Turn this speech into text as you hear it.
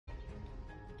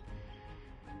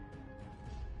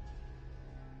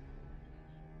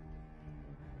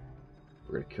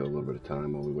We're gonna kill a little bit of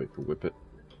time while we wait for whippet.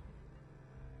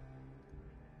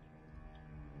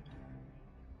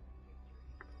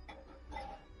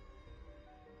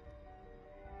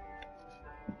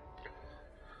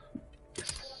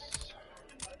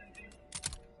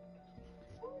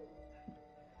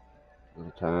 A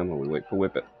little time while we wait for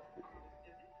whippet.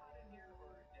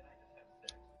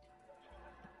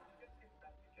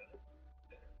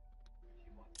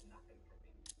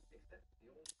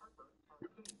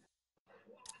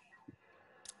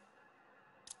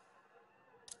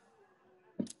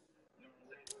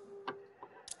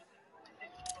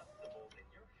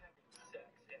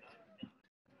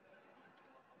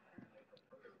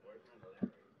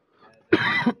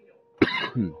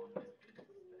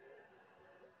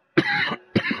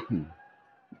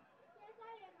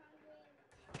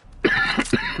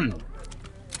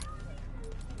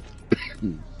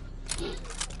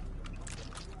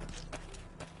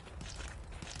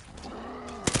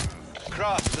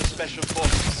 Craft the special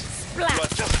forces. Splat. You are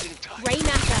just in time.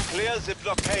 Rainmaker. Clear the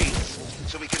blockades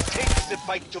so we can take the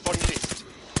fight to Von List.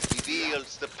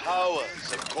 Reveals the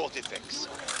powers of Cortifex,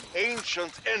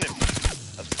 ancient enemy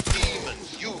of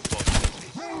demons you fought with.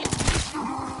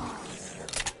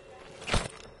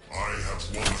 I have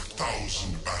won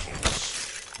 1,000 battles.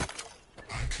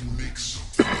 I can make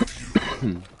something of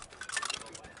you.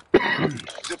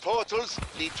 The portals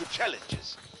lead to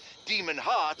challenges. Demon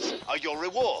hearts are your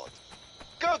reward.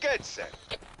 Go get them.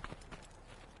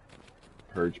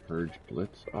 Purge,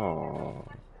 blitz. Oh,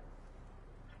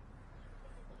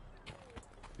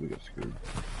 we got screwed.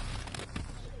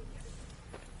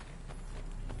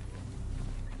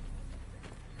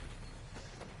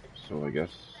 So I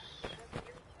guess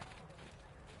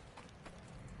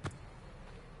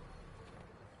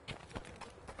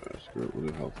screw it. We'll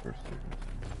do health first.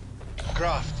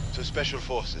 Craft to special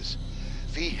forces.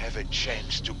 We have a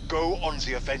chance to go on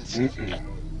the offensive.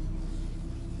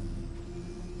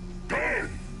 Go!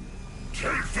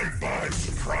 Take them by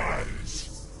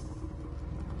surprise!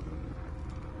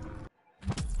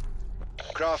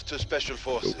 Craft to special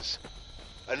forces.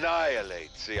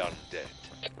 Annihilate the undead.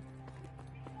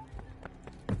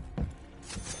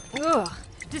 Ugh.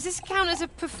 Does this count as a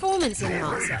performance Your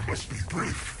enhancer? raid must be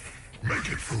brief. Make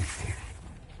it fruitful.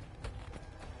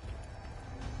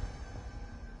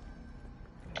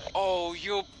 Oh,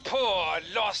 you poor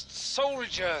lost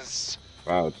soldiers!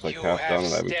 Wow, it's like You half done have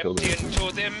and I haven't killed stepped anything.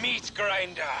 into the meat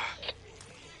grinder.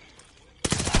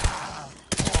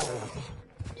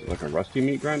 Is it like a rusty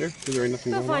meat grinder? Because there ain't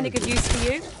nothing They'll going find on. a good use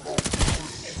for you.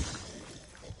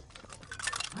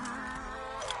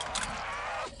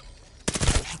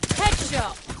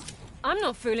 Headshot! I'm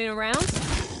not fooling around.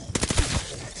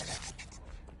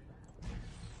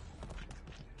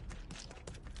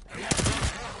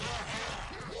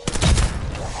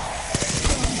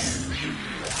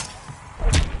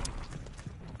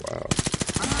 Wow.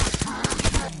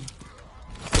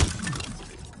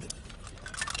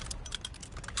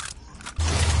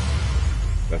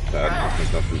 That's sad. I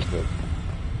think that's pretty good.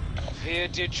 Where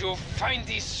did you find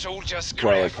these soldiers,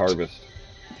 Twilight Craft? Harvest.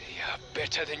 They are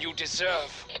better than you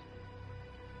deserve.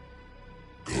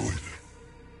 Good.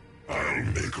 I'll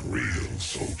make real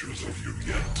soldiers of you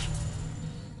yet.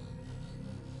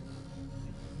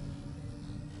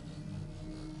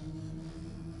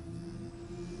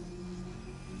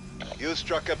 You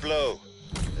struck a blow,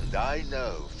 and I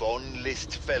know Von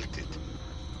List felt it.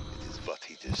 It is what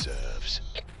he deserves.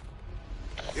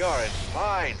 You're in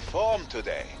fine form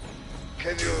today.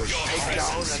 Can you take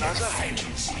down another?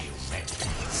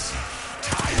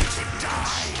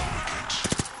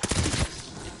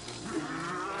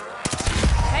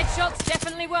 Headshots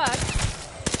definitely work.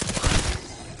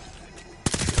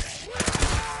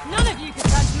 None of you can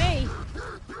touch me.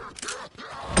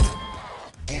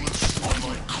 Bullets are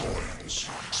like coins.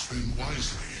 Spend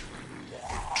wisely,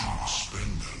 but do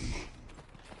spend them.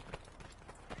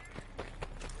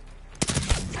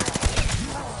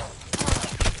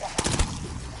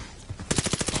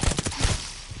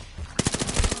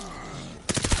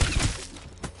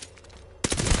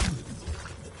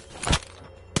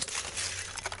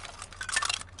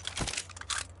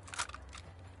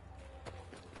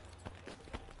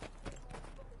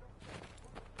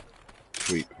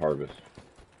 Sweet harvest.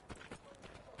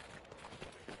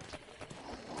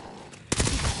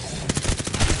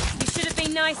 You should have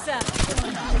been nicer.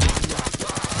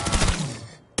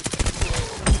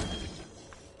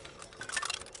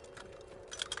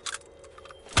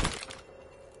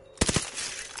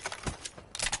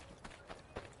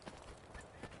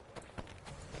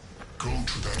 Go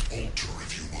to that altar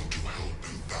if you want to help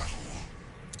in battle.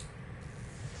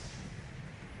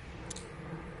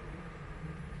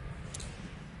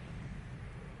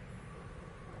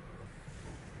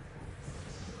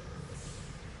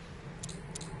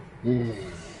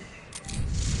 Once,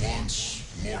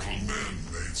 mortal men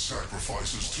made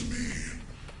sacrifices to me.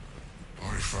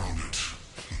 I found it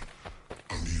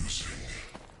amusing.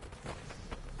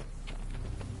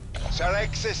 Sir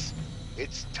Exis,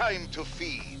 it's time to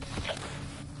feed.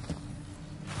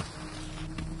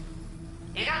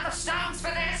 You got the stones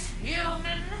for this,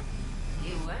 human?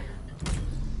 You will.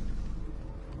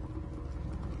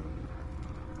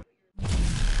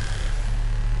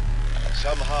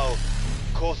 Somehow,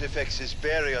 Cortifex's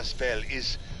barrier spell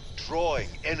is drawing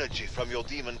energy from your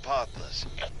demon partners.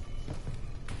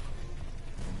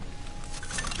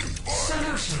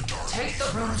 Solution. Take the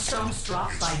runestones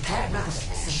dropped by dead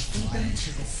residents and feed them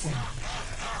to the sun.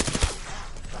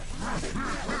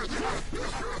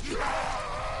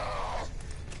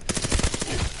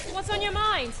 What's on your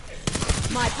mind?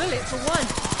 My bullet for one.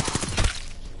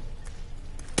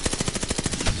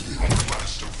 A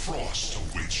blast of frost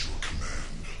awaits your command.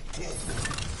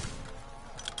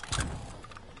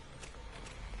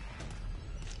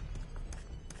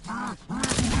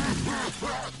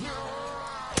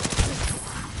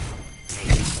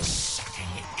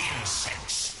 Sucking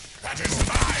insects. That is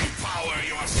my power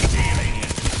you are stealing.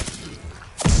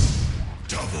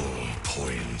 Double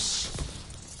points.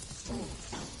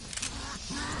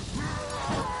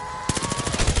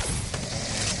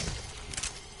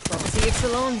 Property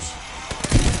excellence.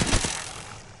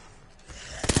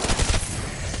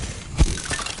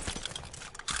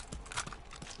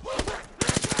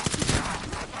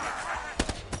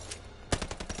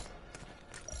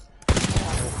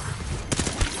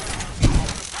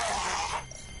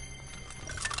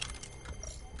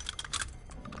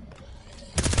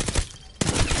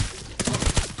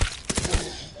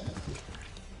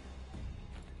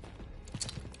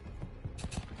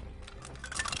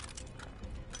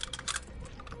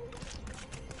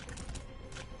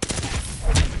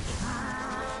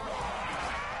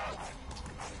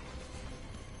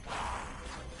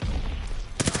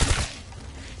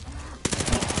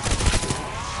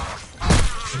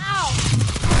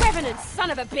 Son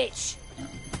of a bitch!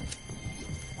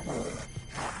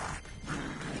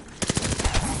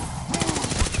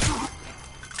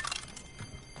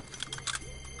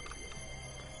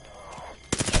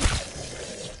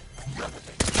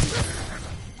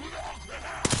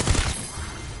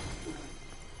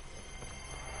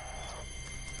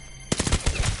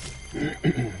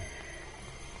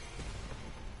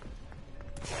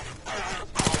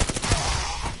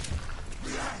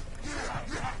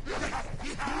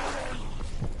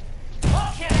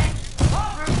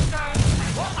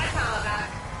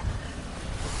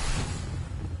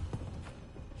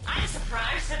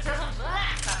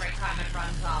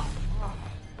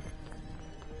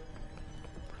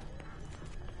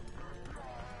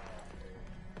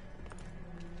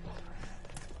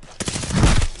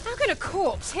 A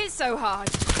corpse hit so hard.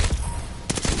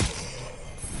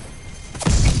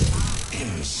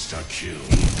 Insta-kill.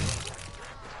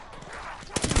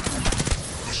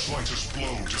 The slightest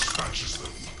blow dispatches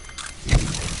them.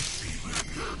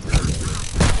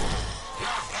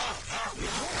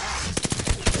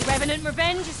 Revenant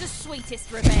revenge is the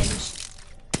sweetest revenge.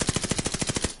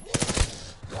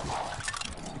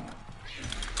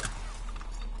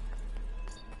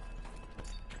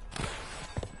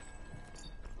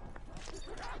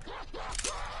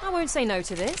 I won't say no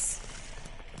to this.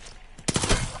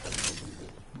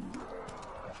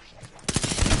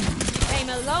 You came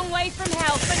a long way from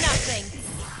hell for nothing.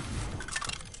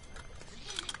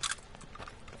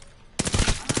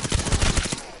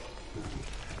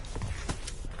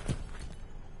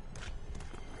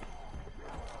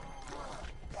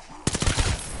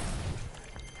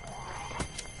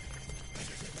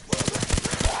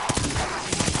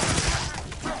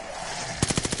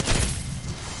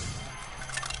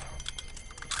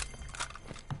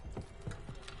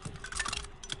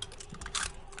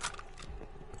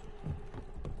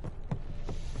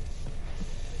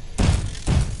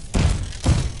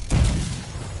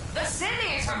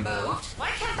 Moved? Why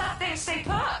can't that thing stay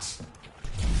put?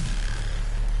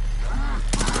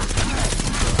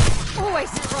 Always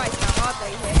surprised how hard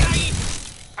they hit.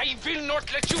 I will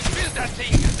not let you build that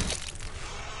thing!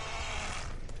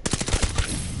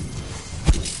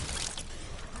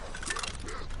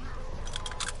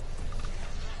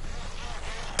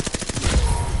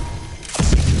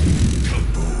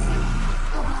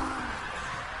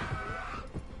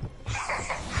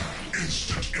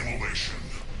 Instant immolation.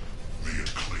 May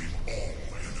it claim all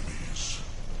enemies.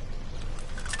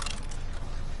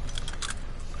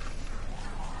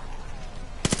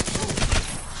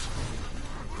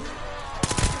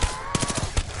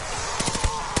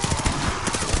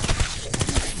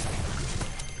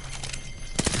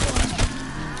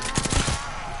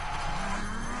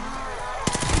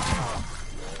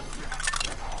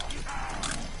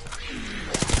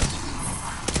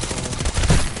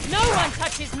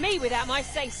 without my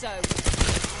say-so.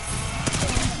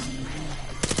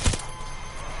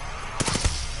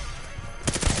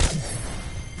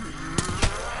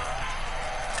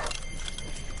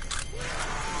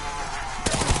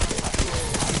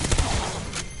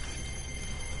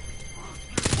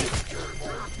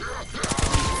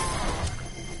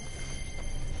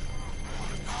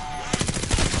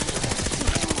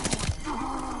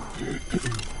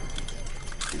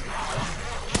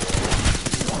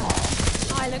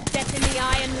 I look death in the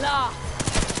eye and laugh.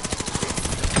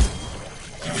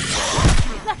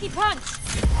 Lucky punch!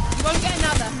 You won't get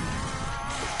another.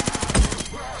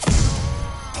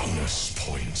 Bonus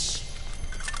points.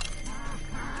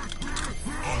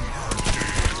 Unearned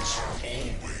gains are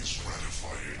always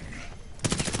gratifying.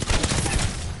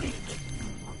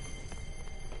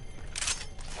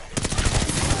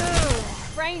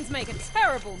 Ooh, brains make a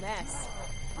terrible mess.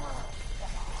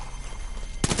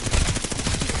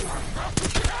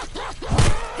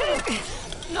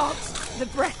 Knocked the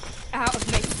breath out of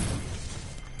me.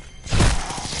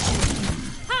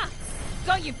 Ha!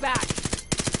 Got you back.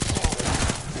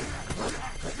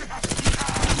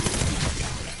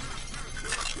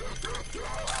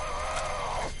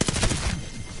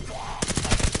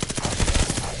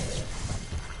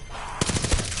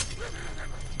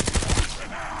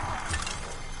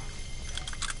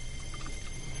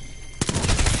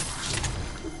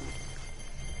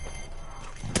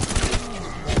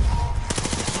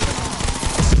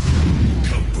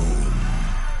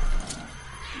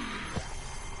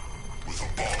 With a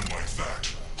bomb like that,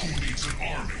 who needs an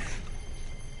army?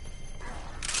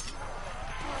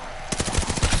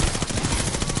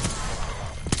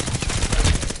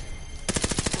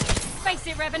 Face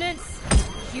it, Revenants.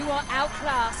 You are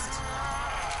outclassed.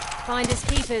 Finders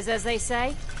keepers, as they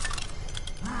say.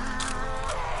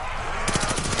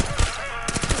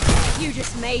 You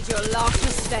just made your last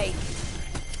mistake.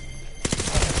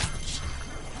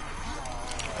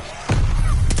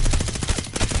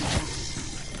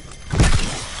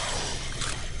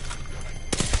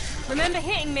 Remember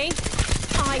hitting me?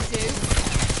 I do.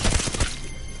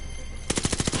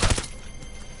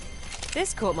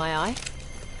 This caught my eye.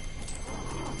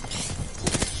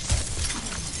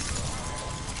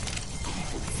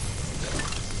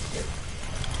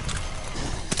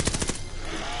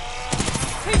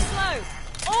 Too slow!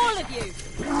 All of you!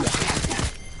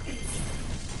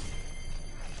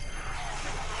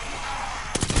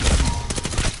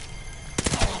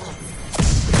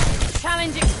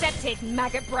 Challenge accepted,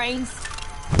 maggot brains.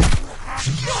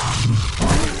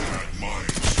 That mind,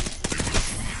 they will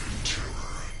flee in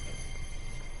terror.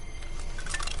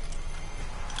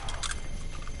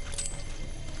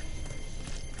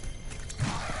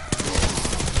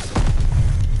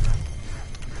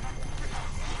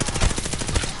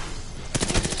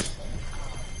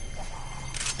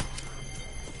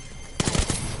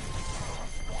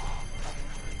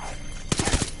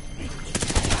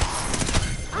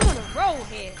 I'm on a roll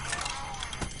here.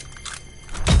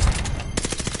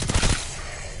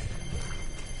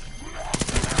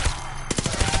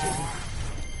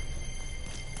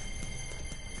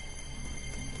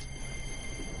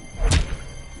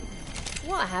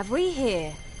 What have we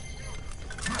here?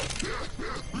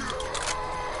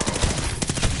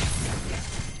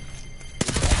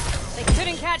 They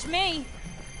couldn't catch me.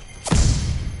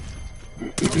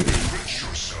 Enrich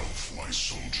yourself, my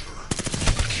soldier.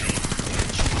 Kill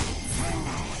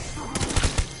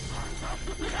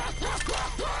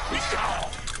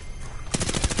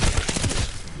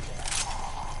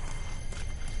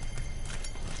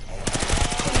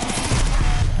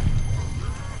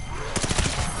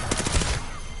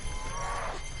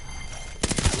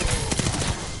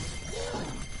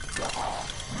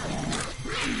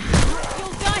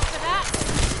You'll die for that.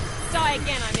 Die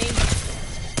again, I mean.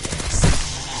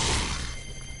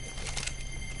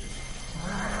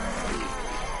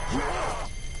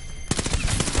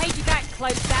 Paid you back,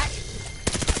 close sack.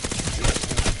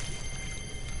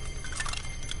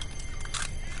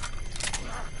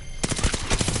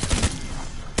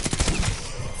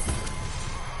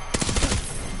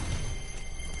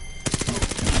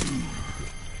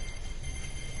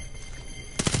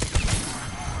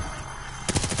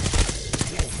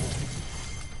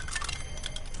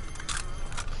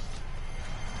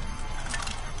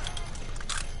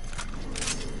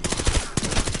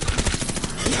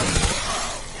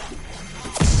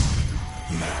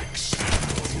 Max.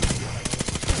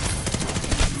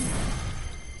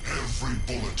 Every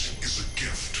bullet is a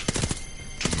gift.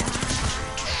 Do not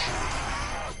hesitate to share.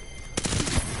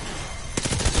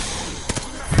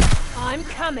 I'm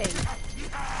coming.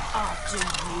 After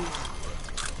you.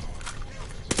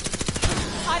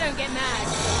 I don't get mad.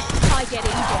 I get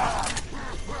evil.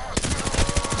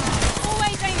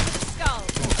 Always aim for the skull.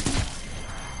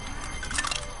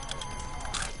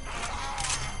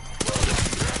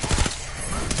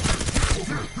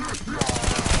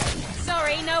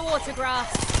 Sorry, no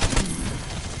autographs.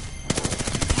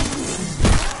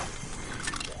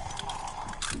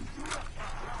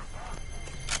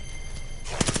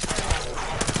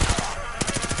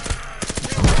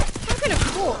 How can a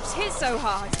corpse hit so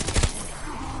hard?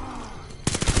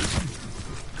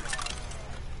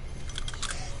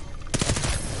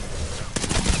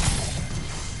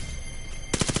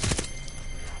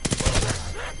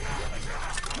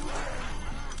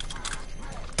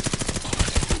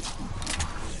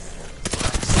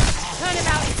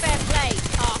 Turnabout is fair play,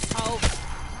 asshole.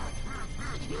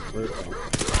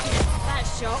 That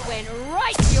shot went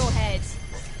right to your head.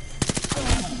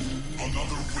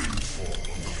 Another windfall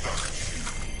on the battlefield.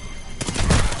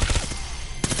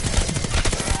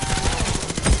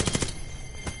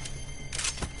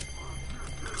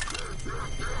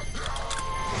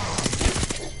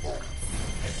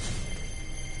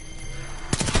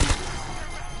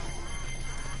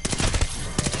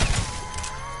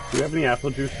 Do you have any apple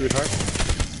juice, sweetheart?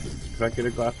 Could I get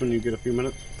a glass when you get a few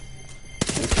minutes?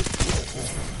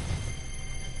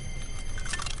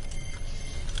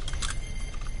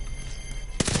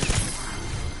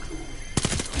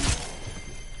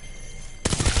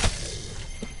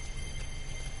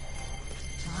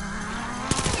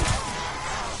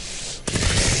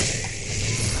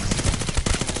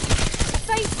 A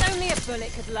face only a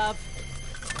bullet could love.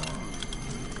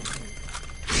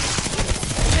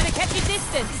 Should have kept your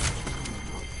distance.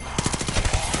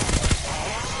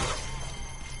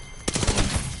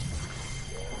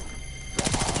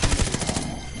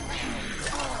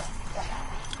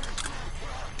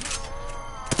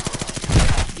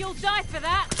 You'll die for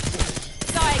that.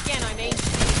 Die again, I mean.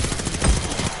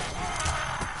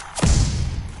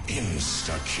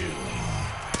 Insta-kill.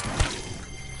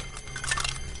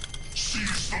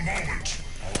 Seize the moment.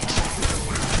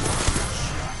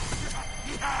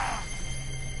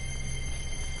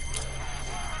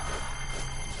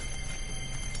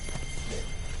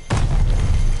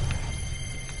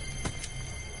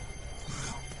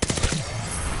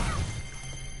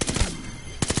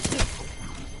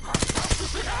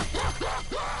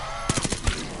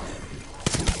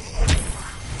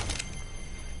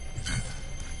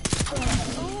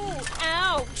 Ooh,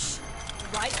 ouch.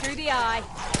 Right through the eye.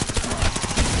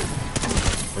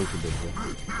 Thank you, big boy.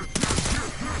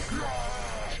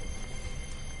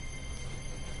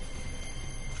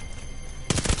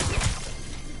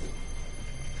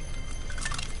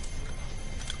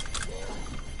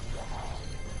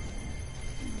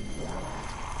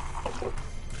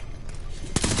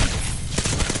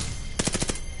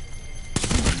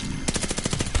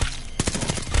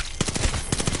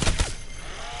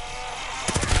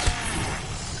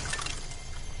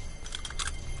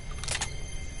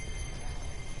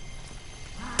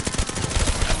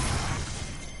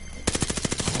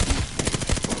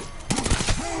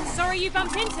 Sorry you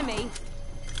bumped into me?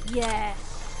 Yeah,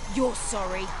 you're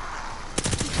sorry.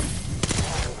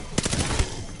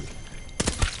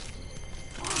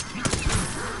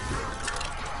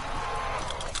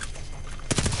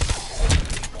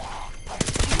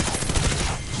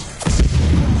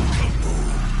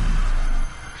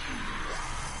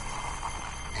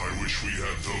 I wish we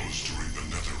had those during the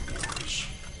Nether Wars.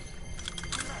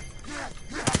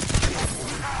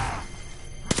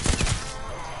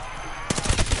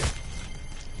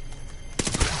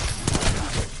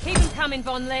 Keep them coming,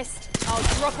 Von List. I'll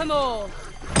drop them all.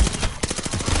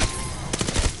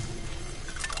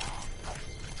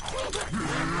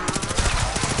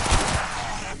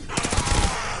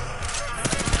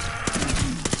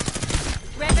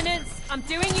 Revenants, I'm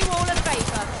doing you all a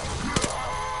favor.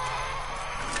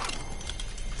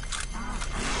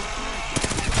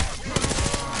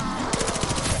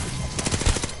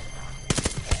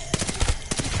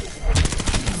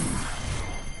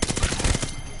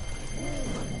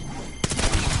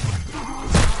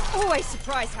 Always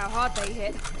surprised how hard they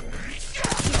hit.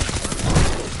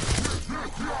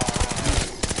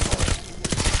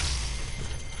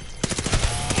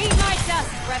 Eat my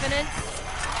dust, Revenants.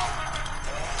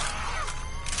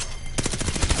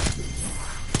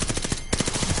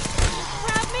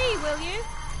 Grab me, will you?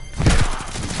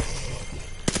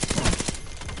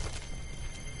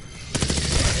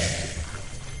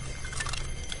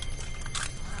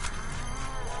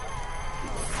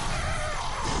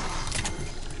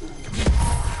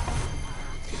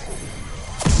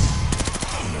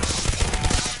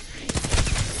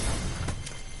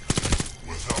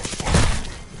 Without fighting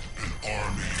with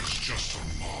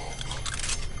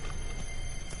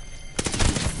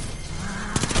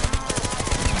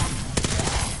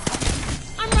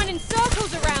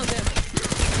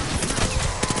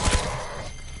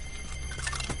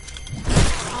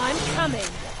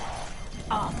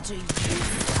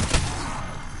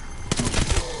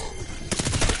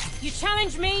You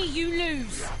challenge me, you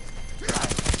lose.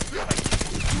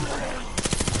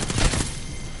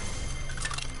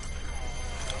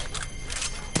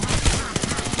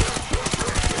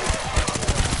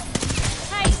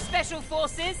 Hey, Special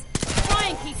Forces! Try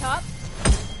and keep up.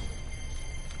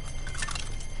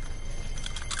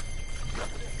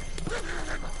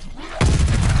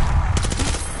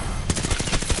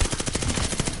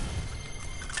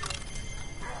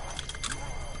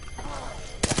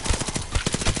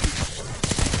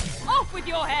 Off with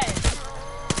your head!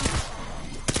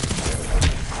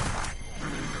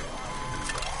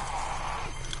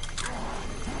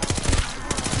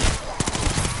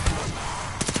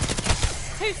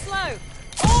 Too slow!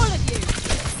 All of you!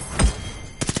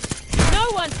 No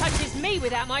one touches me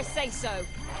without my say-so.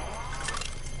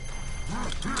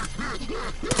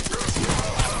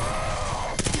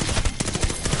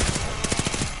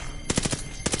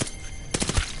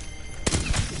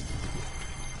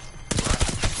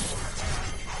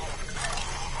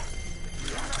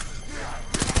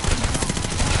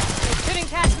 Couldn't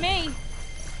catch me.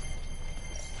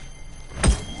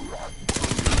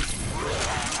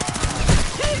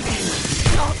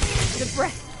 Knock the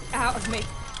breath out of me.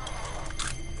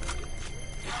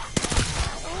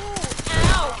 Ooh,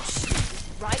 ouch!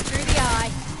 Right through the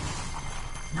eye.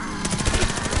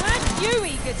 Weren't you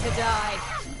eager to die?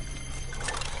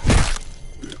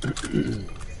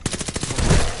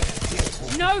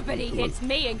 Nobody hits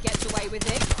me and gets away with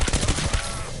it.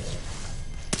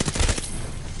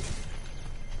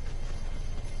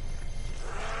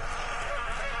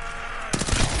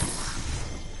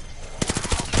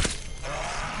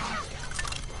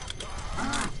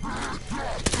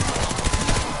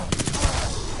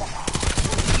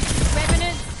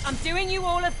 Revenants, I'm doing you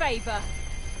all a favor.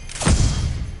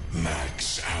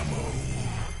 Max ammo.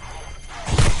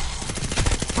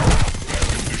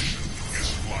 Mission is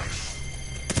life.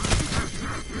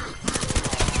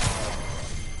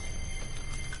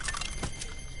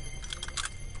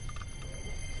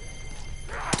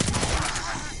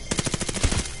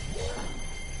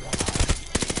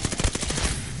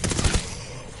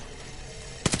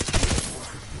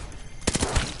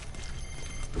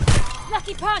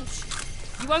 Lucky punch!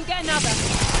 You won't get another.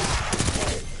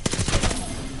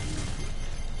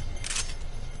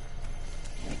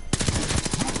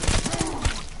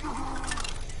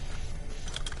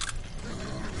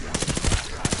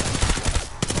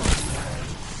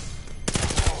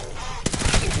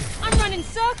 I'm running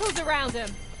circles around him.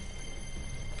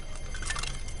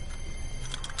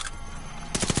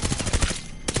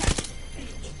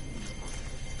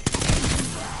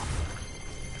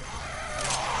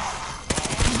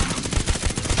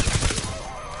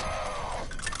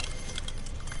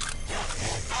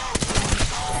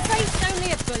 Face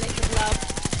only a bullet with love.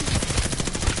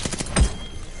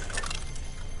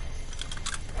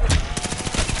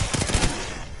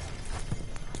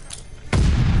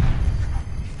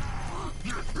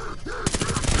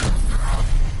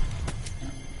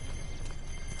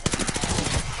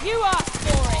 You asked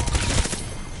for it.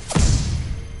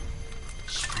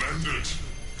 Splendid.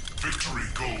 Victory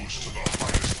goes to the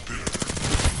highest bidder.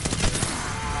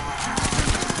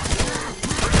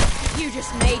 You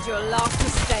just made your last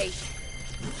mistake.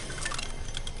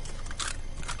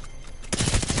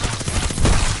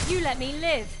 You let me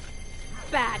live.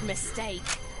 Bad mistake.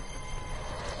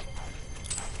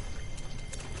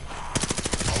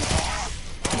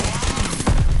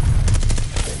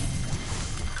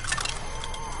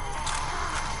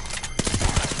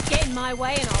 Get in my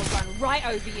way and I'll run right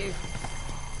over you.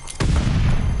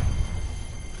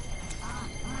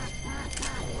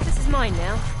 This is mine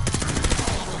now.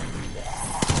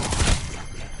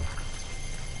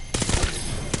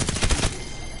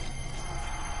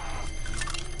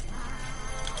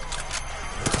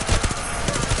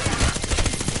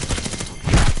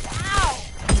 Ow!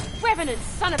 Revenant,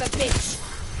 son of a bitch!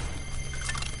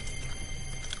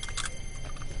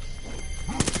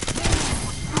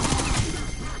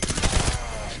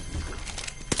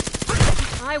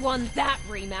 I won that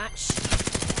rematch.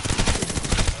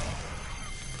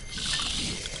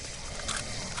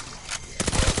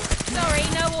 Sorry,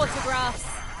 no autographs.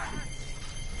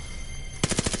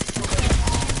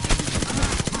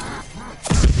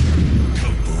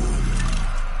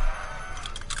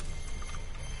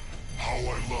 How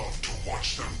I love to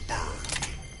watch them burn.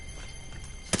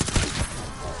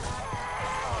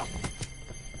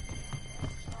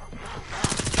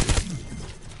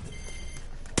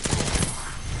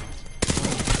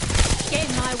 Get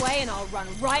in my way and I'll run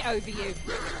right over you.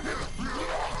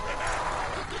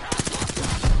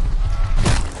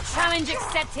 Challenge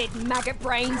accepted, maggot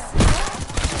brains.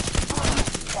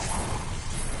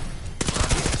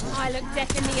 I look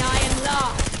death in the eye and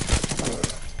laugh.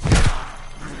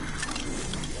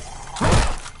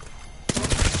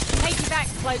 Take you back,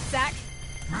 float sack.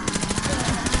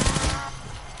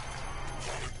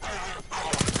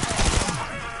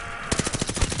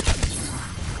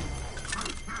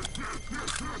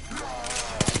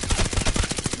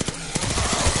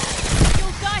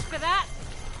 You'll die for that.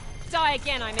 Die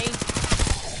again, I mean.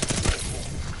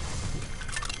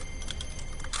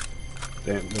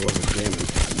 Damn, there wasn't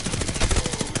damage.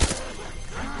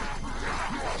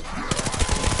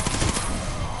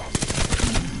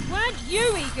 Weren't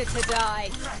you eager to die?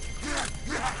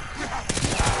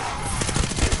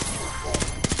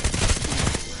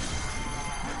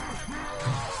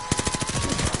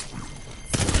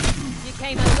 You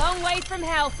came a long way from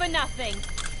hell for nothing.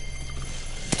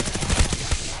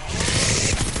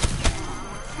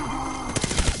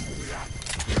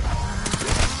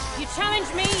 You challenge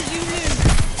me, you lose.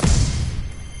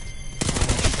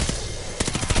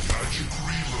 Magic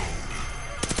reload.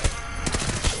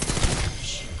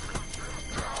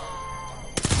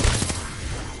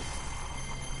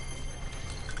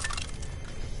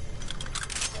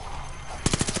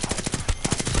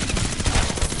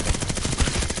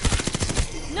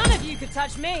 None of you could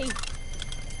touch me.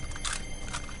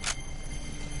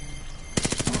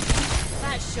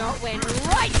 That shot went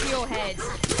right to your head.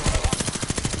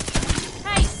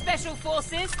 Hey, Special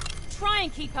Forces, try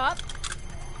and keep up.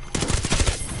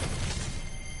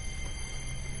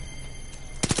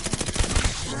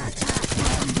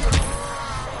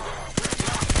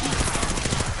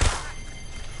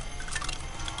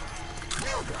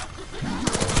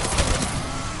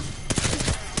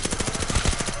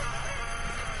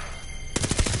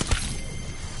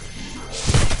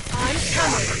 I'm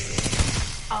coming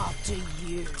after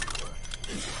you.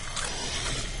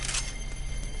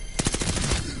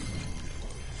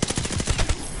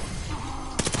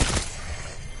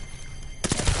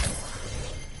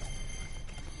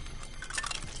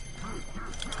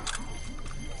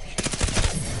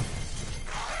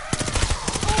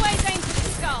 Always aim for the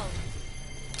skull.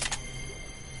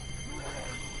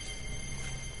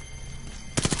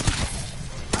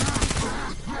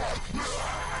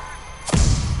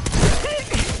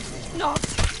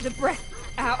 Knocked the breath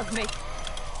out of me.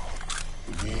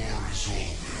 War is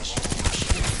always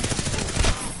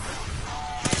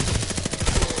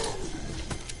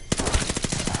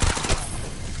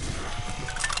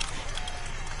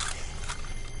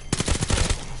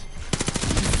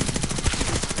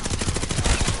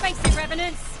Face it,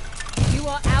 Revenants. You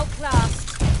are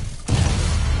outclassed.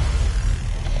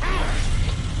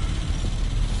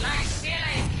 Like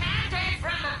stealing candy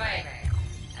from a baby.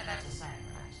 And that's the same,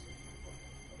 right?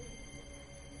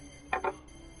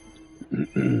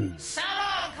 So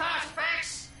long,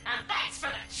 Cartfax, and thanks for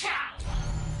the chow.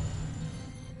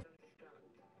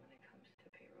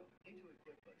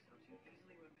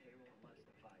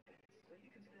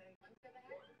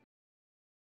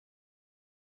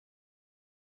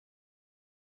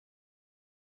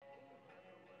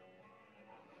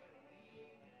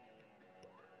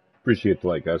 Appreciate the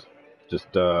like, guys.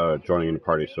 Just joining in the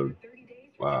party so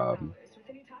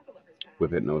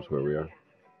Whippet knows where we are.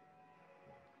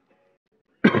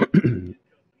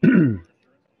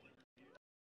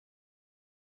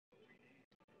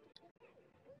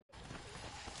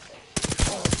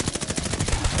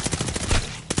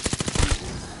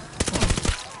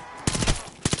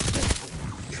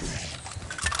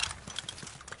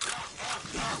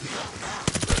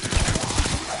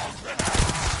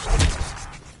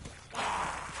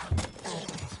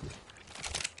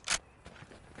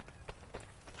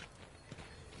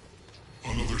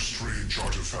 another strange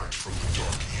artifact from the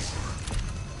dark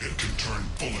ether. It can turn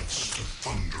bullets to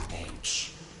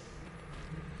thunderbolts.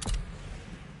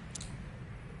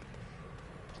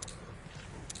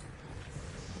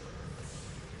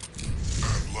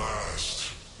 At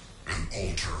last, an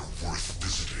altar worth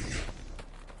visiting.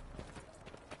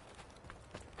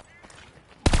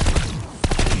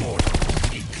 Mortal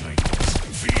weaklings,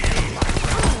 feel my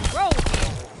wrath. Roll.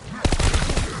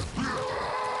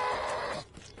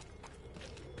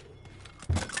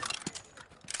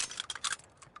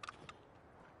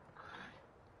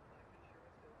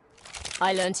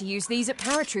 I learned to use these at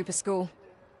paratrooper school.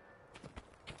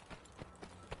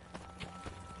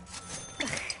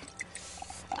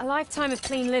 A lifetime of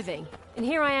clean living, and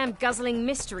here I am guzzling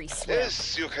mystery swill.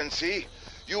 Yes, you can see.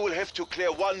 You will have to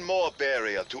clear one more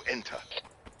barrier to enter.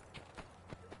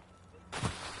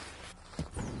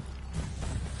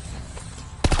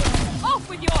 Off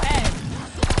with your head!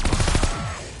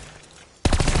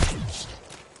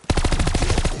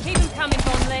 Keep them coming,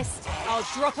 Von list, I'll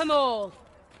drop them all.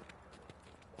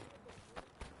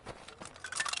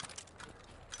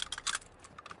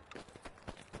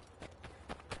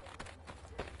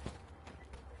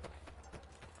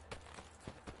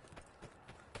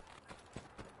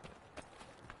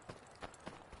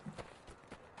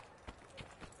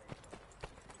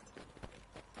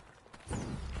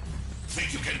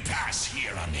 Think you can pass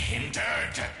here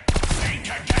unhindered? Think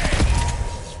again!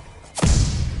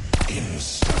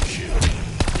 Insecure.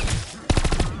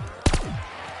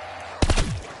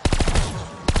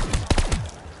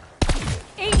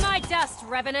 Eat my dust,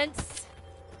 revenants!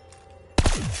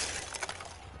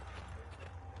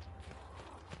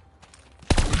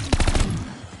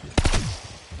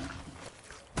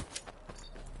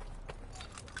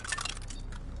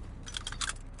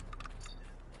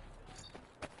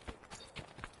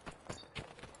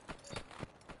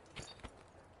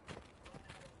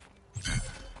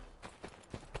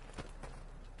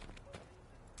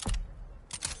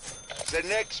 The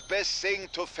next best thing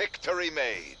to victory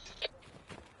made.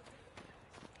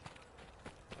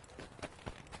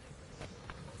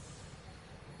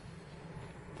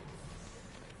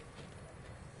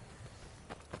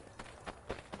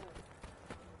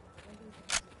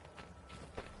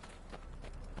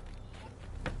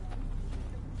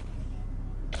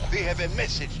 We have a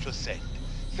message to send,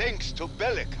 thanks to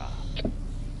Bellica.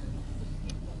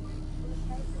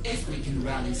 If we can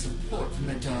rally support from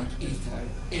the Dark Ether,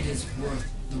 it is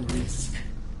worth the risk.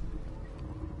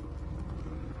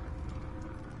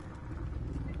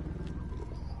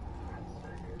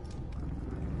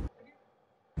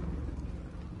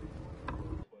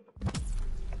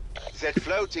 That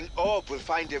floating orb will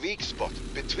find a weak spot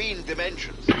between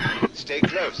dimensions. Stay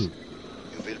close. You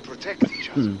will protect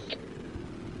each other.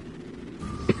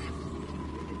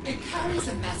 It carries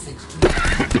a message to the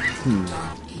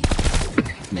Dark Ether.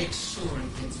 Make sure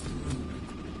it gets through.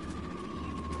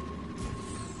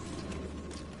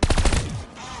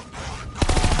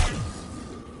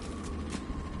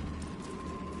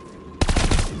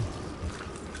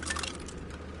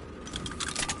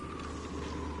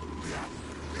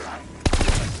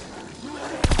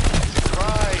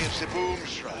 Cry of the Boom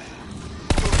Shrine.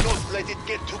 Do not let it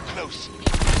get too close.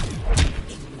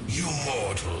 You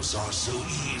mortals are so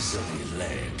easily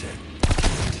led,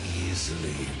 and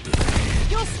easily bled.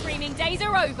 Your screaming days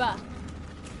are over!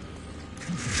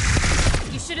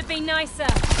 You should have been nicer.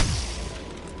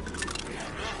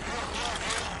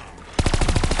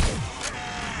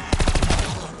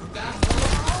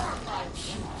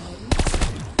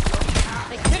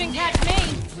 They couldn't catch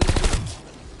me!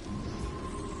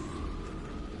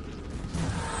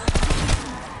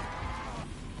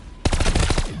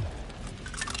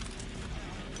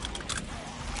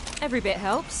 Every bit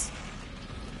helps.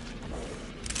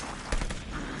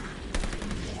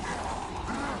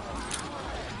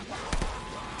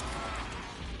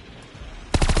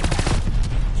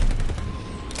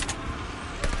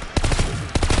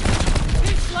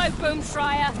 Too slow, Boom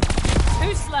Schreier.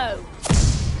 Too slow.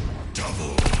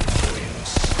 Double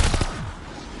points.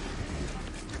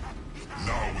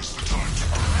 Now is the time to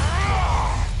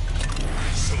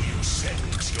So you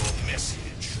sent your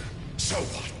message. So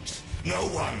what? No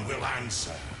one will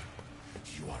answer.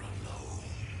 You are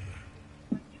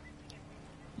alone.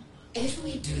 If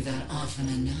we do that often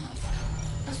enough,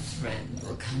 a friend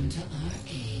will come to our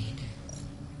aid.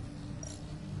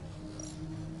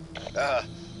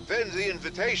 When the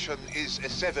invitation is a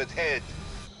severed head,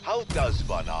 how does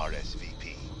one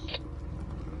RSVP?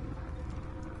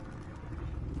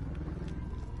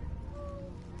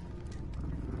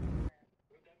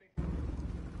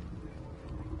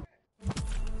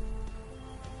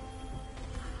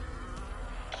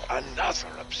 Another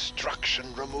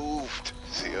obstruction removed.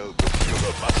 The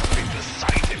overviewer must be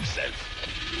beside himself.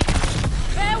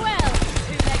 Farewell,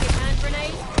 two-legged hand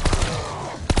grenade.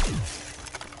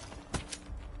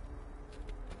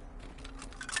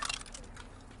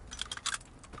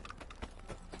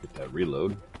 Get that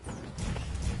reload.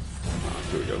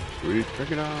 Here we go. Sweet,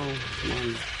 check it out. Come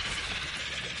on.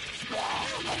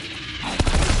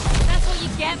 That's what you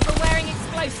get for wearing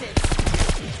explosives.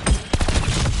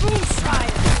 Boom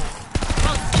Schreier.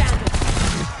 Can't stand it.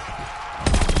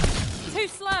 Too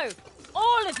slow.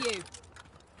 All of you.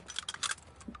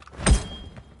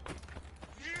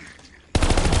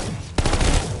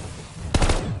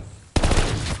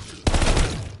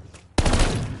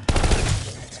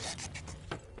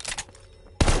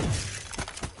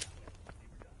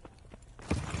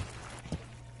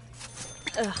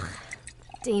 Ugh.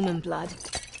 Demon blood.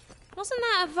 Wasn't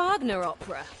that a Wagner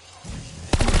opera?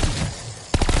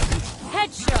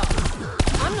 Headshot.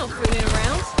 I'm not fooling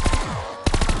around.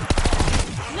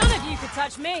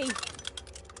 touch me.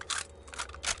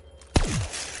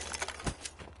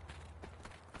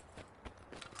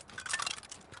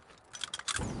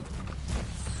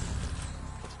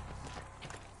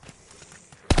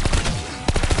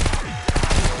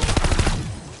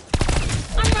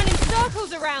 I'm running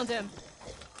circles around him.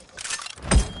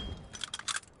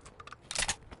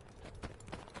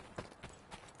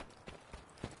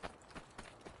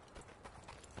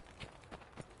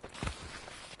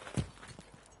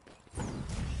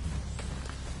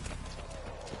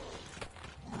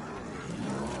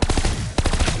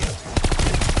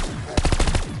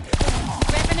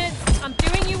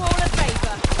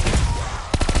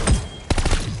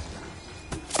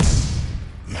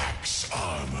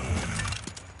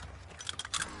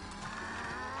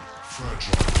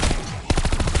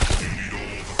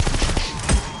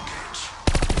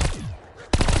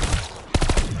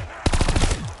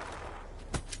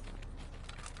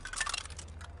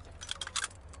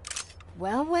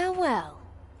 Well, well, well.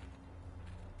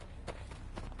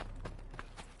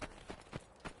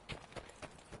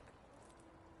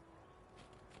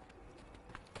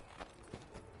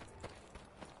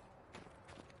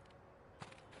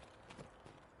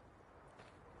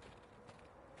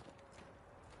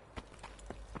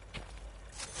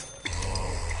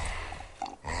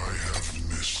 I have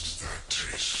missed that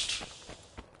taste.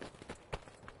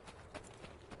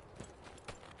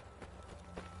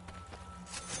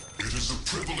 It is a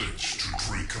privilege to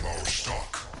drink of our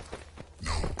stock.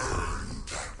 Now earn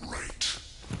that right.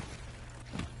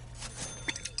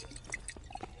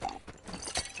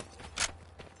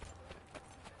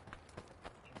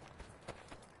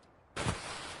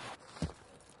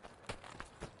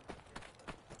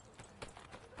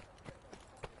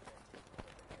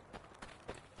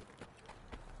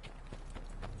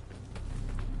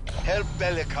 Help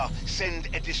Bellica send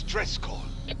a distress call.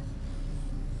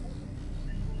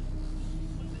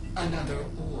 Another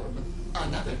orb.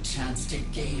 Another chance to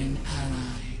gain an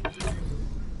ally.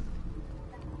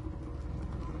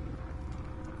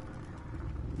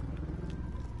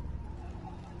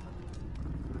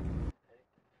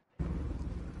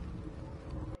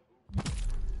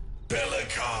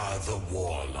 Bellica the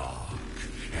Warlock,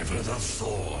 ever the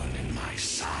thorn in my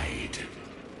side.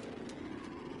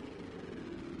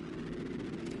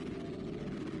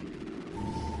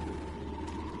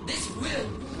 This will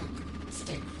work.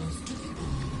 Stay close to the orb.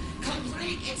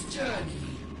 Complete its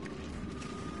journey.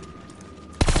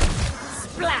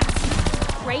 Splat!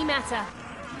 Grey matter.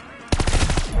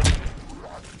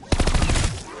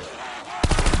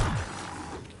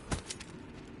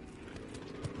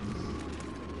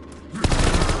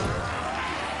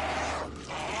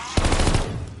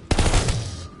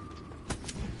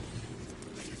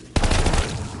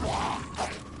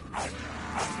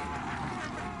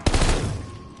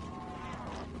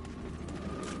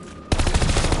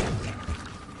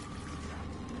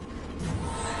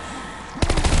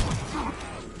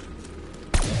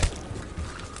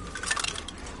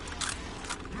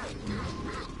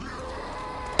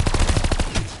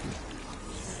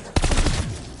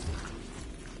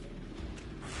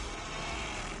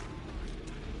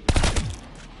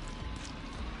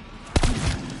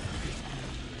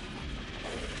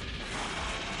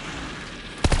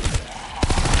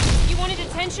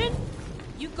 Attention?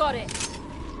 You got it.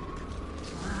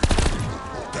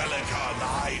 Bellica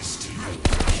lies to you.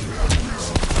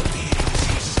 The beings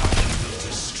he summoned will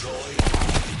destroy.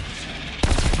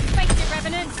 Face it,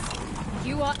 Revenant.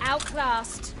 You are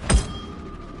outclassed.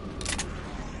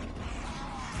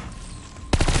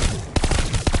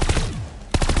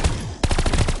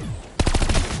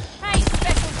 Hey,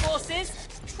 Special Forces.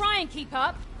 Try and keep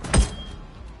up.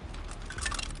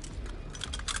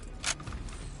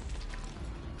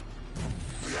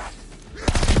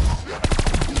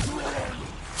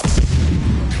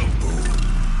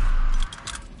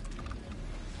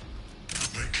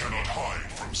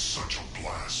 Such a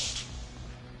blast.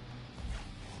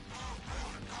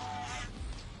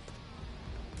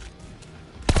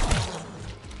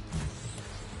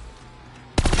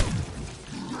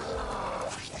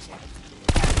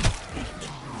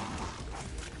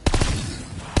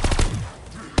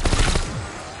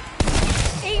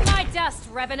 Eat my dust,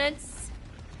 Revenants.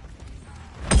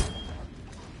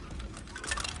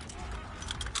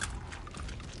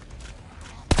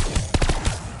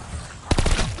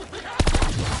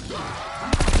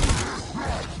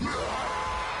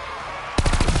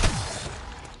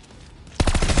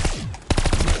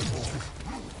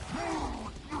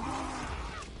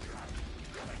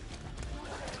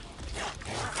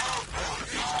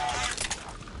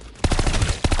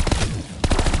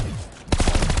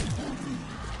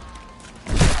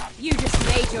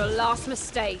 made your last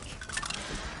mistake.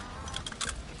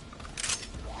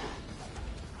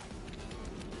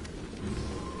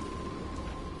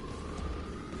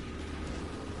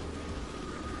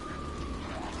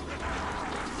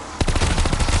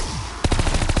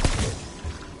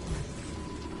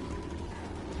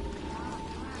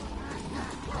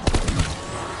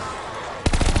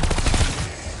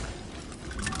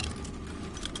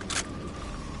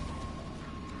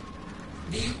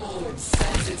 The orb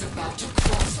says it's about to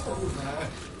cross over.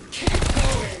 Keep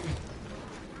going!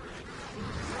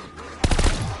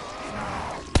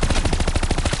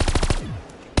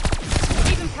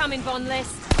 Keep them coming, Von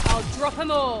List. I'll drop them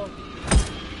all.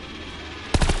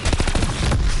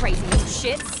 Crazy little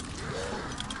shits.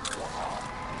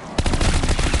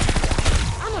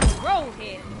 I'm on a roll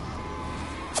here.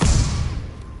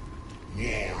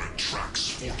 War attracts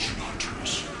fortune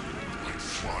hunters, like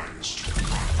flies to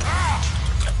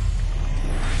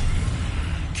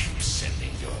Keep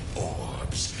sending your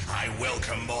orbs. I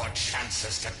welcome more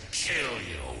chances to kill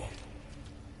you.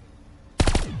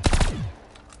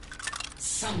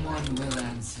 Someone will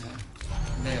answer.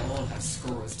 They all have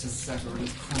scores to settle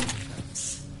with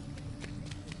confidence.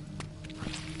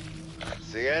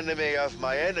 The enemy of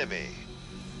my enemy.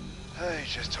 I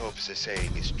just hope the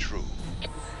saying is true.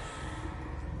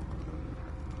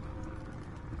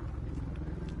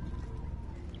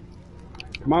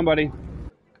 Come on, buddy.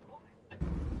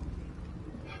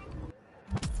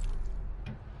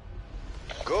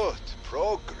 Good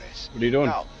progress. What are you doing?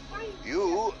 Now,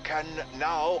 you can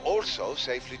now also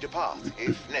safely depart,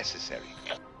 if necessary.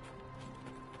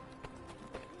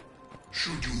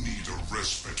 Should you need a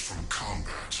respite from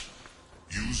combat,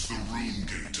 use the rune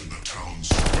gate in the town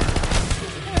square.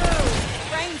 Oh,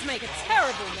 brains make a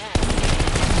terrible mess.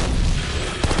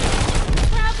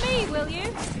 Grab me, will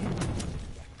you?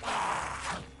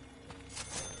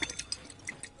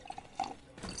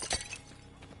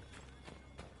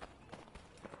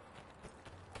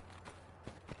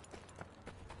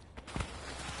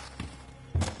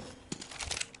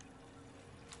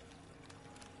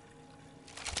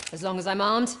 As long as I'm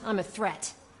armed, I'm a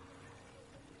threat.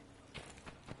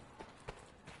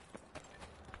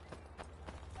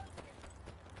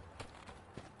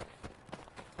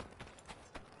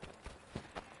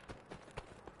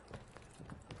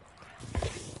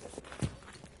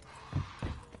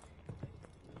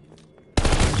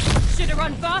 Should've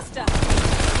run faster!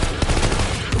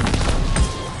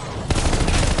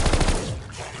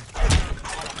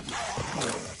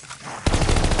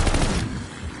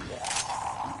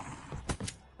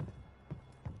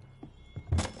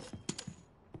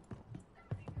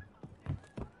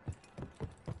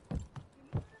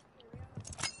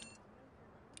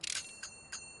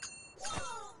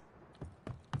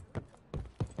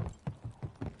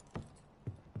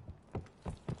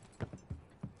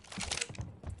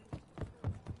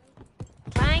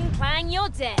 Clang, clang, you're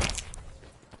dead.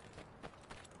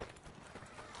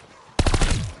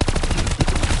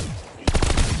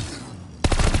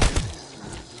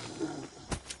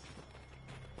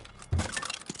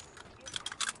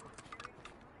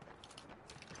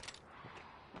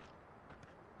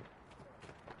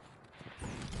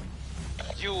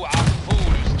 You are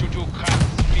fools to do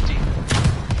craft bidding.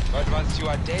 But once you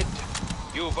are dead,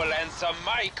 you will answer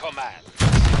my command.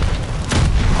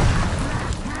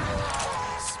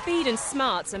 Speed and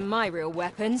smarts are my real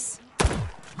weapons.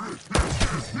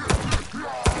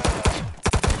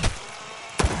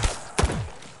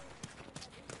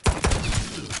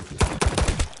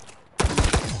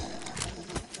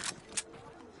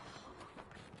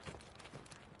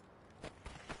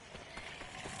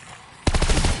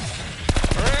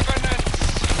 Revenants!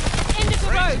 End of the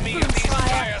Rid road, me of these Boomfire!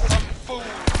 tiresome fools!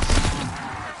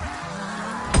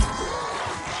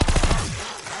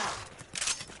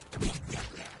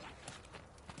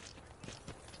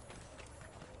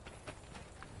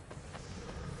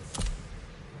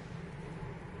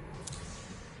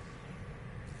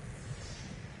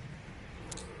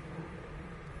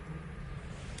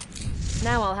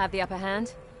 Now I'll have the upper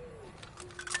hand.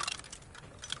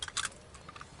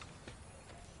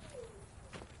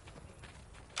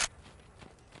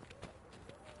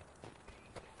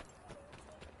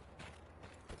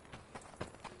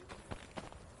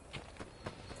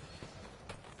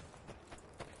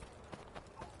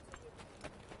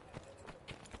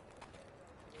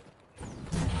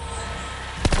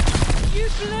 You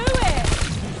blew it!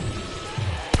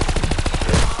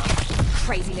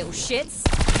 Crazy little shits.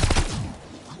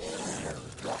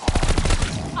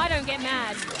 I don't get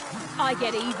mad. I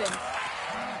get even.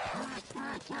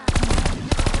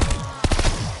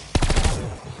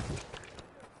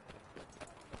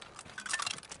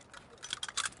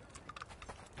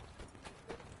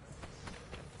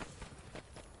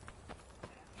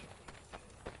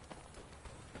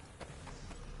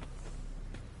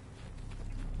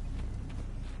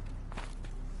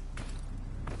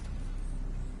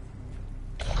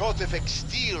 Kortifex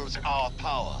steals our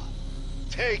power.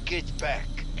 Take it back.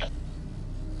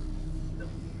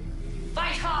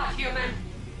 Fight hard, human!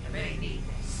 You may need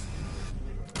this.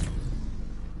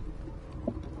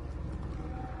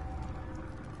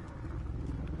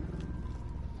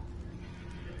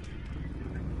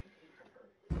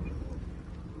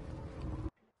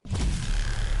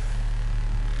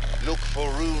 Look for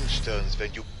runestones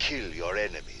when you kill your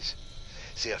enemies.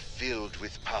 They are filled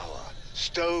with power,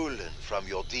 stolen from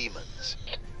your demons.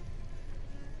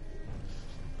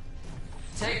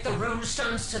 Take the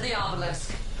runestones to the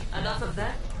obelisk. Enough of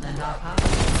that, and our power.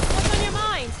 What's on your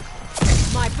mind?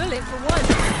 My bullet for one.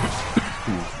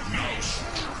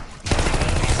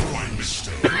 My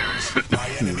mistakes. My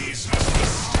enemies must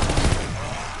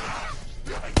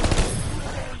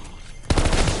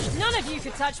be. None of you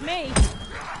could touch me.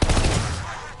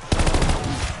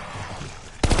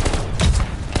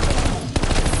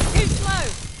 Too slow.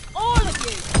 All of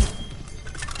you.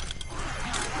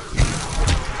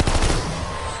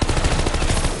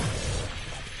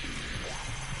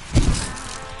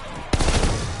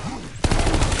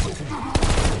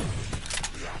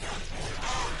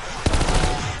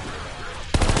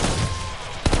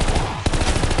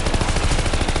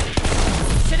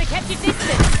 Should have kept your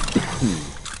distance.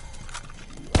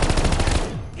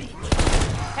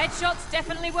 Headshots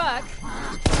definitely work.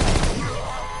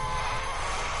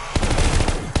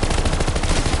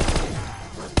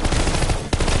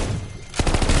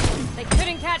 They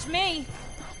couldn't catch me.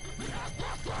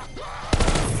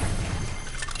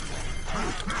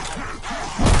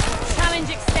 Challenge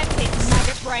accepted,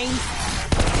 maggot brains.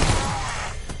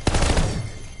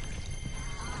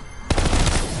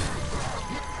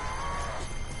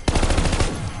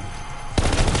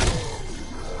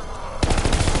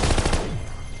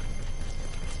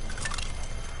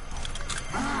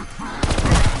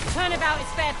 Turnabout is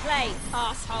fair play,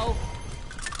 asshole.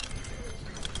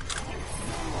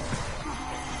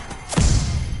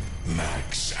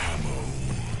 Max ammo.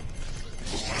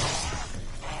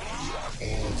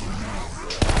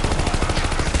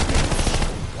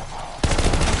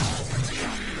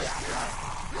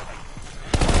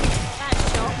 That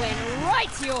shot went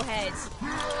right to your head.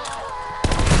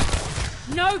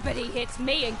 Nobody hits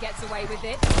me and gets away with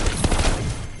it.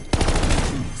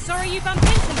 Sorry you bumped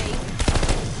into me?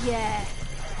 Yeah,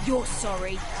 you're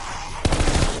sorry.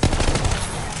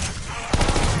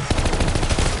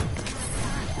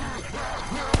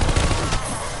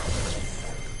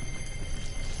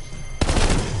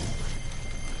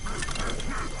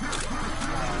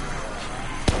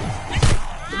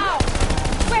 Ow!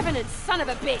 Revenant son of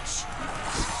a bitch!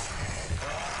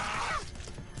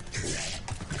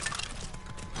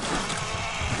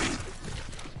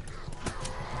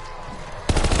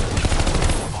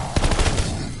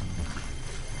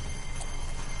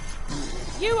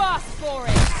 You asked for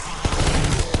it!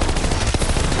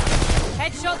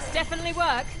 Headshots definitely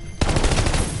work.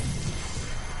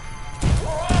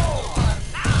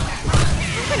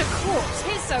 How can a corpse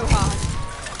hit so hard?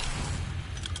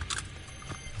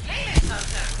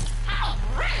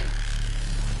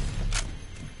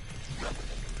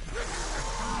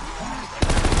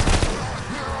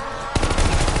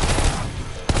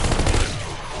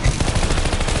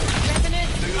 Revenant,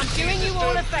 I'm doing you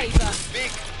all a favor.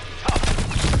 Big,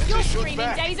 tough. Your Shoot screaming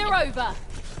back. days are over.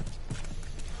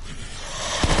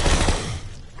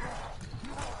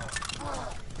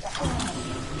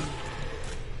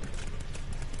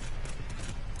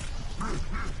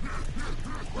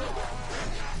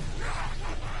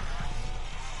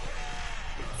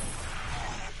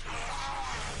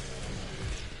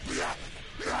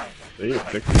 Are you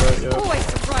fixing that yet? Always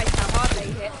surprised how hard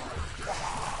they hit.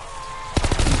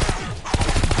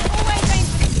 Always aim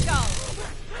for the skull.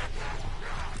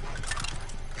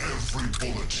 Every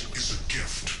bullet is a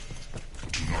gift.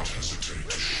 Do not hesitate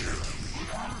to share them.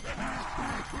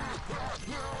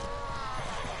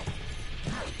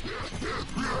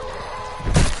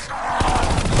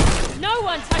 No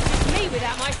one touches me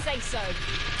without my say-so.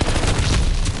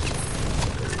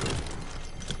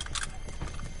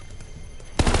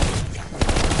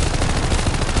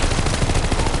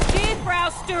 Dear Frau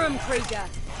Sturmkrieger,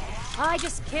 I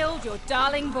just killed your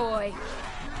darling boy.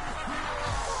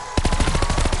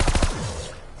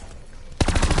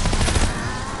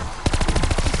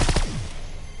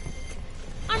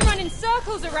 I'm running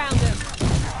circles around him.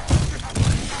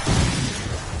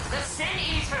 The Sin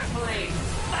Eater flee!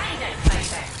 Find it,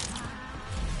 Playback!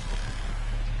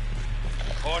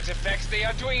 Kortifex, they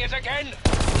are doing it again!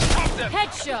 Stop them!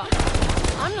 Headshot.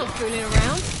 I'm not fooling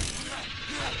around.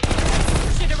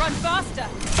 Should have run faster.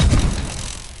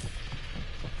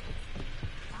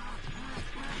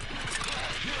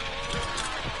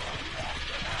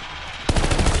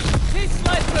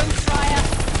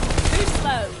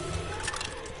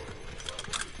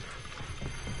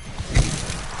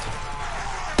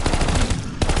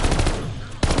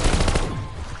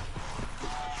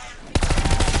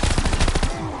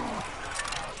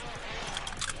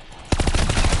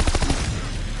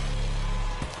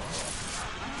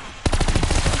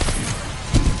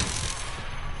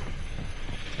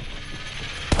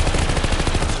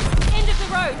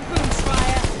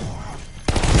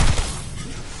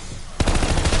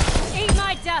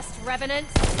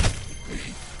 Revenants.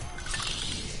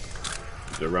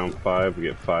 So round 5, we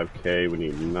get 5k. We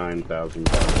need 9,000.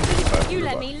 You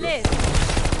let me live.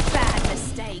 Bad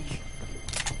mistake.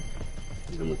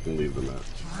 And then we can leave the match.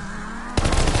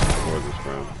 For this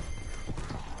round.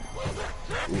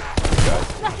 Ooh,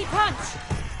 Lucky punch.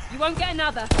 You won't get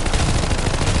another.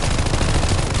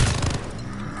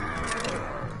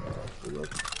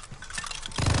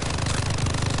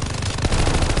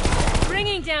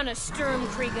 Bringing down a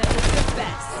Sturmkrieger is the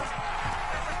best.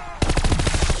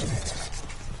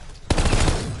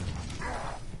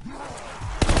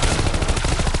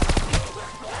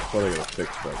 Well, they gotta fix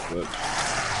that glitch.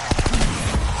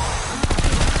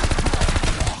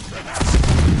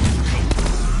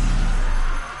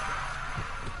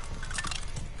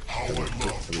 How I love to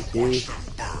watch them burn.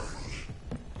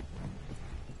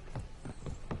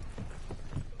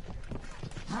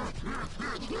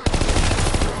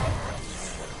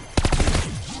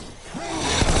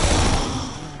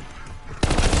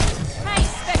 Hey,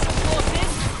 Special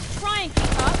Forces! Try and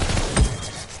keep up.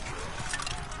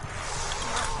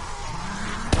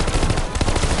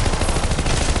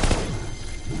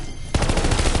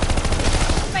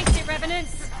 Face it,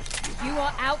 Revenants. You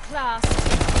are outclassed.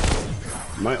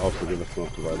 Might also give us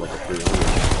most of our level 3 armor.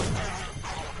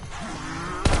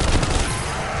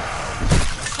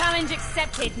 Challenge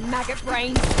accepted, maggot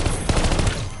brains.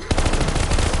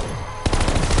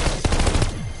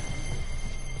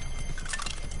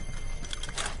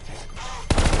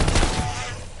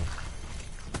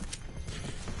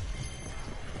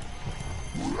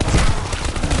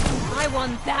 I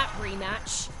won that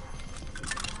rematch.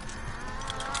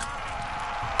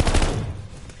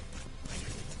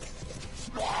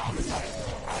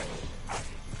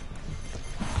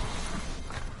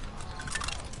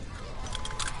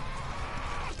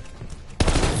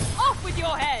 Off with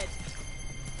your head!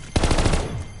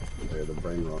 They're the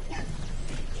brain rot. I'm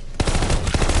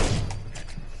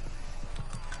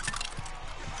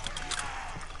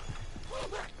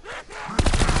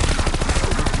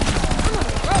on a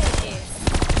roll here.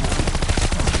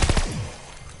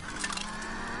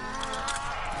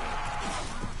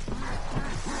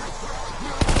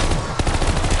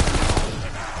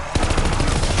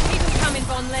 Keep 'em coming,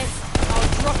 Von List. I'll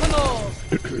drop 'em all.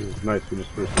 Nice, we just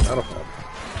finished the battle pass.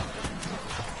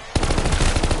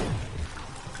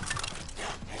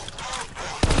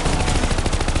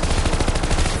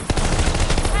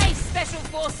 Hey, Special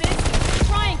Forces!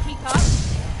 Try and keep up.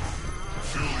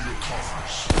 Fill your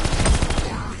coffers.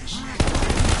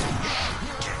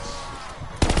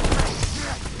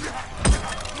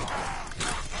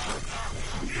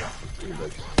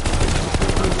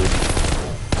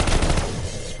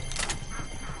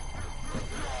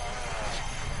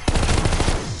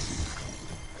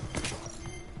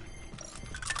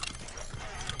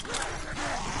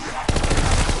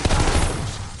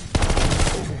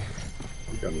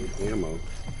 We got any ammo.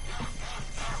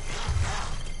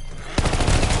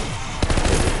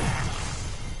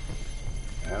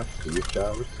 Ask and you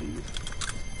shall receive.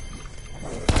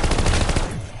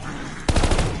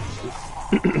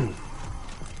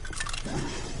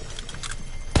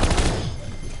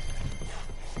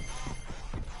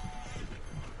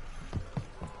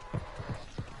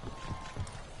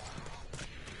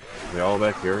 Are they all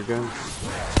back here again?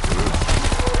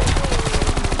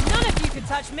 None of you can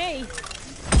touch me.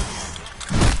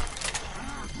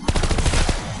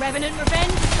 Revenant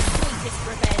revenge is the sweetest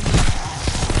revenge.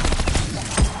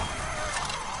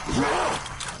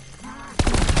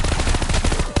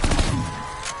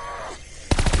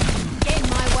 Get in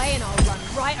my way and I'll run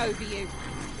right over you.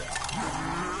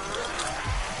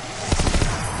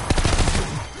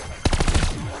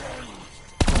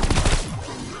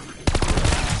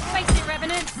 Face it,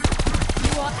 Revenants.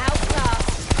 You are outclassed.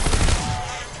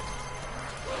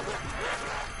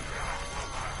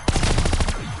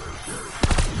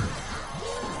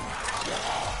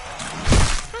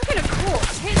 How can a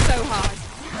corpse hit so hard?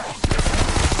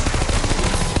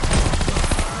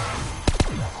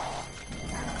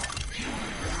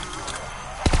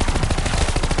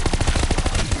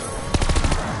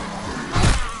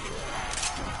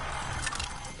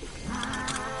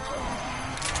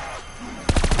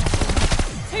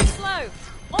 Too slow!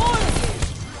 All of you!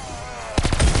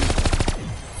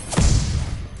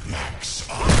 Max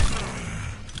armor.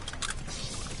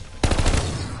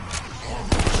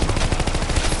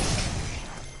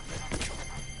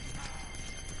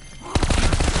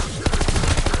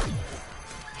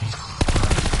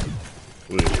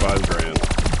 We need 5 grand.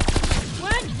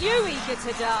 Weren't you eager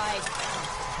to die?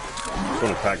 Just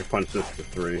want to pack a punch this for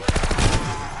 3. You'll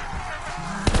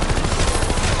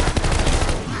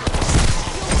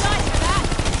die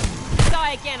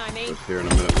again, I mean. Here in a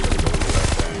minute, we're gonna go into that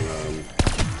dang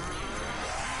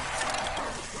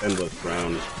endless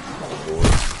round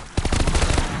board.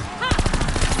 Ha!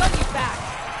 Got you back.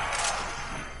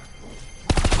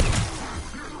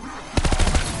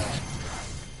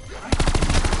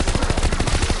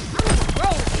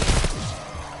 Roll here.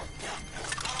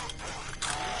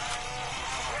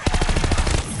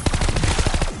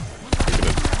 You're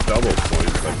gonna double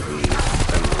points like the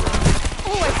endless round.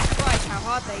 Always surprised how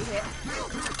hard they hit.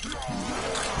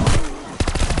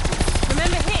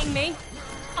 Remember hitting me?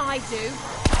 I do.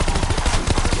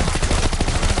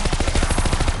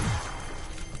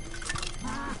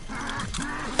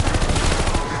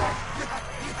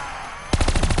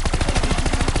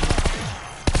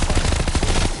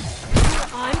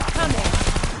 I'm coming.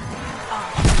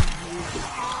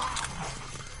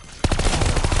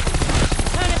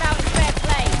 Turnabout is fair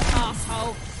play,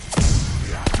 asshole.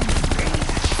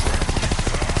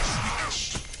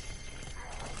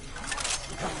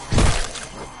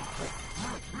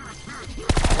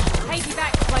 Take you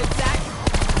back, Cloak Zack.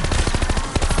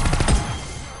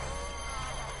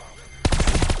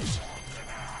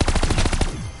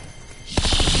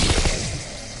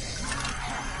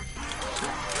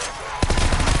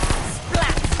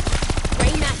 Splat!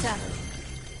 Grey matter.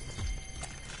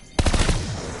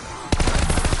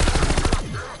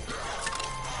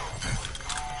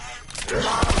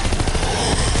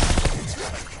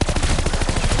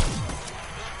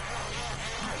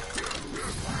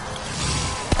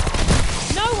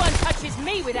 No one touches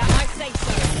me without my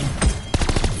say-so.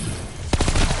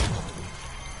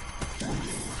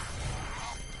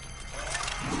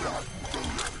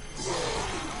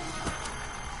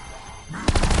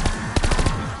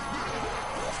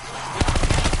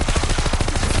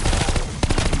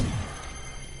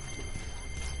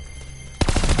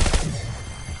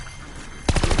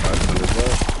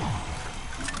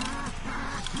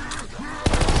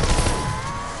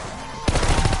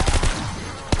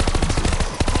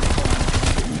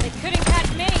 They couldn't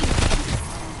catch me.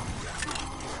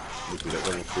 You can get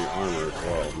level 3 armor as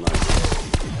well. Nice.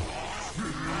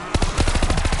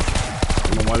 I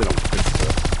don't know why they don't fix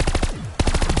this.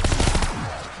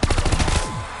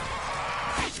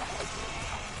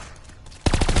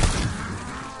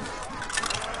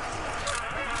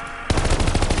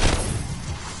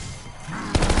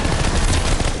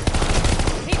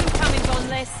 Keep them coming, Von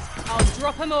List. I'll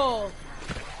drop them all.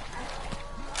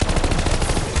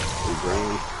 2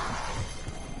 grand.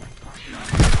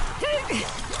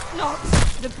 Not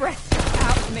the breath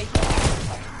out of me.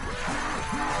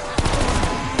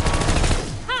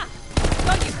 Ha!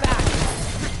 Got you back.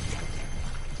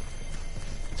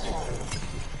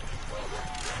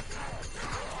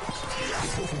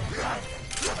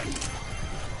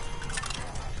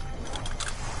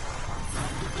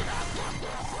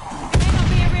 May not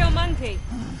be a real monkey,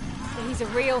 but he's a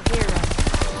real hero.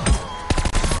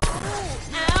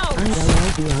 Ouch!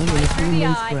 Right through the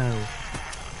eye.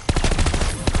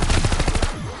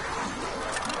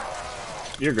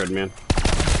 You're good, man.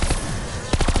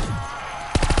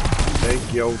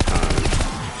 Take your time.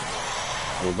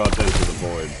 We're about to enter the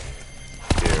void.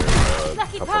 Here,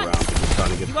 Lucky couple punch. rounds. We're just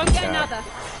trying to get You some won't get cash, another.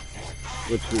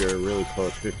 which we are really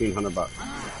close. 1,500 bucks.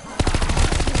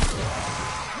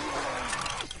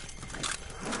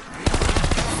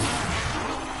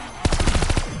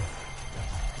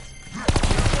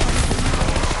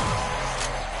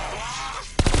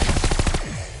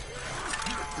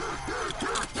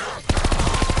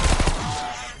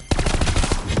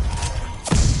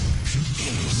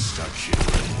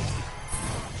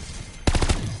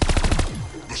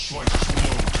 The slightest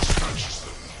blow dispatches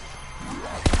them.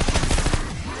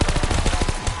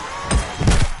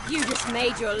 You just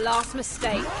made your last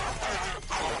mistake.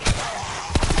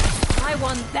 I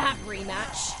won that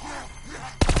rematch.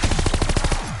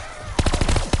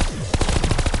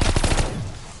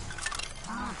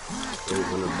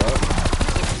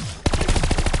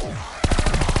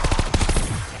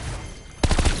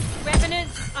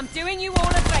 Revenants, I'm doing you all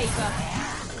a favor.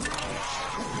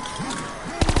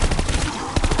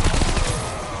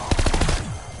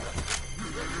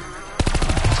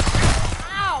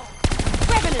 Ow!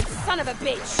 Revenant, son of a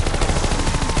bitch!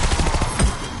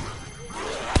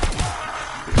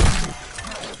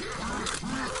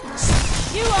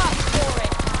 You asked for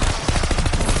it!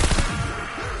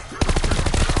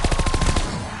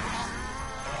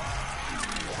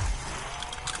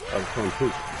 I was throwing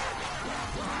poop.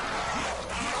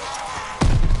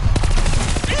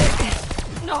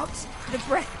 Knocked the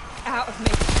breath out of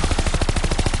me.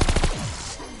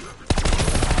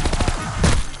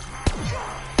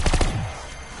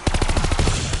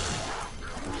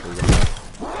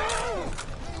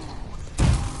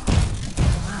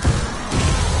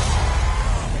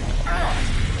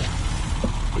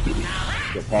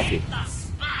 Poppy.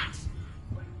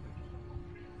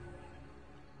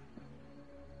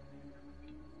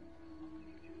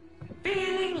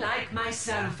 Feeling like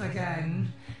myself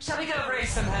again. Shall we go raise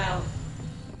some hell?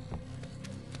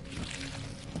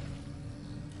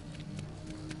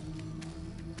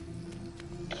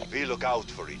 We look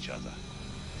out for each other.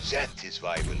 That is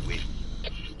why we'll win.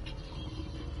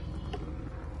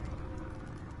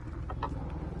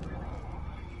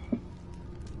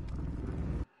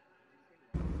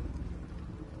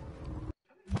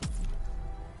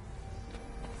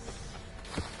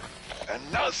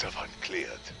 Another one cleared.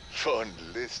 Von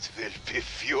List will be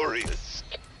furious.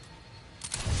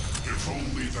 If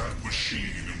only that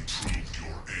machine improved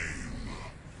your aim.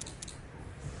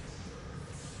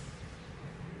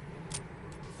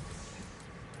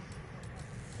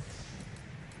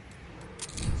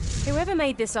 Whoever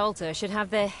made this altar should have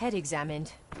their head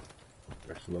examined.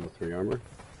 Extra level 3 armor.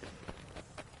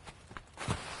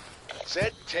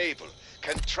 That table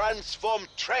can transform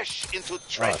trash into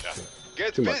treasure. shit.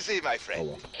 Get Too much. busy, my friend. Oh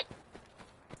well.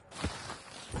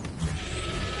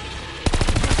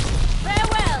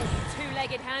 Farewell,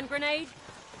 two-legged hand grenade.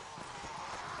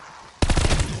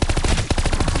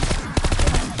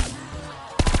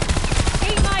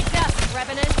 Eat my dust,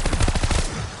 Revenant.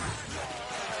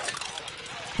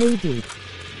 Hey dude.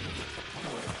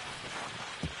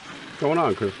 What's going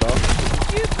on,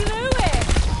 Christoph? You blew it.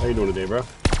 How you doing today, bro?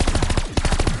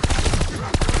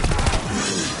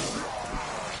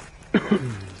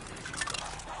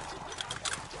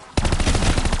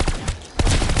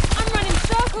 I'm running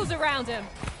circles around him.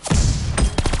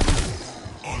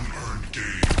 Unearned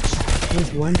gains.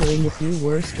 Was wondering if you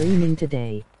were streaming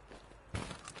today.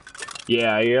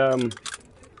 Yeah,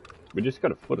 we just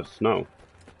got a foot of snow.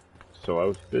 So I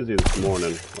was busy this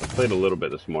morning. I played a little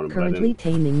bit this morning, but I Currently didn't.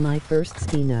 taming my first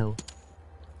Spino.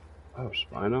 Oh,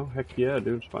 Spino? Heck yeah,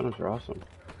 dude. Spinos are awesome.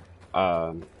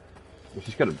 We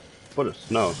just got a foot of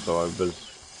snow, so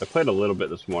I played a little bit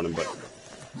this morning, but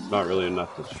not really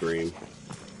enough to stream.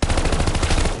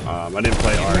 I didn't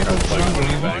play Ark, I was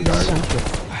playing Vanguard.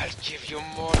 I'll give you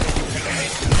more than you can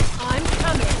handle. I'm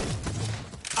coming.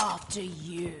 After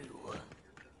you.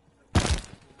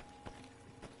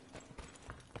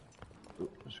 Ooh,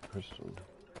 there's a crystal.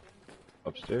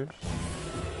 Upstairs?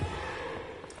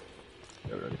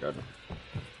 Yeah, we already got it.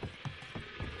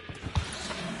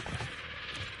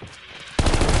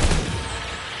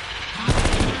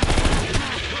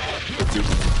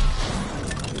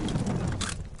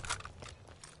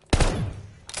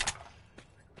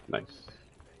 Nice.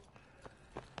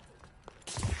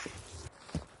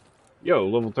 Yo,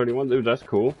 level 31, dude, that's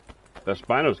cool. That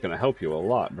Spino's gonna help you a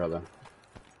lot, brother.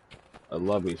 I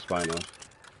love me Spinos.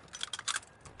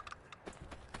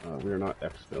 We are not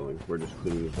X-filling, we're just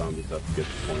cleaning the zombies up to get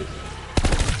the points.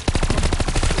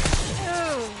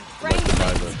 Ooh, I'd like to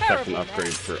buy the second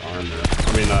upgrade for armor.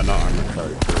 I mean, not armor,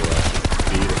 sorry, for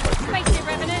speed if I switch Face to it,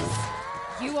 Revenants.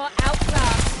 You are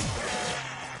outclassed.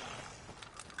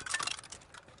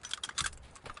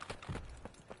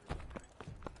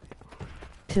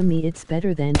 To me it's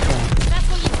better than trash. That's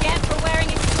what you get for wearing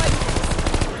explosives.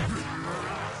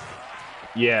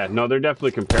 Yeah, no, they're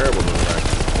definitely comparable to the Rex,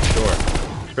 for sure.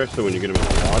 Especially when you get them in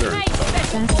the water and Hey, stuff.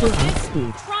 special Faster on forces.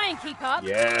 speed. Try and keep up.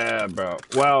 Yeah, bro.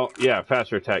 Well, yeah,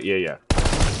 faster attack. Yeah.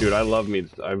 Dude, I love me the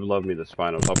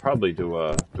Spinos. I'll probably do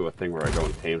a thing where I go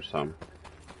and tame some.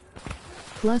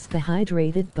 Plus the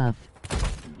hydrated buff.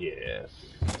 Yes.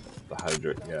 The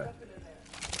hydrate, yeah.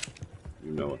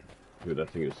 You know it. Dude, that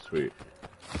thing is sweet.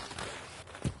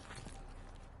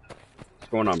 What's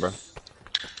going on, bro?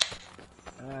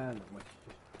 And much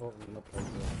just totally up like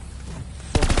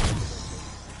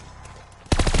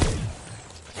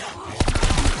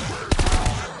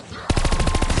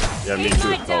Yeah, me Eat too.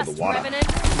 my It's called the dust, water. Revenant.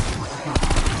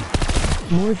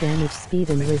 More damage, speed,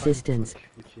 and resistance.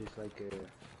 which is like a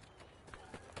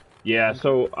Yeah,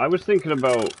 so I was thinking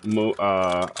about,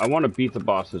 I want to beat the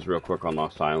bosses real quick on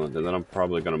Lost Island, and then I'm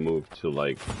probably going to move to,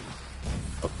 like,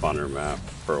 a funner map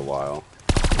for a while.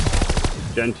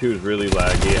 Gen 2 is really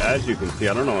laggy. As you can see,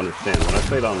 I don't understand. When I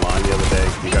played online the other day,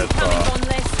 you guys Incoming saw on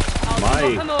list. I'll my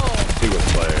drop 'em all. single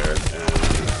player,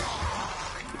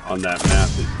 and on that map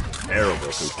is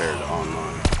terrible compared to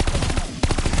online.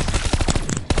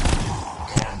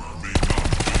 Armor may not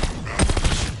win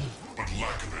battles, but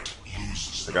lack of it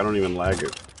loses Like, I don't even lag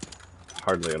it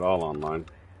hardly at all online.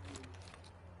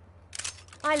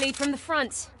 I lead from the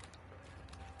front.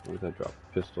 What did that drop?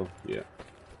 Pistol? Yeah.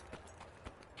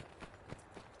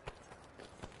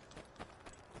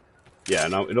 Yeah,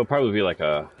 no, it'll probably be like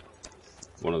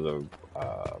one of the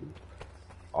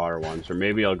hotter ones, or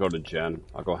maybe I'll go to Gen.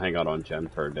 I'll go hang out on Gen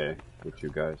for a day with you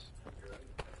guys.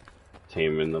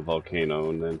 Tame in the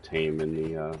volcano, and then tame in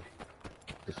the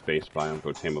space biome.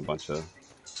 Go tame a bunch of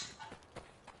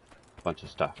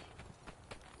stuff.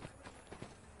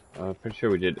 Pretty sure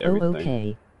we did everything. Oh,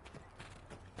 okay.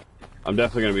 I'm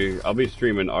definitely I'll be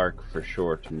streaming Ark for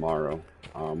sure tomorrow.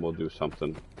 We'll do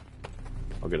something.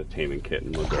 I'll get a taming kit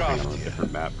and we'll go hang on a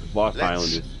different map. Cause Lost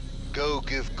Island is. Go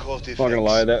give I'm not gonna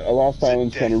lie, that Lost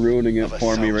Island's kind of ruining it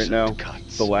for me right now.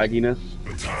 The lagginess.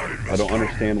 I don't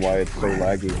understand why it's so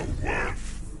laggy.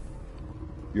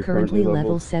 You're Currently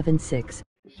level 76.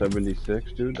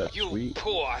 76, dude. That's You sweet.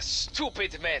 poor,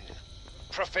 stupid men.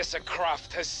 Professor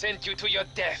Croft has sent you to your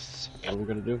deaths. What are we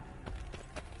gonna do?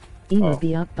 He will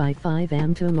be up by 5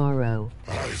 am tomorrow.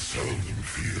 I seldom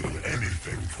feel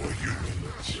anything for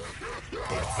humans,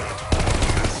 but that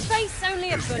Face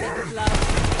only a bullet with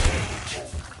love.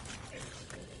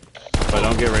 If I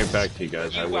don't get right back to you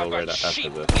guys, I will right after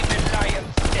this.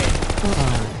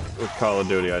 With Call of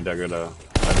Duty,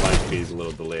 my speed's a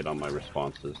little delayed on my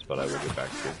responses, but I will get back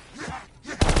to you.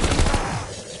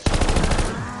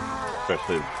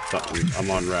 Especially something, I'm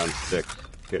on round 6,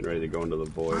 getting ready to go into the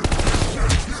void.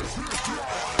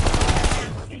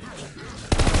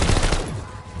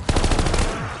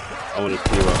 I want to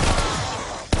see what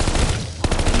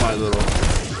my little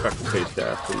freckle-faced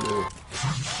ass can do.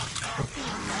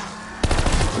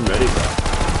 I'm ready, bro.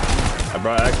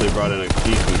 I actually brought in a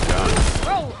decent gun.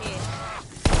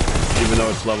 Even though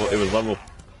it was level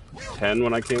 10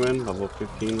 when I came in, level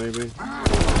 15 maybe? 12.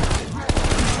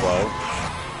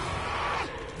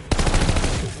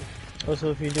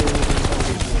 Also, if you do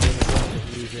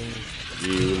using...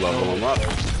 You level them up. You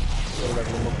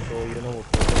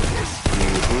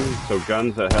So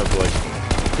guns that have like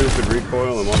stupid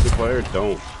recoil and multiplayer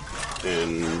don't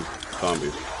in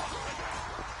zombies.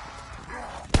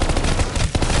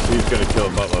 He's gonna kill a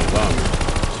buttload of zombies.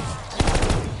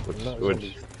 Which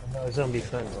no, zombie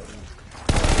fun.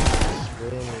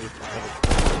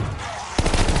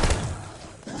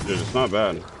 Dude, it's not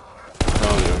bad. I'm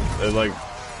telling you. It, like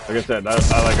I said, I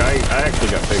actually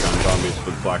got big on zombies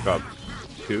with Black Ops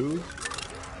 2.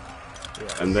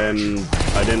 And then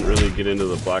I didn't really get into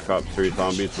the Black Ops 3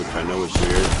 zombies, which I know is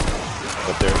weird.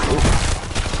 But they're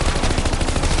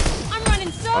I'm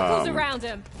running circles around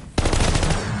him.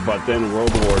 But then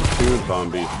World War II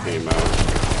zombies came out.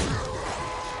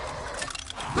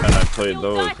 And I played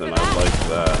those and I liked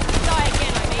that.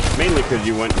 Mainly because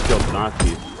you went and killed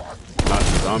Nazi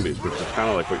zombies, which is kind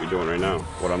of like what you're doing right now.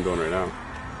 What I'm doing right now.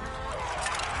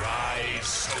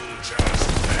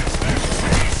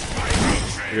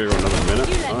 You're gonna go another minute?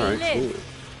 Alright, cool.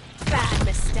 Bad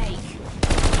mistake.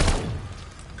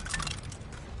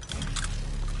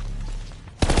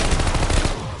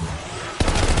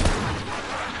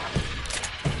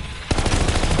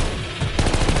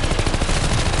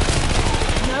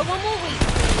 No one will weep.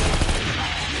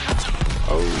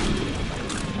 Oh.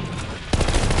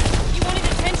 You wanted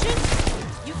attention?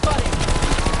 You got it.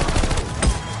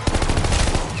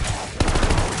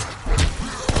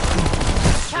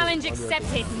 Challenge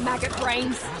accepted, maggot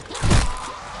brains.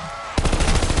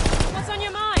 What's on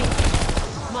your mind?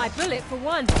 My bullet for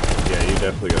one. Yeah, you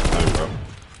definitely got time, bro.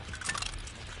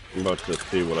 I'm about to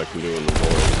see what I can do in the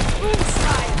void. Ooh,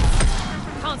 sire.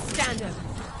 Can't stand him.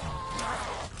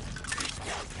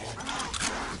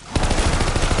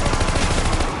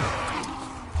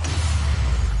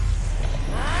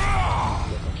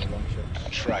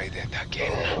 Try that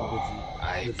again.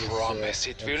 I promise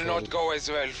it will not go as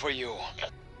well for you.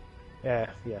 Yeah,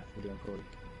 we're doing Cody.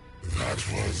 That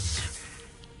was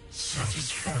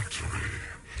satisfactory.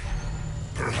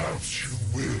 Perhaps you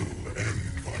will end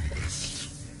on this.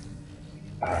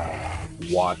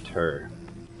 Water.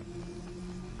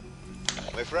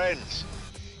 My friends,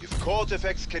 if cold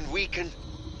effects can weaken,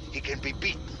 he can be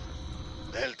beaten.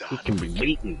 Well done. He can be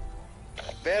beaten.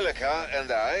 Bellica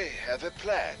and I have a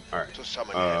plan Alright. to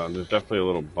summon him. There's definitely a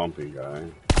little bumpy guy.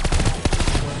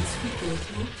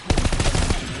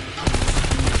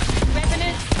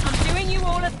 Revenants, I'm doing you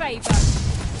all a favor.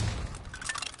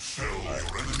 Alright,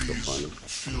 let's go find him.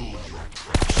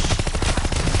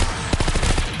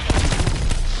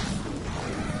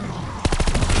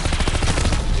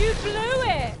 You blew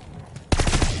it.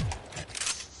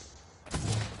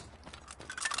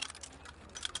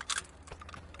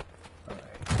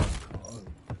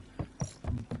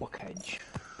 Bookage.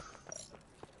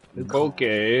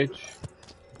 Bokage.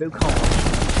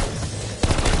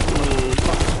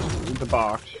 The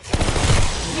box.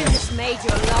 You just made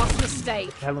your last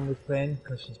mistake. Helen was playing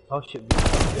because she's posh. Yeah,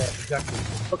 exactly.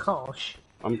 Bookage.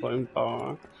 I'm playing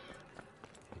box.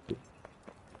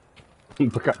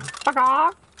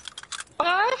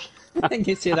 And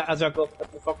you see that as I go for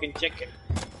the fucking chicken.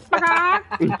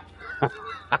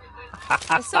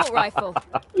 Assault rifle.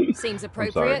 Seems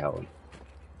appropriate. I'm sorry,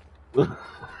 Helen.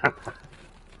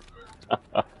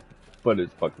 But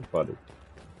it's fucking funny.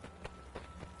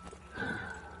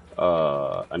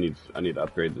 I need to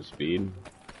upgrade the speed.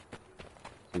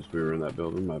 Since we were in that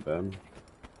building, my bad.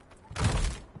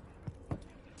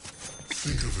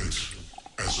 Think of it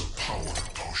as a power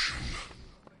potion.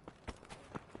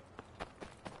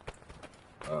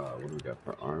 What do we got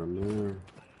for armor?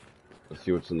 Let's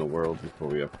see what's in the world before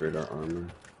we upgrade our armor.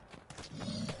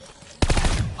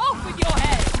 Off with your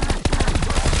head!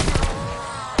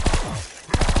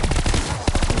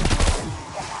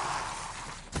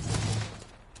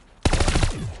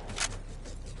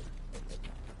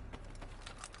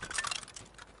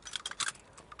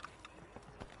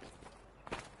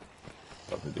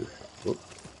 What to do? Whoop.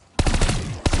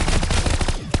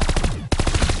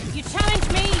 You challenge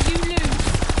me, you lose.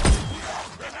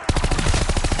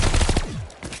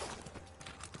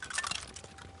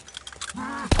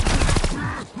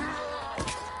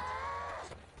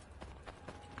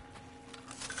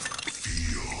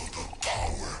 Feel the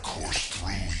power course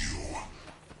through you,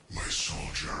 my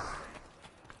soldier.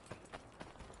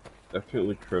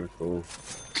 Definitely critical.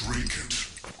 Drink it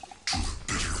to the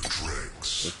bitter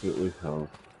dregs. Definitely health.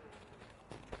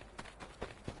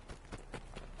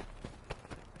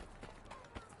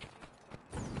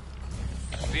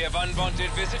 We have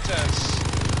unwanted visitors.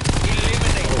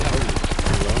 Eliminate them.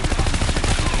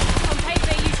 On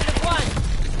paper, you should have won.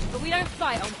 But we don't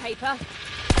fight on paper.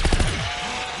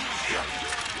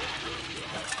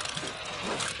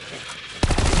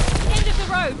 End of the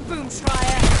road,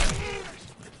 Boomschreier.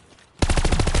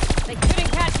 They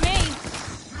couldn't catch me.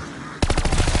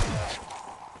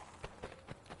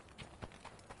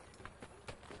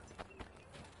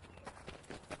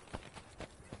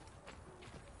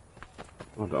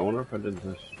 Oh, I wonder if I did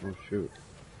this. Oh, shoot.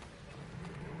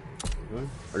 Did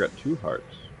I got 2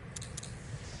 hearts.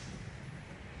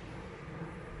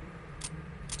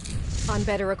 I'm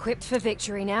better equipped for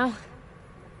victory now.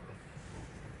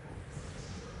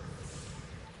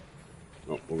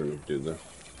 Oh, we're gonna do this.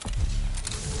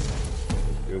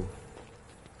 Good.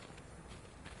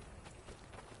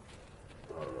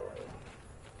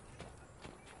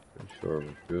 Pretty sure it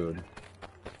was good.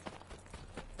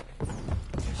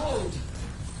 Hold!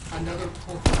 Another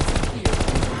portal here.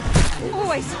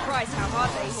 Always surprised how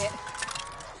hard they hit.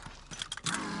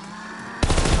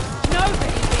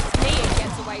 Nobody hits me and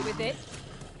gets away with it.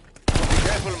 Be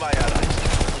careful, my allies.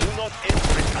 Do not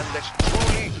enter it unless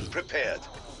truly prepared.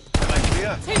 Am I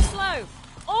clear? Too slow.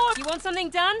 Or you want something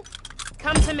done?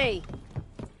 Come to me.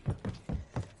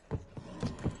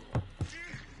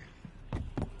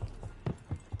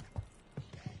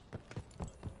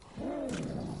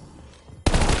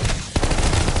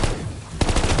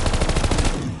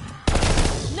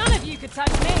 None of you could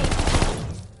touch me.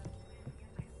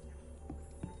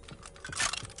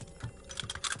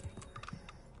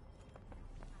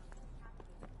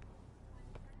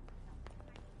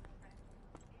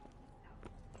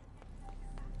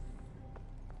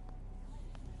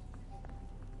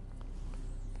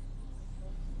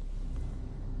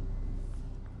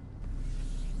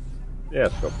 Yeah,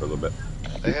 let's go for a little bit.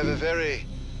 I have a very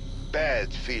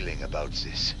bad feeling about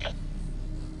this.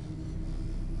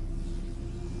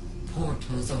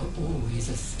 Portals are always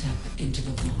a step into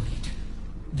the void.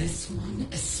 This one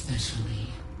especially.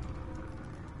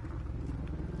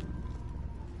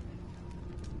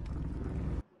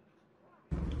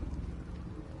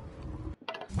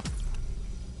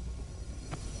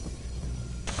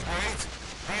 Wait!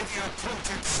 Radio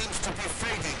contact seems to be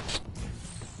fading.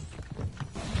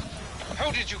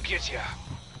 How did you get here?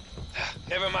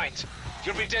 Never mind.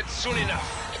 You'll be dead soon enough.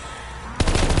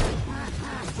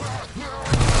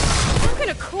 How can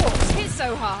a corpse hit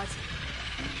so hard?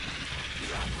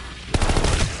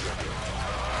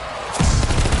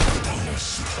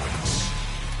 Bonus points.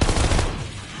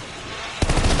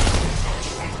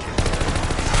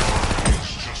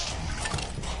 It's just a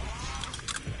rope.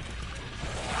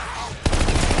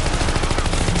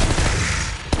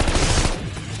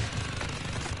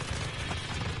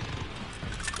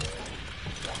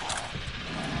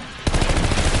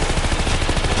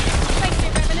 Face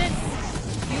it, Revenants.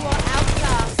 You are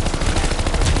outclassed.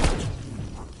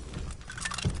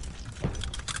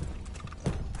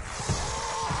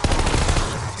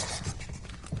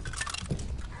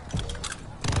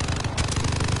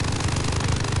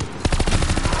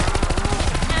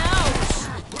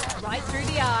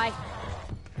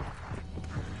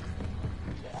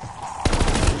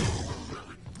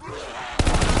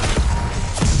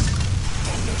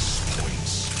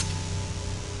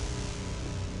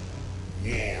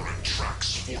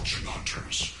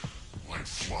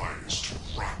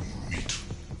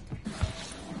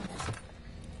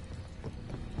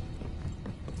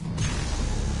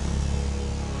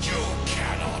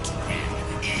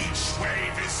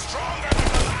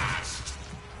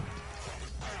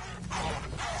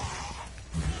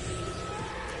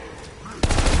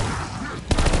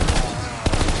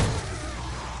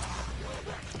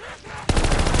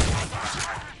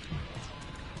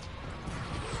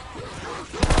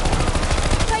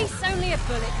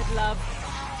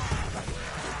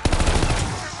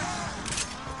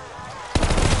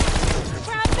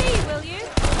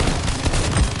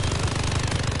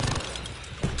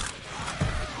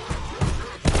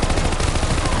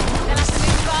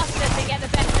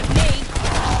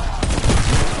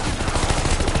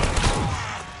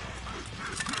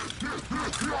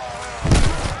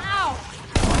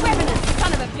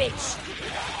 bitch!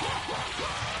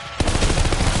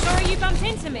 Sorry you bumped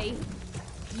into me?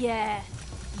 Yeah,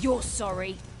 you're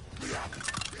sorry.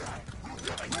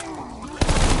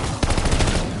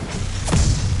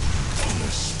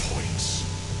 Bonus points.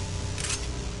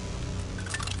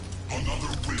 Another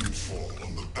windfall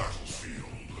on the battlefield.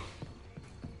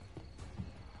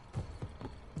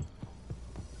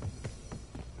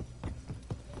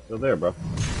 Still there, bro.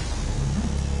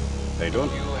 How you doing?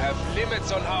 You have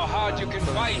limits on how hard you can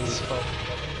fight.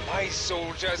 My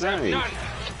soldiers have Nice. none.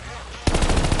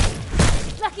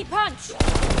 Lucky punch!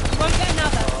 You won't get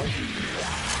another.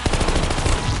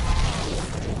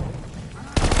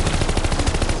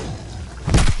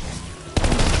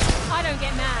 I don't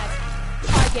get mad.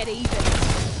 I get even.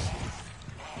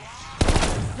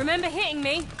 Remember hitting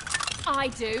me? I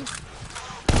do.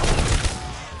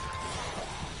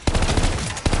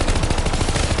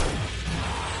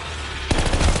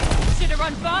 Should have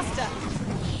run faster.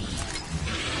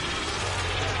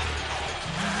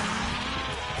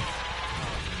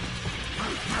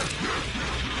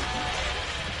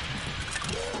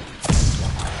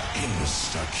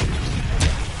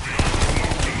 Insta-kill.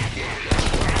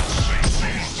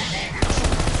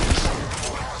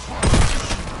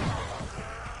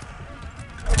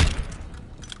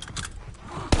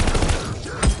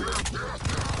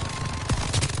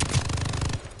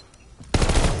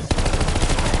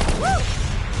 Woo!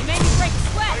 You made me break a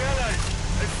sweat. Allies,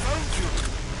 I found you.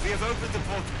 We have opened the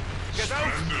portal. Get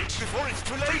out Spend it. before it's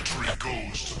too late. Victory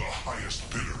goes to the highest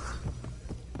bidder.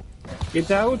 Get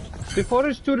out before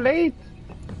it's too late.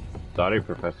 Sorry,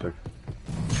 Professor.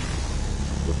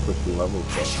 We're pushing levels.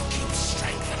 I shall keep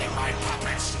strengthening my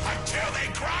puppets until they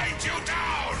grind you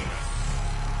down!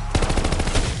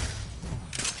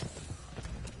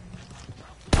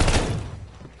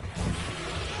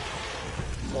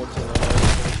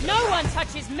 No one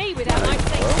touches me without my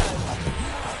say-so.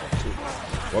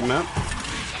 What map?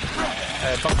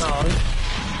 Vanguard.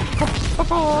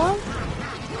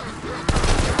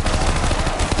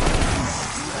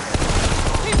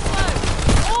 Too slow.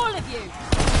 All of you.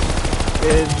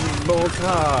 It's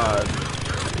Volcard.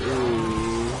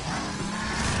 Ooh.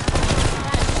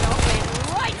 That shot went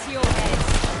right to your head.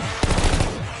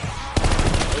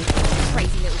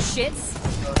 Crazy little shits.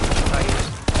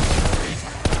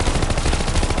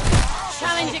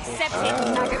 Challenge accepted,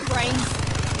 maggot brains.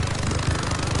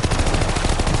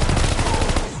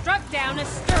 Struck down a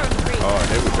Sturm Creek. Oh,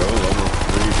 here we go. Level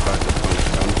 3 practice on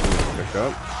Thompson to pick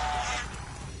up.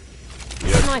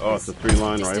 Yes. Oh, it's a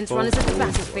 3-line Distance rifle. runners at the Ooh.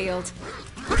 battlefield.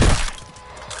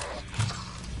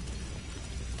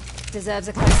 Deserves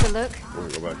a closer look. We'll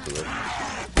go back to this.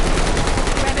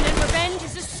 Revenant revenge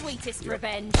is the sweetest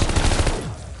revenge.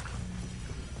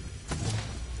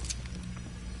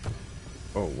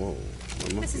 Oh, whoa.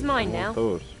 This is mine now.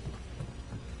 Those.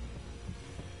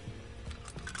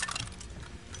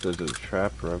 There's a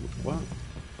trap for what?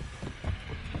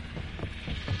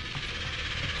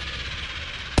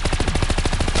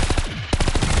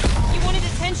 You wanted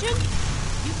attention?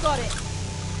 You got it.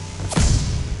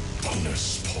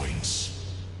 Bonus points.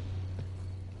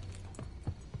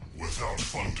 Without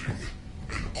funding,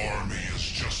 an army is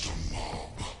just a mob.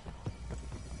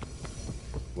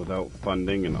 Without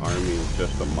funding, an army is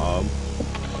just a mob.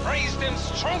 Raise them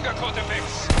stronger,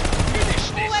 Cotefix. Finish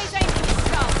this. Always aim for the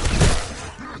skull.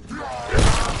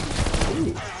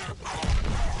 Ooh.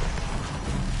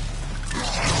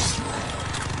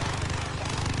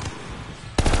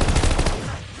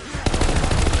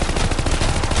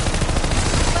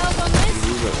 Well done, Liz.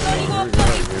 Bloody more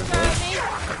bloody to throw at me.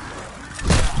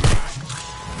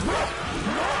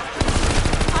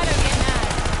 I don't get mad.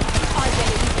 I get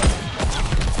even.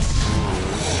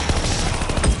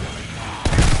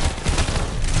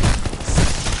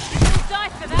 You'll die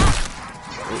for that.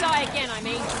 Die again, I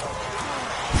mean.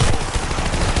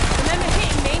 Remember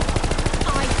hitting me? I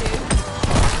do.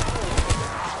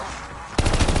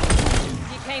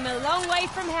 You came a long way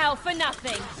from hell for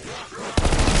nothing.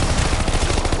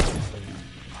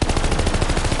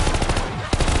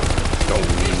 Too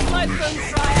slow,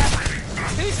 Boomfryer.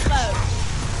 Too slow.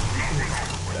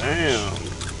 Damn.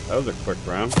 That was a quick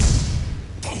round.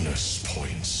 Bonus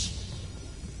points.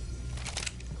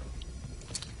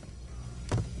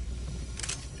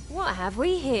 What have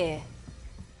we here?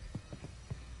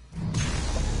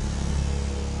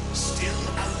 Still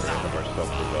Have alive.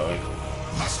 ourselves survive.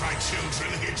 Must my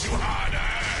children hit you harder?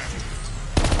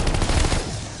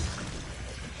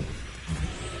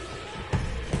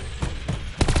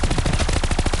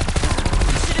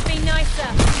 Should have been nicer.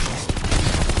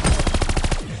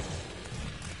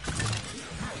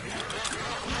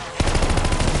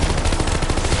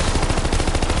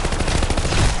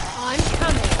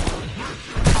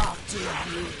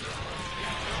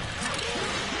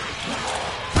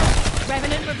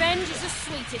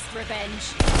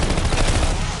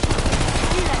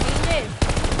 You let me live.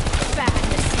 Bad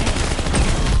mistake.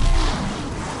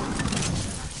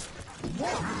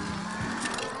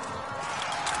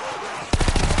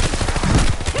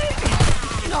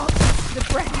 Knock the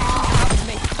breath out of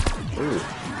me. Ooh.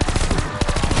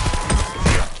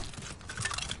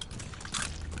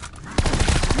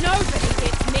 Nobody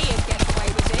hits me and gets away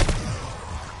with it.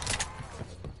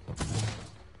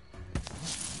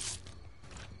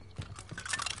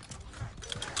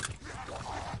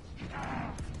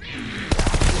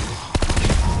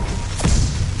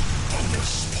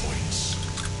 Bonus points.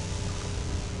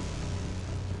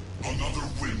 Another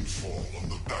windfall on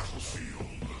the battlefield.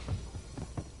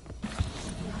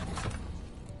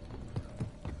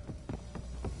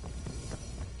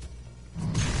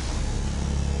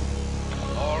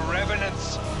 More revenants,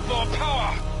 more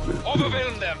power!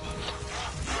 Overwhelm them!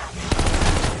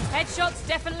 Headshots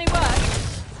definitely work.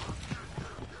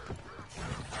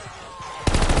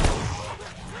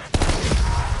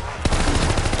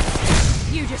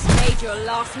 You just made your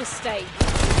last mistake.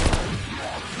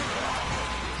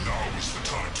 Now is the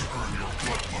time to earn your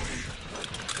blood money.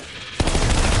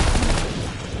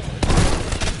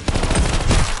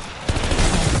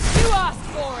 You asked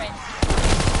for it.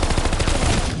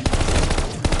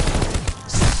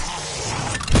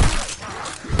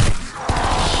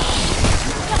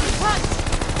 Lucky punch.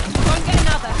 You won't get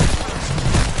another.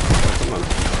 Come on.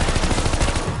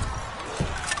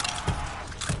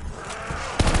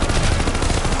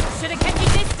 Should have kept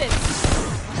your distance.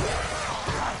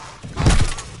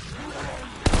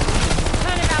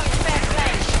 Turnabout is fair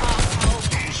play, asshole.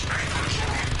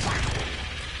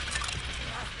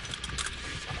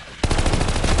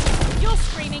 Your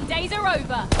screaming days are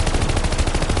over.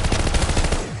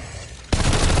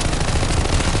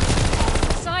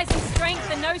 Size and strength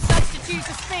are no substitute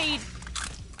for speed.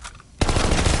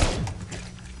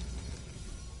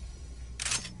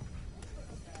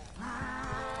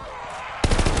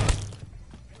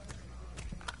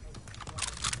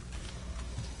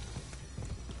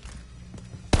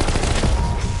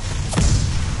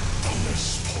 Bonus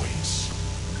points.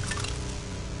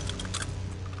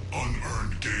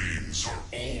 Unearned gains are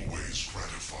always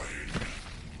gratifying.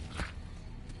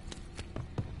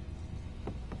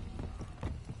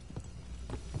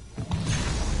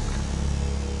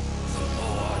 The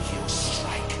more you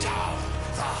strike down,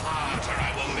 the harder I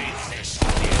will make this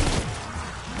on you.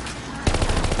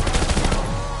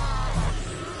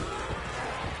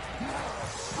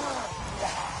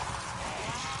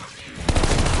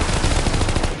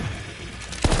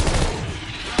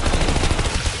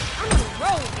 I'm on a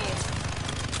roll here.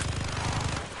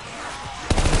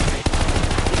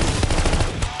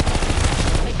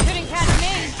 They couldn't catch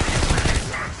me.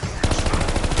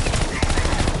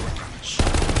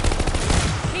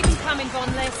 Keep 'em coming, Von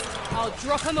List. I'll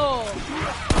drop 'em all.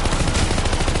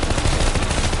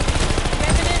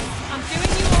 Revenant, I'm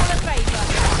doing you all a favor.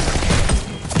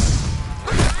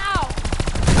 Ow!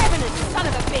 Revenant, son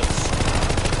of a bitch!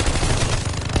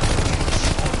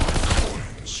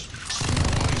 Coins. Spend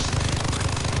them.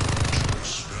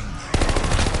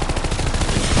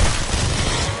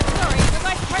 Sorry, was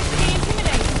I supposed to be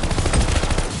intimidated?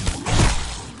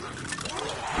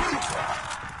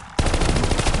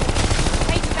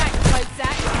 Take it back, cloak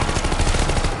Zach.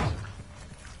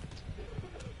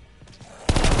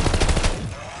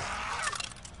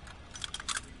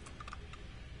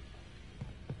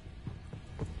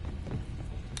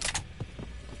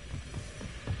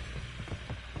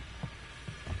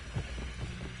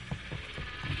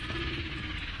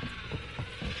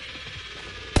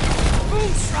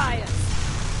 Boom Shriers!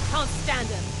 Can't stand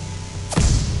them.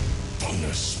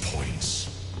 Bonus points.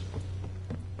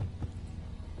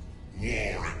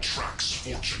 War attracts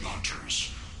fortune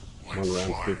hunters. Like I'm on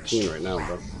round flies 15 right now, to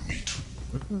bro. rotten meat.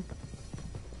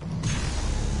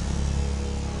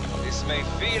 This may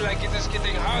feel like it is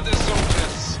getting harder,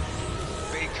 soldiers.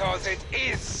 Because it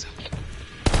is.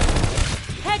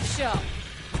 Headshot!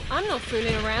 I'm not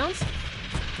fooling around.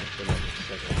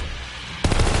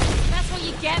 That's what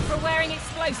you get for wearing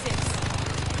explosives.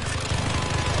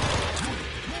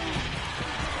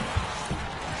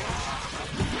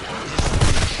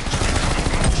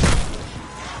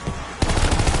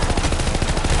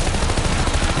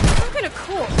 How can a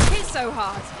corpse hit so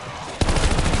hard?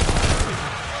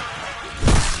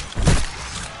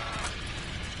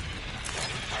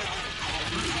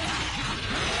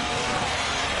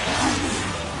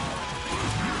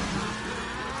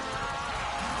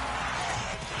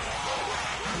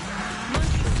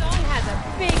 Monkey Song has a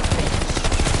big finish.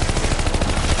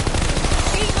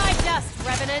 Eat my dust,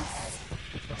 revenants.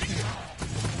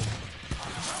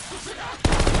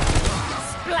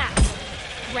 Splat!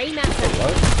 Grey matter.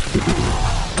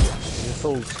 The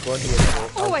full squad here.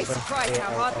 Always surprised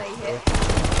how hard they hit.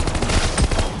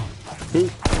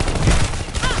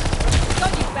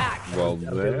 Got you back. Well,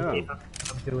 there. I'm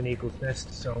doing Eagle's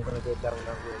Nest, so I'm going to go down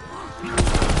that way.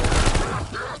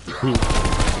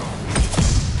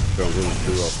 Don't really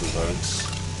too often, though.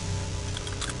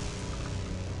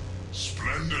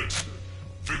 Splendid.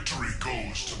 Victory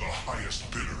goes to the highest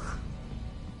bidder.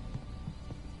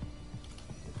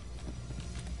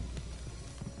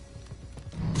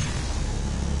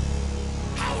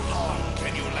 How long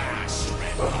can you last,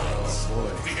 Red Knights?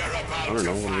 We are about I don't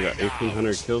know, what, we got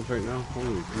 1,800 kills right now?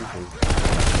 Holy Jesus.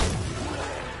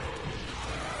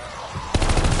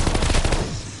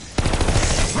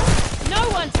 No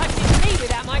one touches me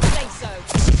without my say-so.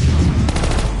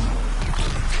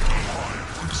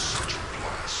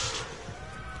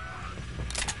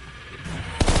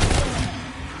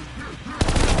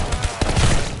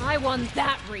 I won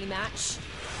that rematch.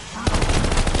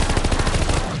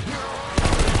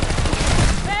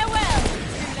 Farewell,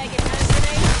 two-legged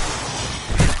Anthony.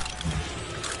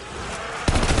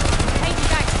 Take you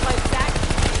back, Cloak Sack.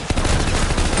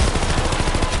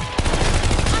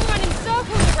 I'm running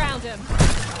circles around him.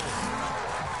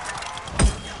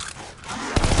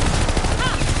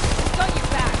 Ha! Got you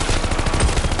back.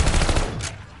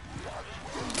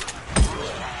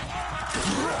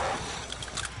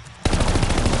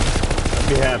 I'd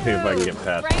be happy if I can get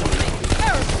past Brain 20. makes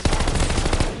terrible.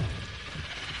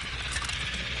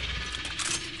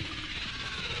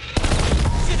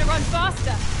 Should've run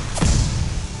faster.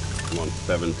 I'm on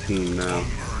 17 now.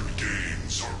 Unearned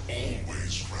gains are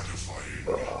always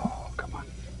gratifying. Oh, come on.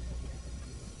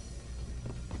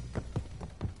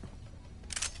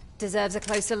 Deserves a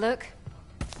closer look.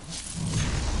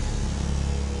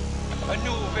 A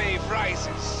new wave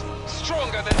rises,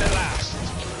 stronger than the last.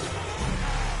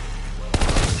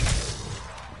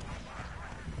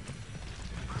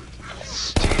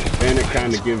 Still, And it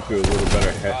kind of gives you a little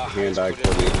better hand-eye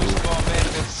coordination more men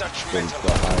with such than metal.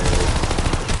 the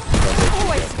higher level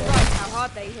Always you get. surprised how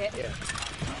hard they hit.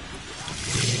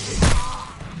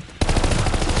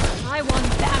 I won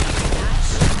that rematch.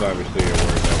 So obviously you're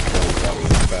worried about killing probably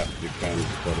as fast as you can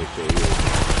before they kill you.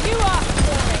 You are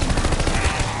boring.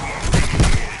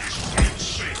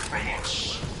 Safe from us.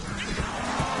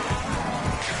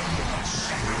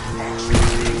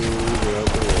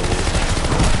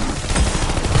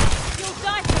 You'll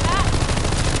die for that.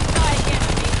 Die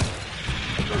against me.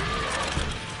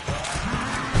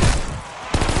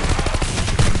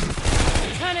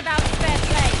 Turnabout fair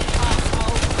play,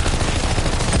 asshole.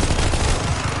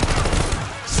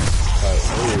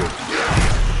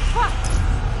 Ha!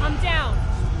 I'm down.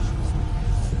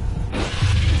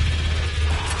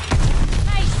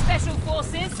 Hey, Special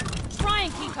Forces. Try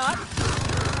and keep up.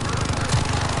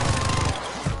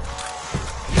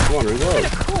 Come on, reload. Look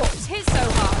at a corpse hit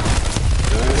so hard.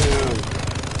 Damn.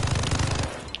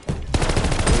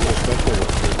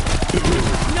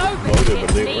 Nobody Loaded, hits but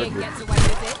they me and working. gets away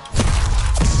with it.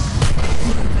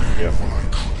 Yep.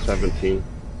 17.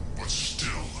 But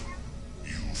still,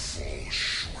 you fall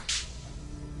short.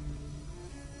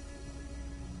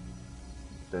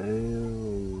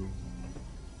 Damn.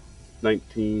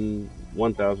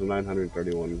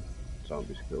 1,931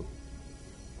 zombies killed.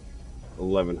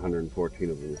 1,114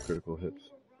 of them were critical hits.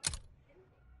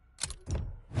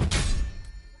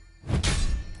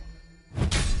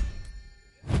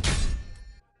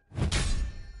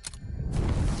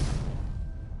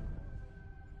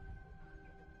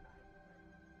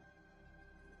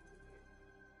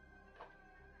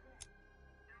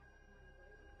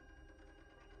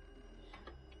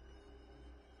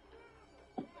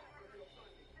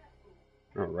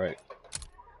 All right.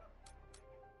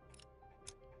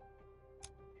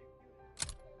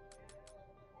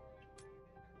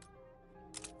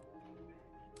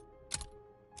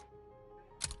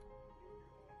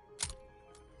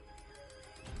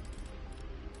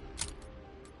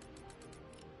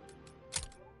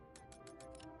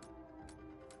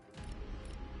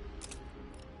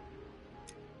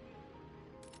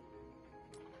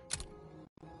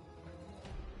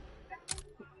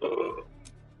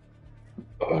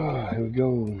 Here we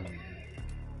go.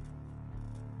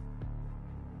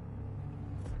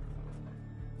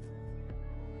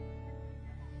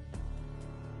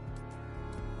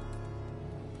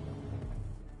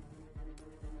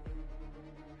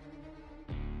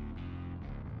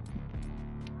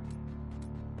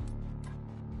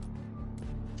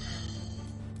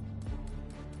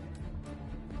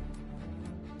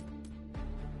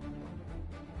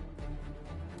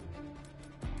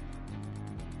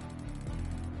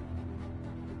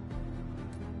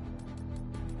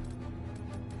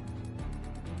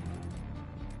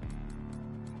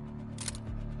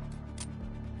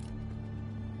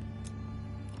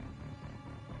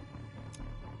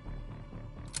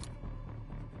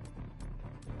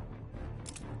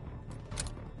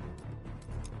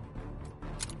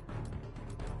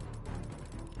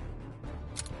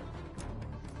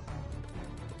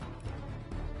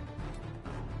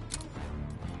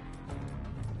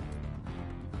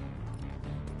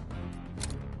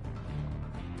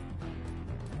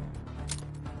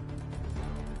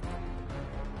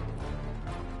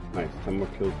 Nice, 10 more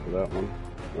kills for that one.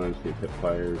 Let's see, hip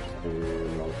fires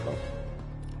and all stuff.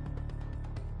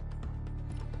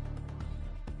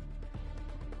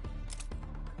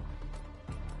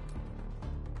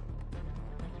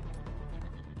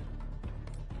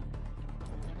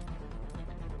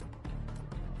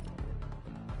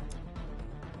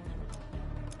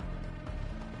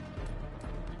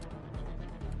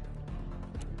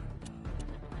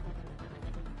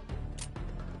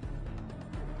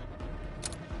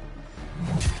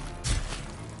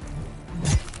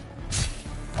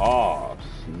 Oh,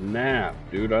 snap,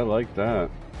 dude, I like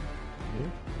that.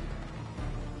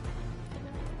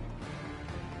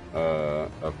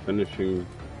 A finishing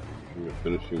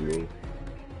move.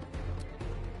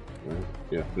 Right?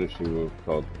 Yeah, finishing move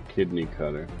called Kidney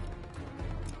Cutter.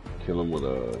 Kill him with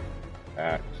a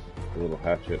axe, a little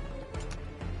hatchet.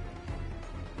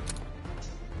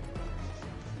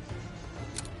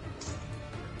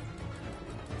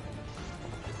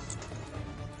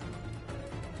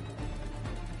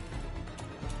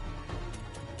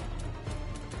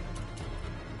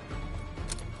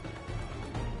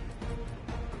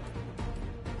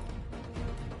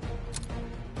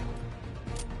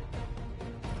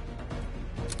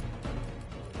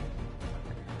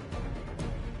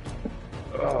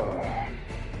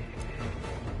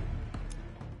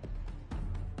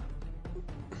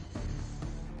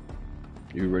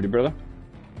 You ready, brother?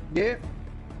 Yep.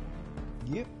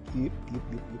 Yep.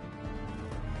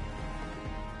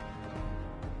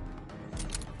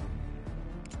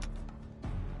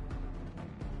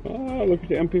 Oh, look at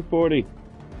the MP40.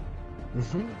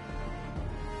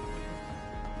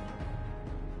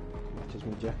 Matches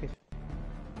my jacket.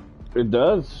 It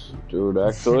does, dude,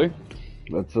 actually.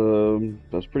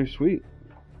 That's pretty sweet.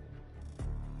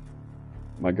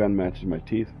 My gun matches my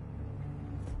teeth.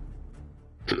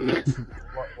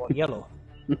 What, yellow?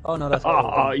 Oh no, that's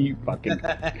Oh, you fucking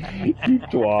you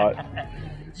twat.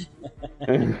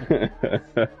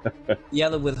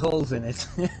 yellow with holes in it.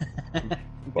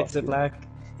 It's a black,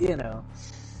 you know.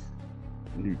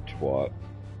 You twat.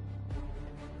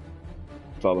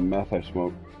 It's all the meth I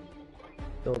smoke.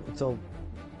 It's all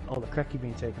the crack you've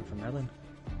been taking from Ellen.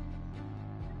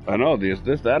 I know,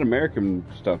 that American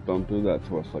stuff don't do that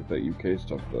to us like that UK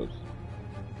stuff does.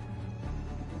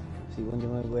 See, wonder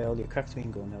where all your crack's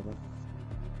been going, Ellen.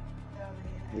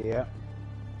 Yeah.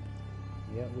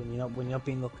 Yeah, when you're not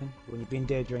been looking, when you've been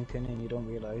day drinking and you don't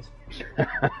realise.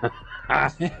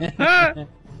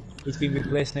 He's been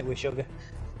replacing it with sugar.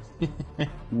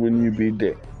 when you be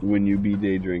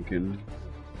day drinking.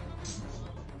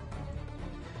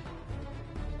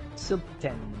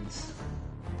 Sub-10s.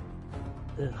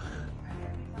 Ugh.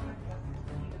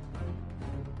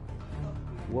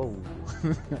 Whoa.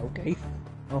 Okay.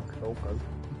 Okay.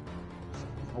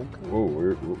 Whoa,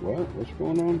 what? What's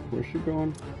going on? Where's she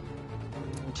going?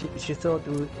 She thought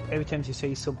every time she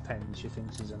says sub-pens, she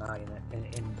thinks there's an I in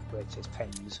where it says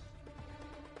pens.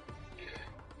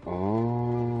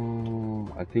 Oh,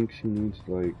 I think she needs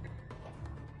like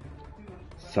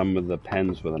some of the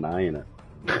pens with an I in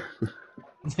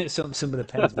it. some of the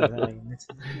pens with an I in it.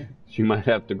 She might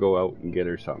have to go out and get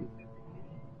her some.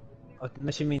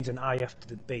 Unless she means an I after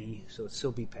the B, so it's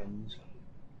subby pens.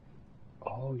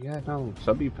 Oh yeah, no,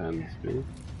 subby pens, dude.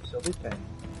 Subby pens.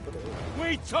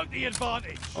 We took the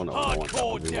advantage. Oh no,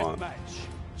 hardcore deathmatch.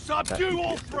 Subdue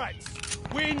all threats.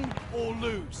 Win or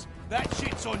lose. That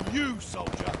shit's on you,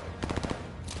 soldier.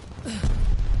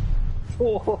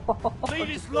 Lead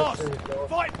is lost.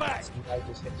 Fight back.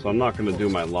 So I'm not gonna do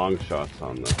my long shots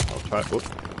on this. I'll try. Whoop.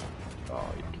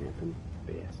 Oh, you camping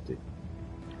bastard.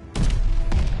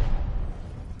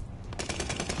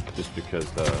 Just because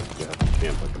you have to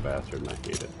camp like a bastard and I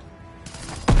hate it.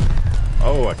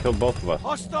 Oh, I killed both of us.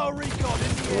 Hostile recon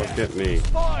in the air. Look at me.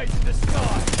 Spies in the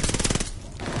sky.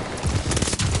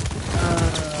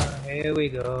 Here we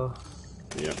go.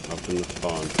 Yep, up in the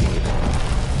spawn point.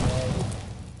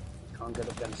 Can't get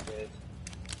up them stairs.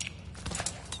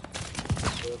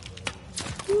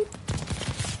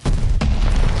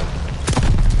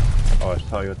 Oh, I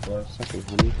saw you at the last second,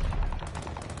 honey.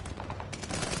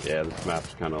 Yeah, this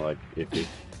map's kind of like iffy.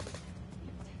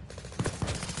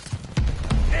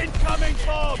 Incoming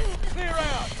bomb. Clear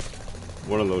out.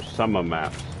 One of those summer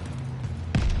maps.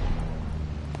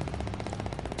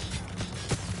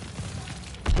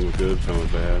 Some good, some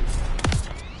bad.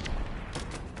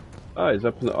 Oh, he's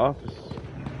up in the office.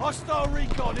 Hostile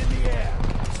recon in the air.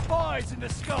 Spies in the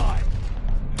sky.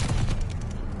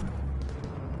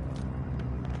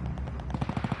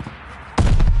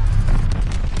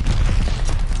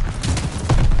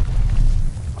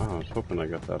 Oh, I was hoping I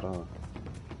got that off.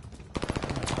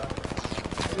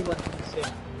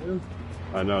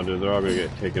 I know, dude. They're all gonna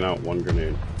get taken out. One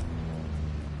grenade.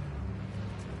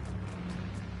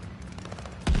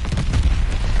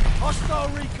 Hostile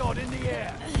recon in the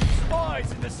air.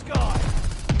 Spies in the sky.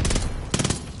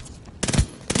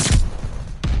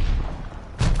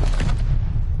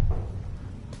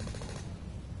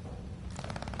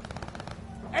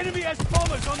 Enemy has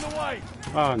bombers on the way.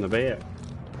 Ah, in the back.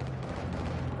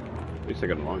 At least I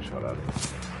got a long shot out of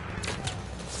it.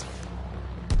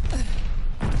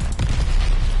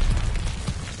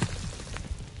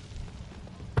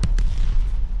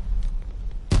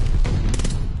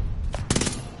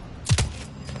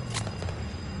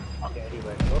 Can't get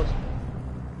anywhere close.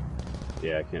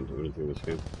 Yeah, I can't do anything this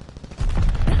game.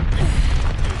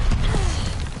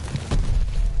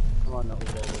 Come on, not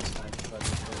with all those tanks.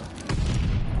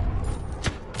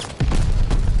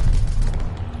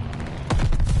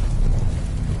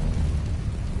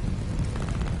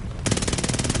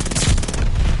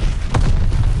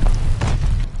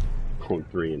 Going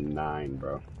 3 and 9,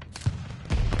 bro.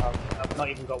 I've not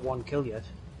even got one kill yet.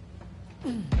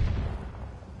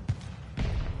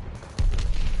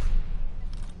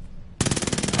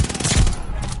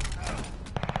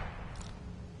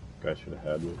 Guy should have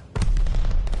had me.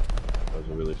 That was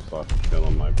a really sloppy kill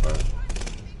on my part.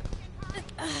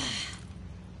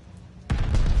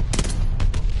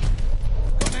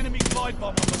 Got an enemy glide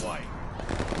bomb on the way.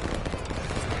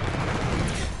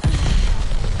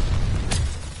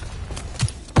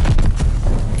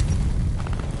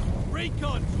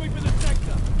 Recon sweeping the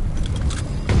sector.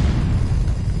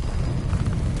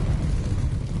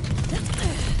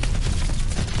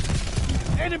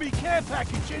 Enemy care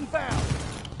package inbound.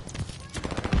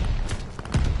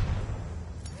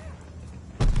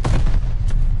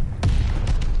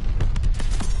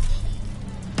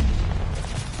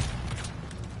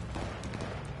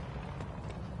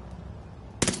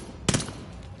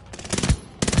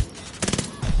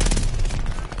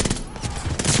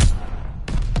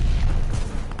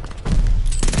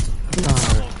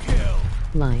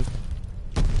 Light.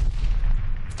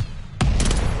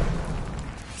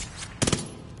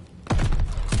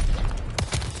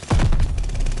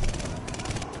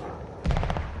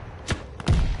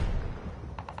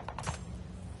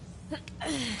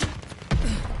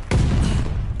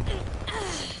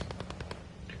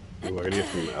 Ooh, I gotta get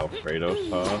some Alfredo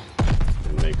sauce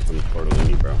and make some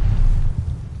tortellini, bro.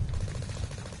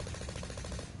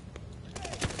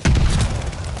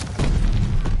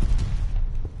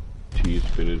 Cheese,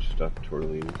 spinach, stuffed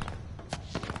tortellinis.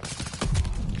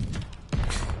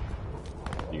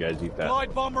 You guys eat that,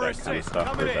 Glide bomber that kind of assist, stuff, or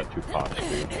coming is in. that too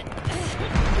costly?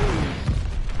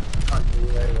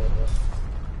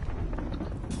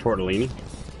 Tortellini?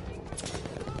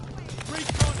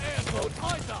 Recon airborne,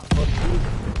 eyes up.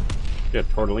 Yeah,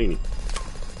 tortellini.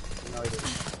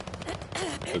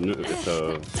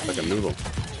 It's like a noodle.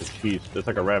 It's a cheese. It's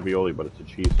like a ravioli, but it's a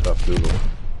cheese stuffed noodle. You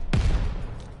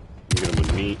can get them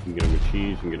with meat, you can get them with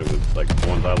cheese, you can get them with, like, the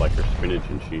ones I like are spinach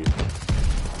and cheese.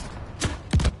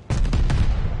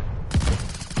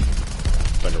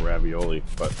 It's like a ravioli,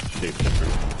 but shaped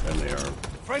different, and they are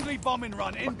Friendly bombing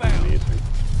run fucking inbound. amazing.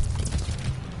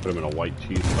 Put them in a white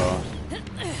cheese sauce,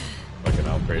 like an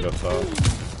Alfredo sauce.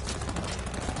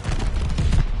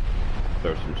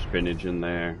 Throw some spinach in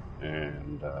there,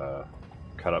 and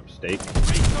cut up steak.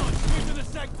 Recon sweeping the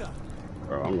sector.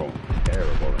 Bro, I'm going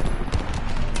terrible right now.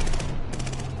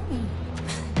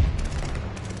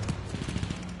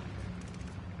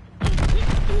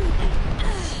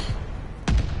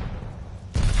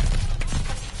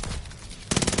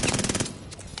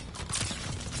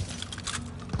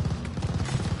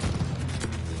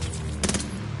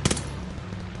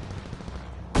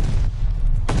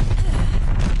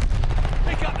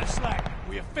 Pick up the slack.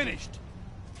 We are finished.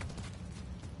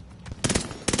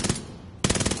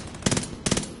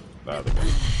 They're gonna-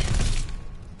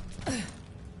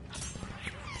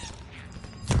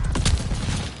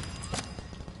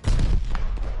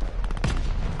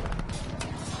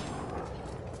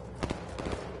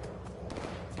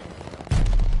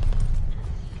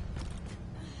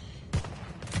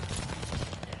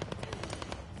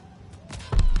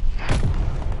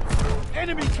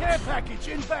 Enemy care package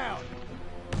inbound.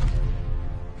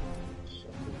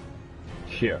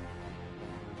 Yeah.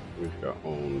 We've got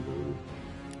owned, dude.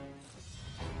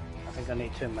 I think I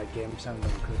need to turn my game sound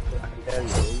on because I can barely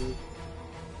hear you.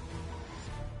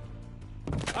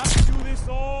 I can do this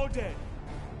all day.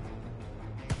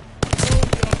 Go,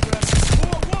 young rep.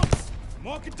 Four at once.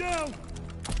 Mark it down.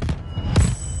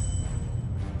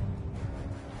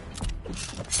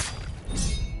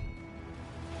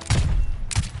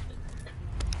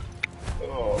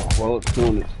 Oh, While it's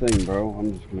doing its thing, bro,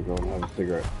 I'm just gonna go and have a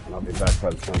cigarette, and I'll be back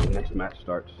by the time the next match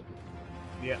starts.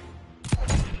 Yeah.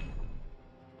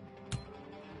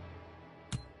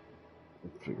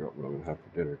 Figure out what I'm gonna have for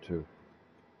dinner too.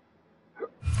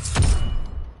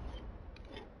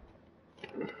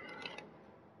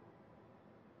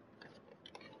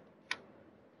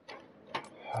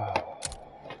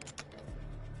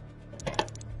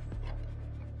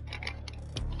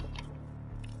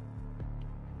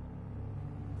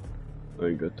 I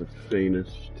ain't got the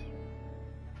faintest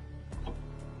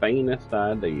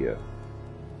idea.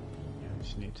 Yeah, we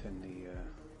just need to turn the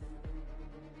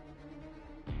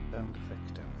sound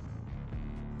effects down.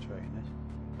 Trying it.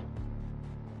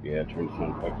 Yeah, turn the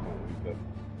sound effects down. Good.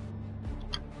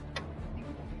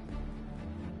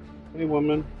 Hey,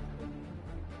 woman.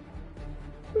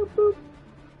 Boop, boop.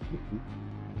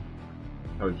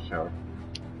 How was your shower?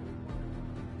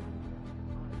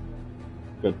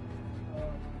 Good.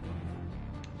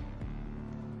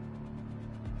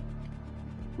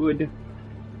 Good.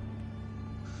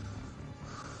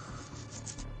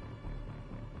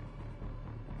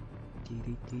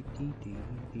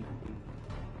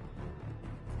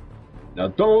 Now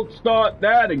don't start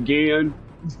that again.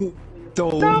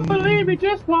 Don't believe me,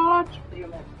 just watch.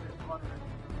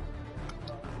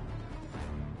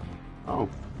 Oh,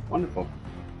 wonderful.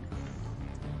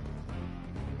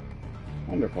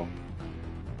 Wonderful.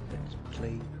 Let's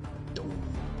play Doom.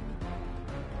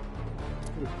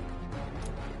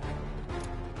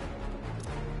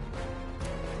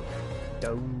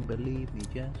 Don't believe me,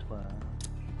 just watch.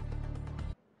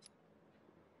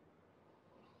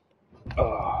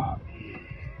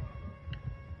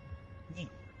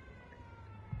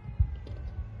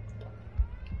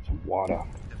 Some water.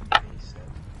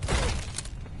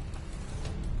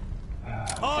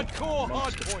 Hardcore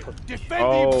hardpoint. Defend the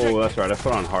Oh, objective. that's right. I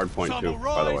put on hardpoint Some too, will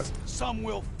by the way. rise, some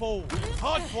will fall.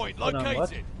 Hardpoint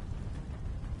located.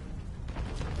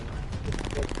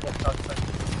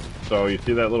 So you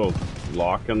see that little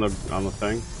lock on the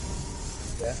thing?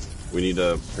 Yeah. We need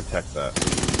to protect that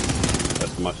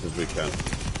as much as we can.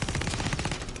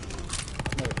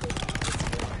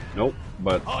 Nope.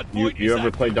 But you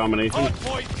ever play Domination?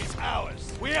 Hardpoint is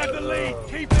ours. We have the lead.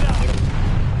 Keep it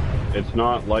up. It's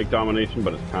not like Domination,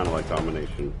 but it's kind of like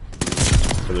Domination.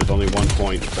 So there's only 1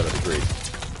 point instead of 3.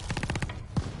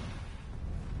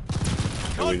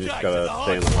 So we just gotta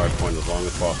stay in the hard point as long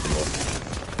as possible.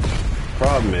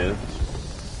 Problem is,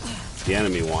 the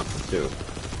enemy wants it too.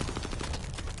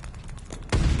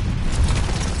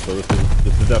 So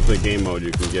this is definitely a game mode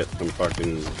you can get some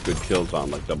fucking good kills on,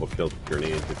 like double kills with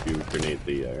grenades if you grenade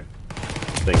the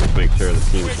thing. Just make sure the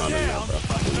team's not in there though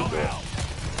when you do it.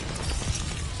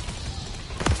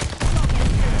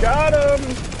 Got him!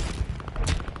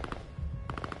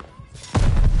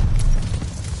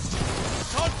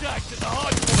 Contact at the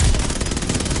hard point.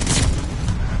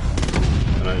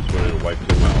 And I just went and wiped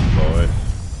him out, boy.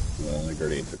 The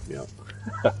grenade took me out.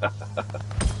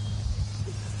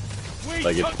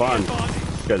 Like it's fun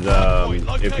because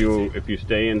if you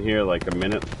stay in here like a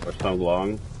minute or so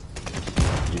long,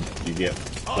 you get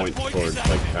points towards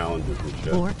like challenges and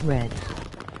shit. Fort Red.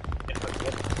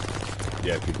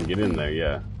 Yeah, if you can get in there,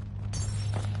 yeah.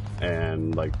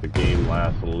 And like the game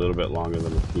lasts a little bit longer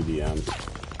than the TDM.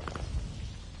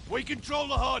 We control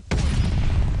the hard point.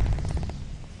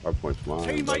 Our point's mine.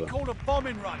 Teammate called a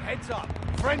bombing run. Heads up.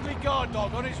 Friendly guard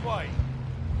dog on his way.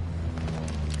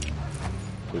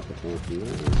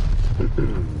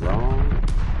 Wrong.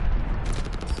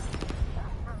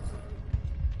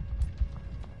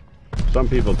 Some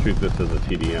people treat this as a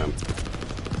TDM.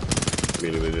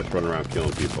 Meaning they just run around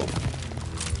killing people.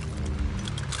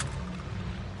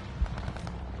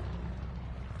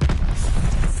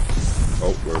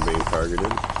 Oh, we're being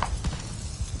targeted.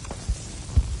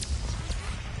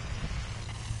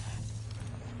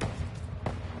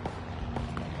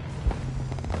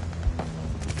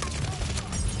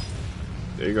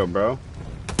 There you go, bro.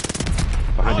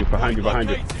 Behind you, behind you, behind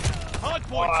you. Hard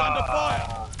point's under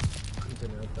fire.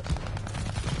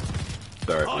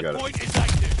 Sorry, we got Hardpoint it. is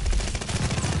active.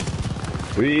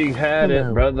 We had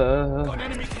it, brother. Got an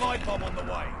enemy glide bomb on the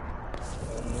way.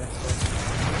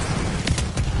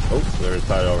 Oh, they're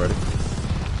inside already.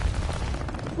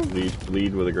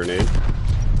 Lead with a grenade.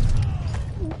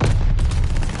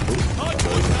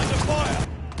 Hardpoint's under fire.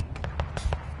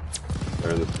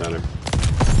 They're in the center.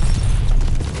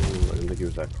 Ooh, I didn't think he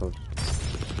was that close.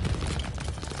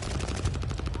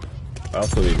 I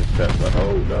also need to set the...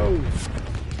 Oh, no!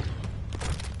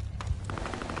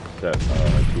 Set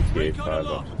GTA 5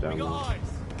 up to download.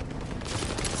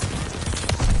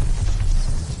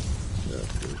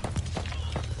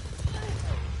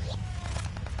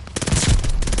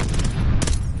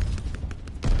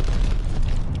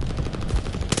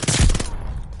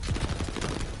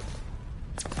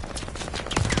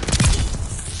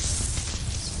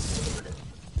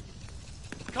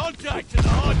 Contact at the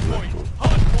hard point.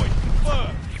 Hard point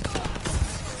confirmed.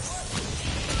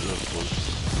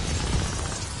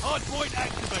 Hard point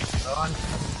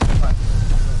activated.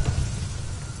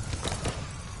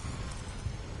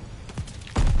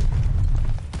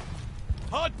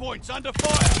 Hard point's under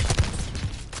fire.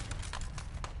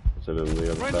 Is it in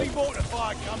the other Friendly side? mortar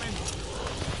fire coming.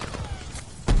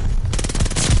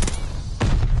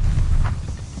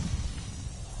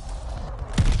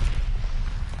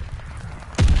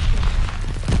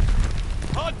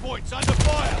 Hard point's under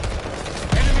fire.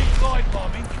 Enemy glide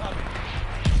bomb incoming.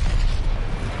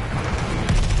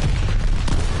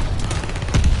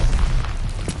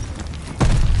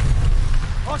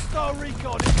 Hostile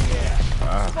recon in the air.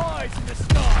 Spies in the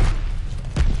sky.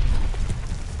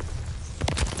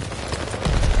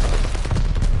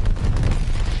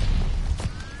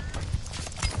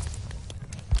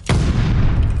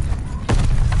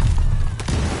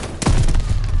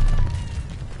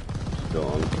 Still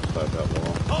on inside that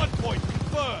wall. Hard point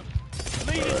confirmed.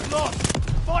 Lead is lost.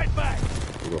 Fight back.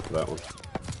 We'll go for that one.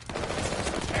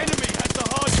 Enemy has the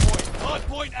hard point. Hard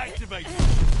point activated.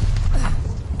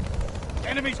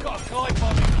 Enemy's got a glide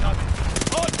bomb incoming.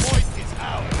 Hard point is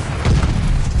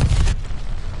ours.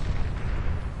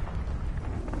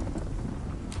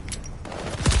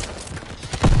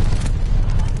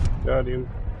 Got him.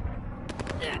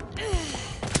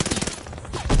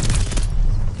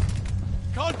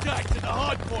 Contact at the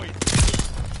hard point.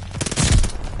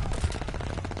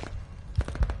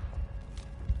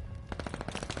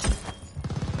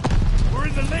 We're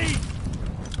in the lead.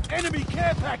 Enemy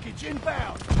care package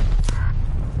inbound.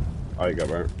 Oh, you got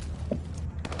burnt.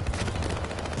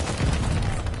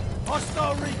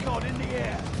 Hostile recon in the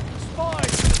air.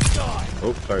 Spies in the sky.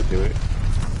 Oh, sorry, teammate.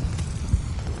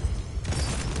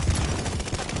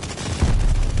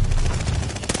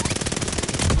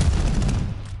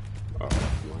 Oh,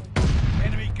 come on.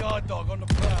 Enemy guard dog on the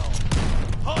prowl.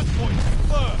 Hard point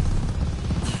confirmed.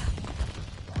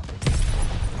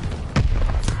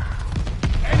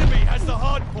 Enemy has the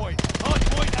hard point. Hard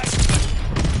point activated.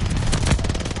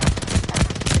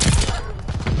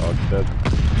 Dog's dead.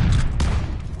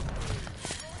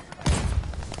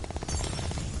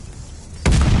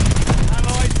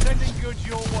 Allies sending goods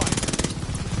your way.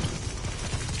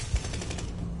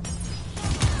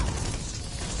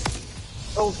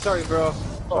 Oh, sorry, bro.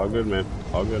 It's all good, man.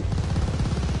 All good.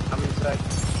 I'm inside.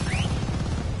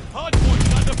 Hard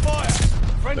point under fire.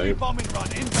 Friendly Same. bombing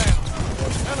run inbound.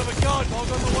 Hell of a guard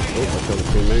dog on the way Oh, I in. killed a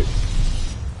teammate.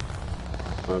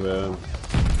 My bad.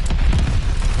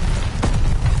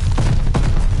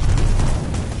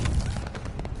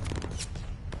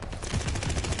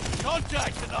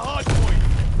 Contact at the hard point.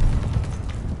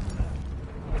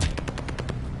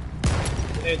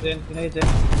 Grenades in, grenades in.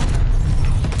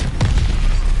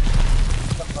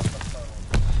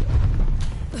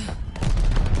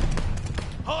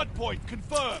 Hard point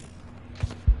confirmed.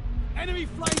 Enemy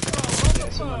flamethrower on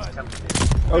the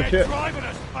bird. Oh, They're shit. driving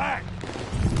us back.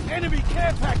 Enemy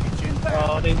care package inbound.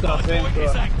 Oh, they've got a Hard point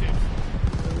is flamethrower. active.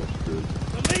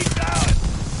 The lead's ours.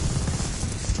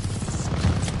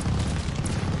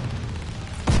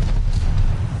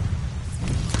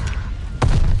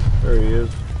 There he is.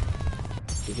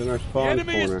 He's in our The spawn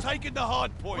enemy corner. has taken the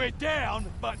hard point. We're down,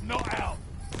 but not out.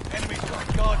 Enemy's got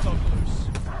a guard dog loose.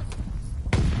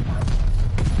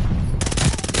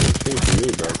 Thing for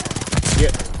me, bro.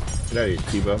 Get out of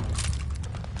here, Tebow.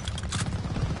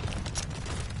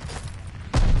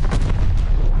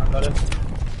 I got him.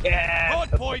 Yeah! Hard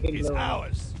that's point fucking is low.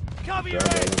 ours. Cover your Yeah,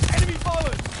 I got head. Enemy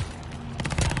followers.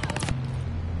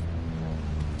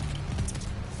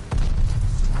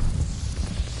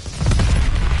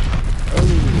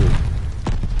 Oh.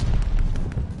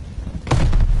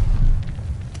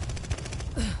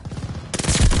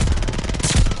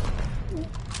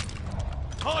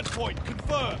 Hard point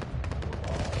confirmed.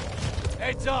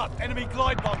 Heads up. Enemy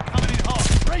glide bomb coming in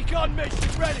hot. Recon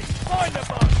mission ready. Find the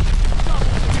bug. Double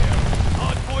kill.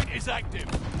 Hard point is active.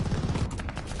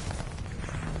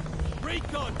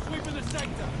 Recon sweeping the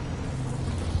sector.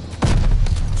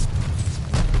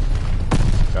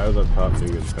 Guy was up top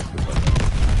doing his effective.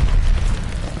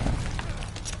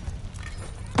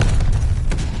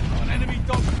 Got an enemy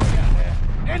dog free out there.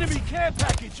 Enemy care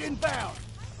package inbound.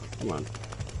 Come on.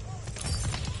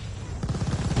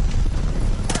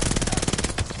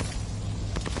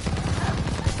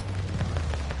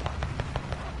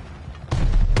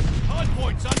 Hard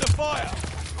point's under fire.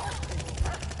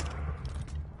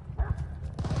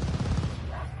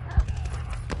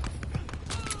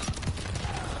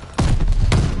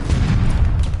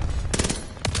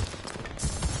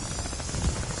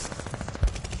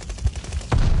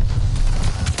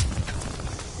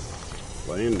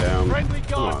 Laying down. Friendly Come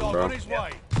guard on, dog bro. on his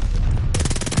way.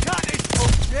 Cut this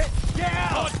bullshit! Get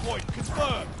out! Hardpoint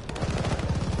confirmed.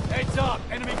 Heads up,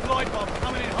 enemy glide bomb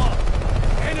coming in hot.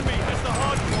 Enemy has the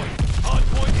hardpoint.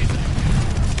 Hardpoint is active.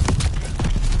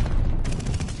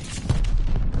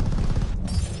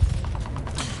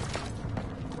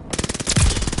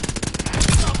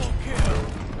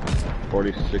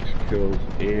 46 kills,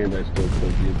 and I still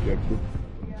killed the objective.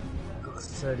 Got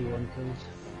 31 kills.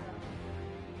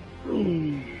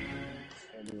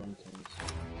 31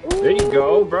 kills. There you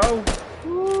go, bro.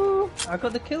 Ooh, I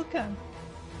got the kill cam.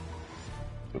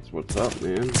 That's what's up,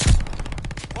 man.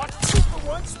 What's two for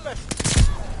one special?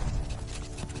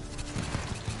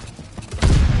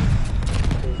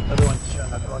 The other one's shot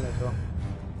that one as well.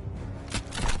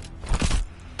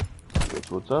 That's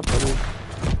what's up, buddy.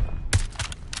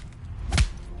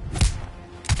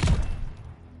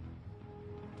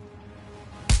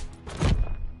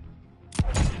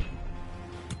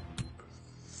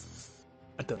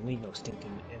 I don't need no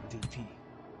stinking MVP.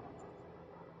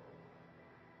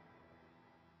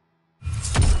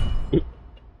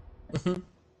 Do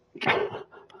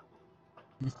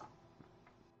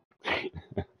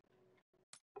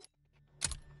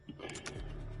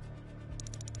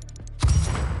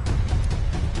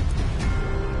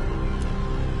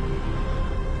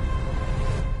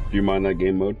you mind that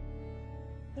game mode?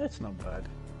 That's not bad.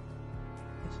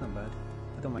 It's not bad.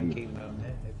 I don't mind keeping it on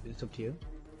there. It's up to you.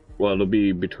 Well, it'll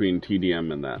be between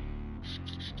TDM and that.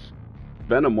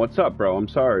 Venom, what's up, bro? I'm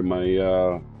sorry,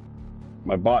 my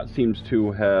bot seems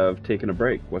to have taken a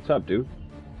break. What's up, dude?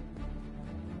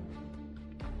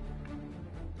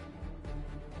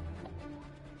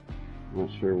 Not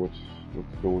sure what's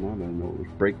going on. I know it was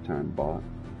break time, bot.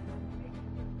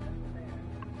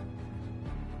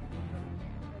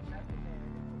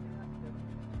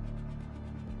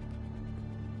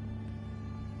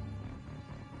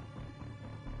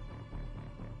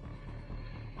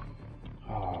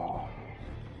 Oh.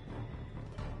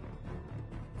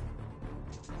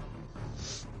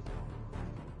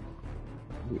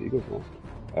 The Eagles lost.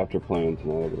 After playing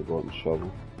tonight, I'm gonna go out and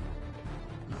shovel.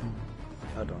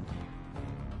 I don't.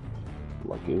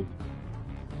 Lucky.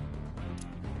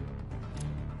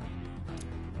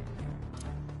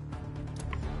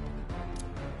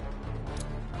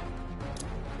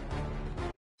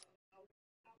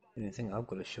 The only thing I've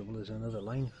got to shovel is another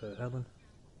line for Helen.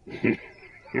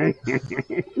 I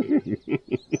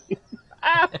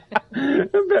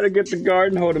better get the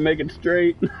garden hoe to make it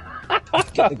straight.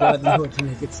 Get the garden hoe to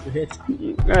make it straight.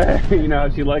 You know how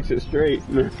she likes it straight.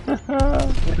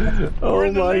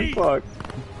 Oh my fuck.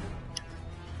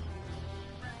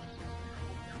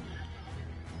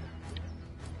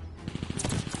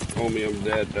 Homie, I'm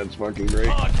dead. That's fucking great.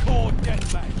 Hardcore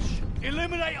deathmatch.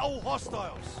 Eliminate all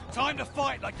hostiles. Time to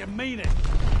fight like you mean it.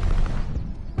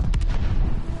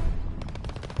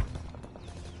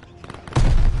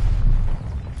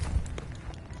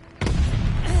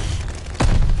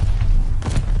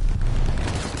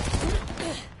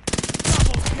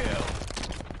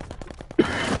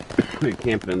 They're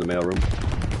camping in the mailroom.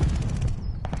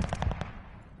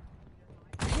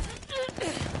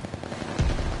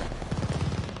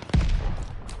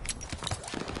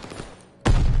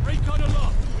 Recon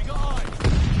aloft. We got eyes.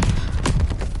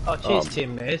 Oh, cheers,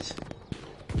 teammate.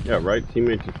 Yeah, right?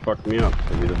 Teammate just fucked me up,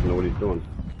 so he doesn't know what he's doing.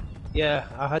 Yeah,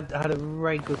 I had a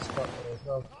right good spot there as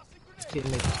well.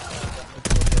 Teammate.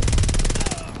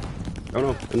 Oh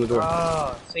no, in the door.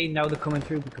 Ah, see, now they're coming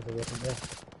through because I wasn't there.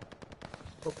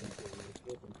 Fucking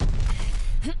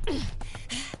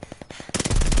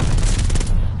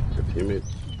Good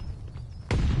teammates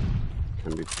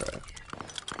can be trash.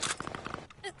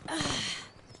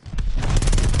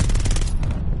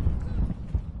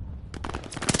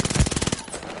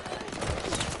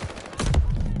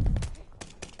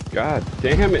 God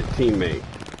damn it, teammate.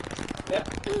 Yeah.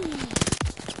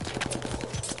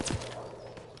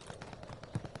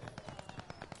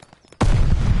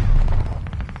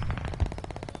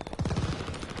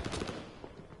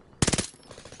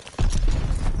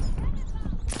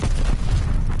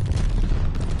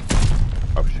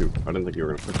 Oh shoot, I didn't think you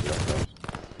were gonna push me that fast.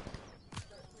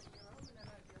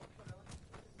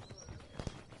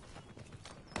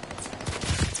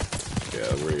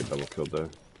 Yeah, we're gonna get double killed there.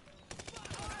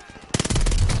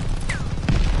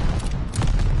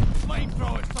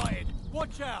 Flamethrower sighted.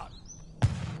 Watch out.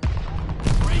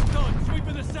 Recon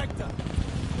sweeping the sector.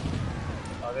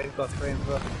 Oh, they've got three and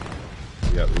four.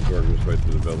 Yeah, he's working his way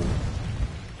through the building.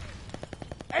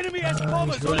 Enemy has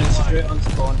bombers He's on running the way. straight on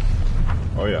spawn.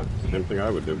 Oh yeah, same thing I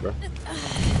would do, bro.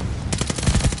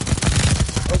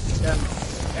 Oh, damn.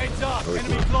 Heads up! Oh,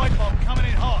 Enemy not. glide bomb coming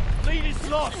in hot! Lead is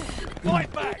lost!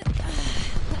 Fight back!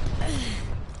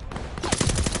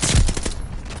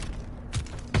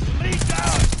 Lead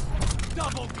down!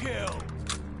 Double kill!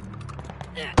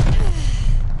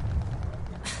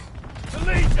 The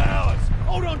lead's ours!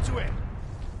 Hold on to it!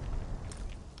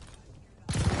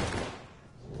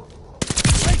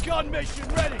 Recon mission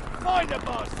ready! Find the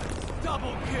bastards!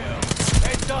 Double kill!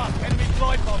 Heads up! Enemy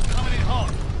glide bomb coming in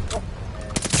hot!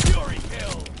 Fury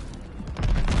kill!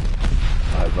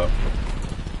 Eyes up.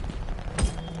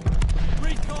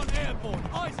 Recon airborne!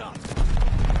 Eyes up!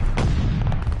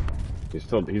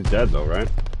 He's dead though, right?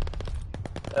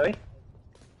 Sorry?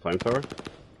 Flamethrower?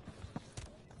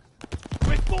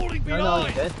 We're falling No, behind!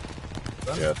 he's dead.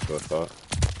 Yeah, that's what I thought.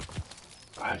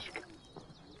 I just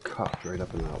cuffed right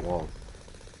up in that wall.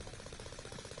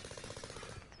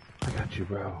 I got you,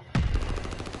 bro.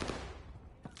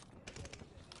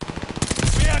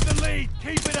 We have the lead!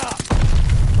 Keep it up!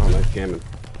 Oh, nice gammon.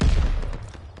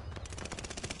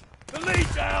 The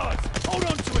lead's ours! Hold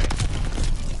on to it!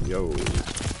 Yo.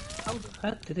 How the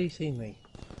heck did he see me?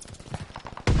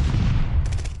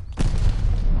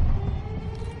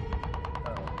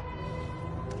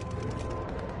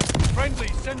 Friendly,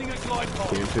 sending a glide bomb.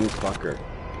 Camping fucker.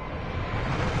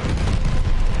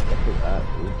 What was that,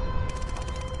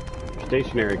 dude?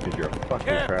 Stationary because you're a fucking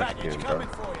Care trash package can, coming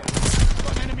bro. for you.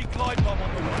 Got an enemy glide bomb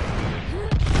on the way.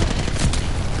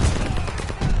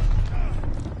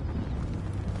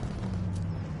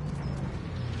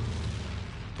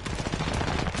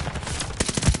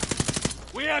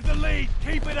 We have the lead.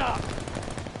 Keep it up.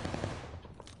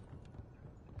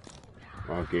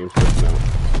 Wow, game switch now.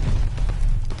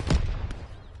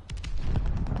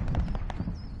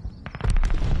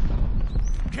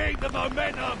 Keep the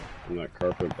momentum. And that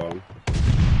carpet bomb.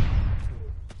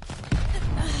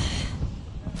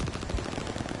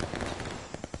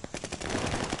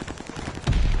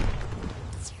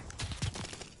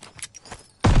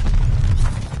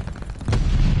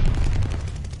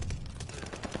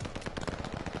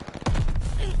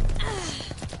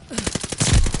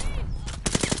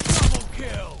 Double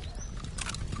kill.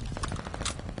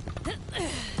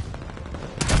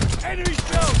 Enemy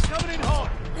shells coming in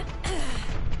hot.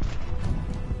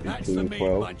 That's the mean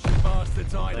 12. bunch of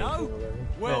bastards I know.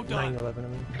 Well done. 9/11, I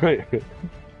mean. Right.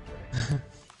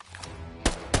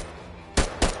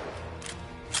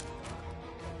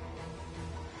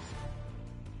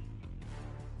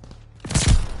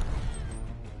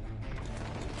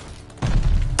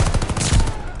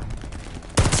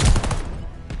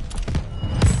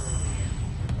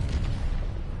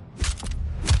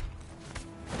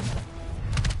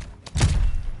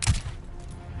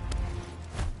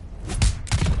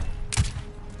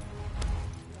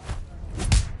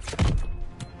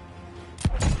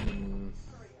 Mm.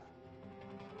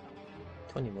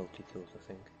 20 multi-tools, I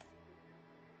think.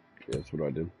 Yeah, that's what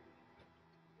I did.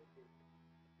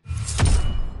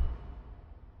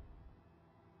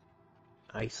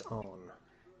 Ice on.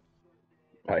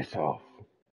 Ice off.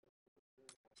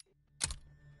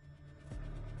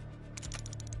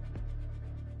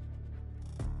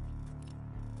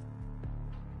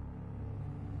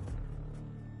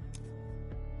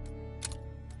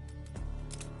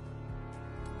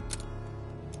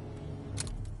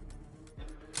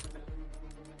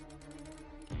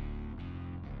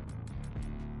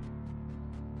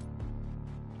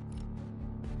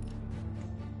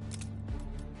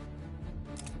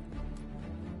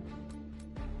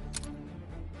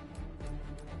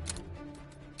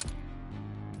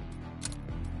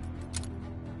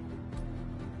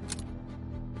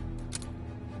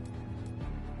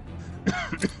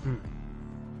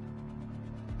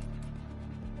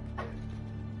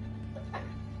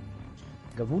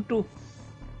 Gavuto.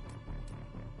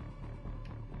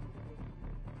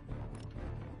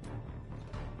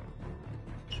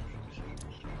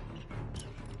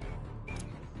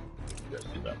 Yes,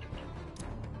 see that.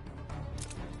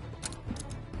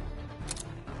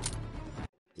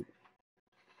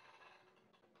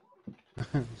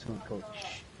 Someone called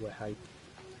Shh, we're hype.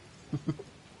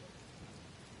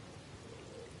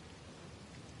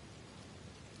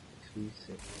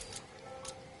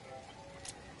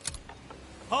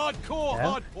 Hardcore Yeah,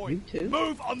 hard point. you too.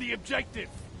 Move on the objective.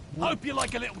 Hope you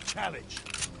like a little challenge.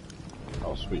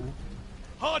 Oh, sweet.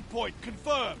 Hard point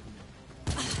confirmed.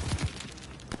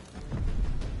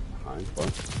 Behind,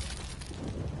 fun.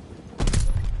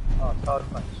 Oh, hard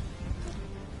punch.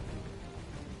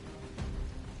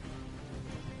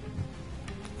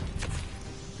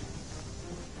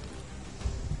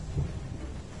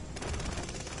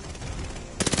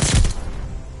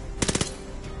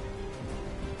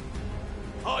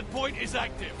 Hardpoint is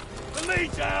active. The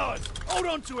lead's ours. Hold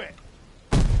on to it.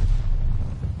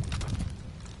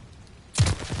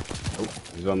 Oh,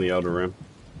 he's on the outer rim.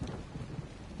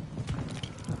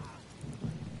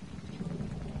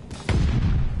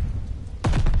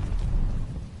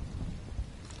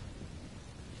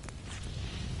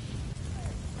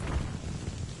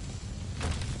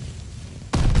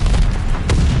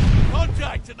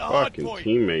 Contact at the Fucking hardpoint.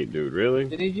 teammate, dude. Really?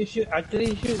 Did he just shoot? Did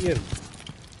he shoot you?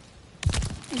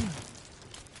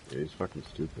 Yeah, he's fucking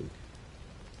stupid.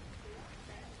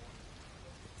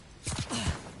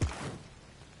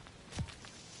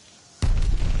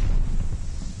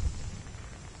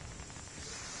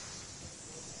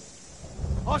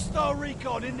 Hostile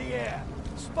recon in the air.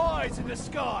 Spies in the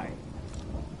sky.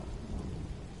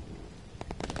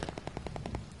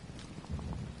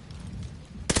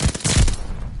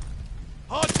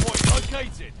 Hardpoint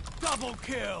located. Double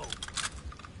kill.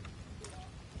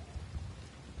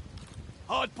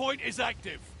 Hardpoint is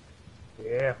active.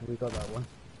 Yeah, we got that one.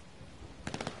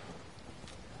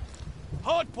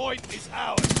 Hardpoint is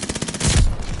ours.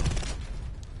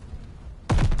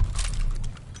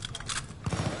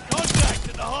 Contact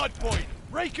at the hardpoint.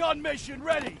 Recon mission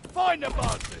ready. Find the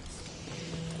bastards.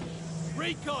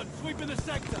 Recon sweeping the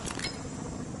sector.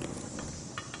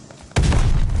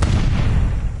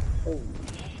 Oh.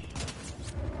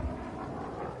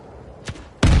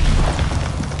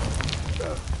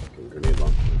 Fucking grenade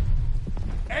launcher.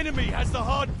 Enemy has the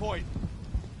hardpoint.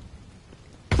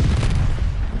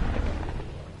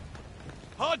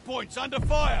 Hardpoint's under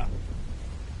fire.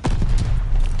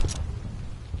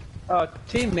 Oh,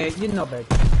 teammate, you're not bad.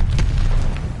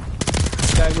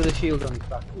 Guy with a shield on his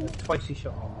back. Twice he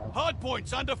shot me now.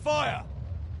 Hardpoint's under fire.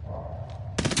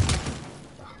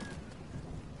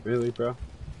 Really, bro?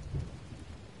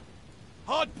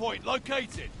 Hardpoint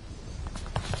located.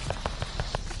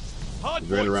 He's right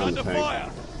Hardpoint's around under the tank.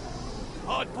 fire.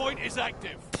 Hardpoint is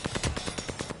active.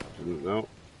 Didn't know.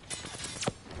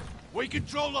 We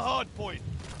control the hardpoint.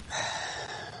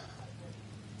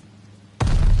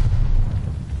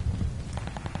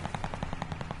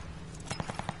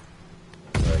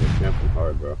 Alright, he's camping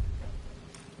hard, bro.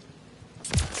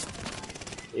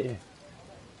 Yeah.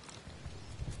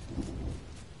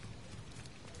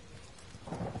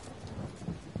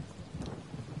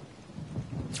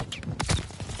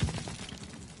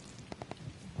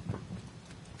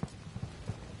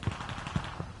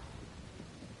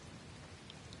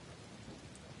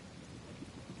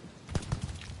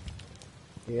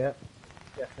 Yeah,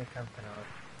 definitely camping out.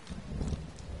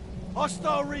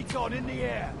 Hostile recon in the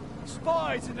air.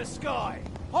 Spies in the sky.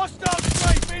 Hostile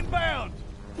strafe inbound.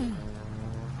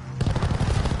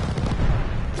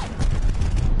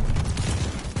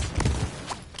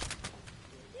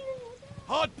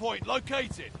 Hardpoint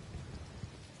located.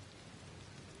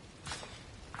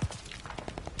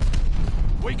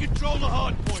 We control the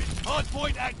hardpoint.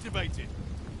 Hardpoint activated.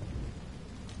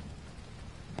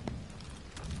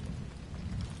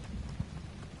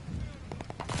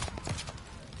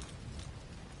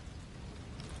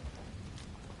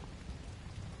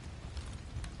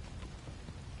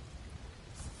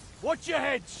 Watch your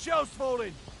heads, shells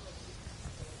falling.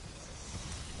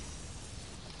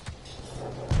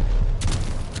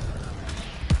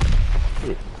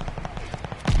 They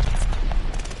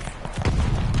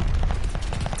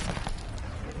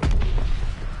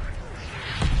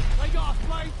got a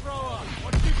flamethrower.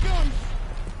 Watch your guns.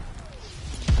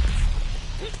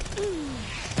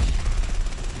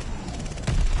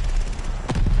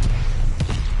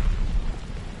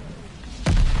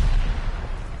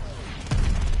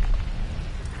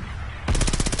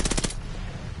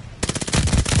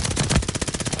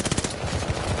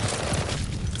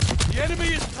 The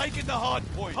enemy is taking the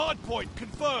hardpoint. Hardpoint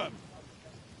confirmed.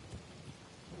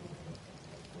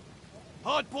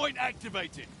 Hardpoint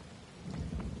activated.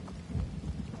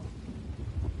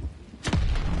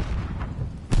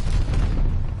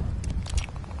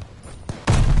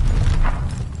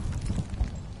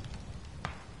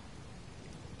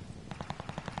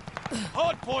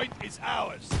 Hardpoint is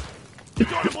ours.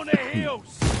 Got them on their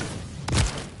heels.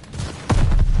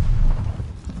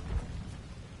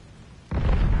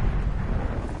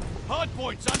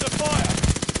 Hardpoint's under fire.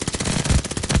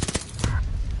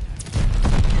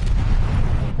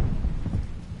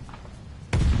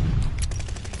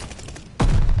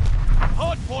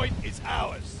 Hardpoint is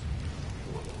ours.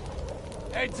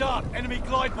 Heads up, enemy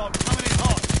glide bomb coming in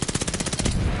hot.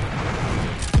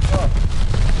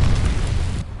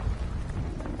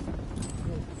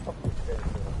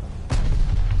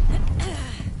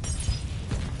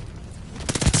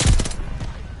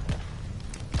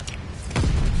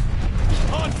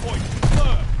 Hardpoint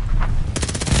confirmed.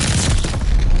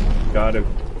 Got him.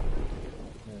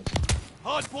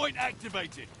 Hardpoint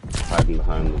activated. Hiding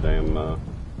behind the damn,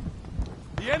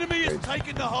 The enemy has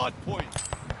taken the hardpoint.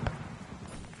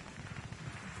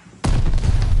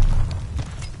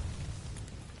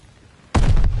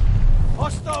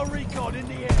 Hostile recon in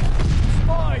the air.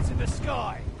 Spies in the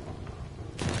sky.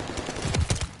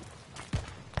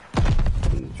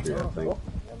 in the tree, I think.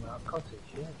 Cottage,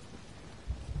 yeah.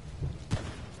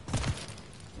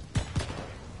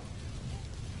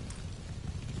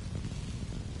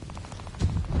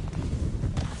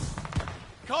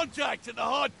 Contact at the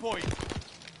hardpoint.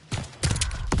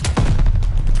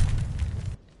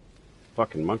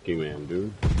 Fucking monkey man,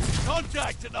 dude.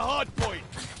 Contact at the hardpoint.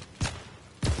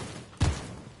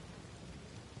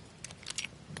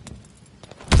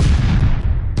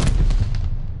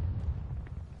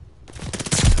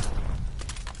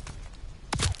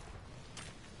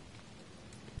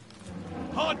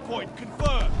 Hardpoint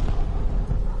confirmed.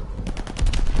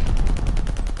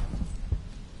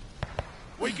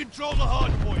 We control the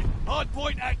hardpoint.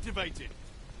 Hardpoint activated.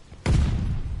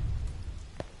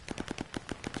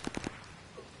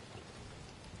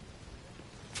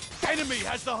 Enemy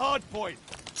has the hardpoint.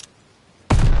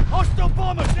 Hostile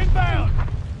bombers inbound.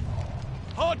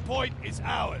 Hardpoint is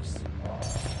ours.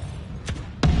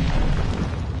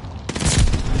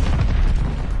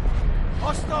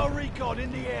 Hostile recon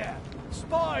in the air.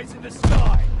 Spies in the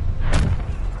sky.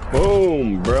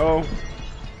 Boom, bro.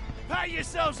 Pat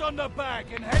yourselves on the back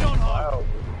and head on home. Wow.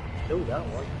 Do that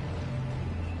one.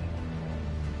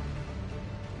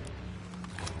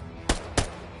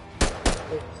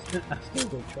 I still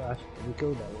go trash, but we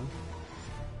killed that one.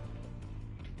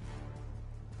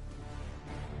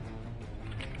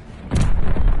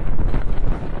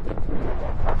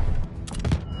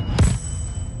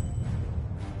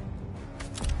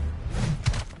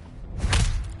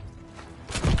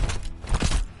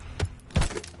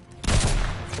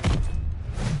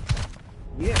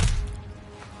 Yeah.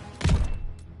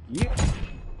 Yeah.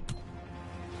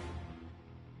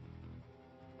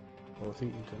 Both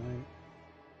eating tonight.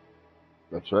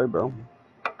 That's right, bro.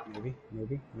 Maybe.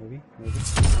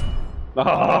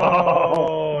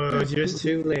 Oh, Just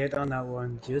too late on that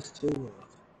one. Just too late.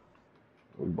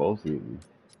 we're both eating.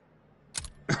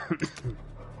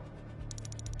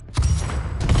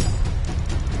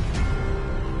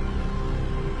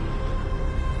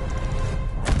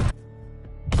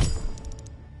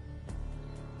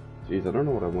 Jeez, I don't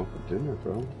know what I want for dinner,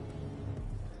 bro.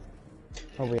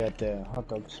 Oh, we had hot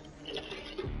dogs.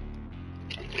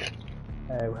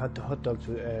 We had the hot dogs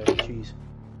with cheese.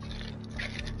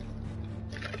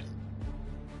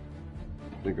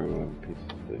 I think I'm gonna have a piece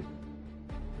of steak.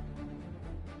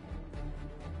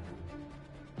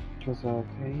 Cause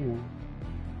okay, you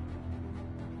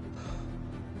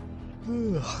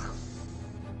know.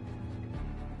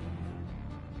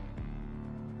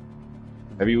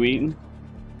 Have you eaten?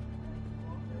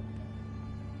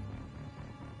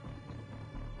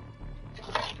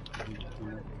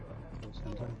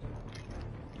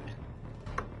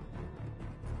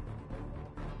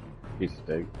 Piece of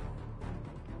steak.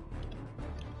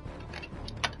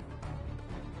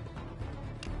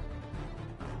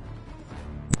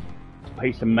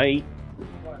 Piece of meat.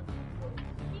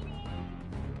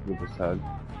 With the side.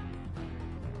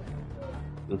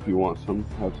 If you want some,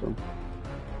 have some.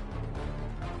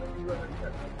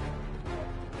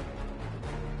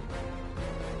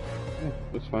 Yeah,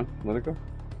 that's fine. Let it go.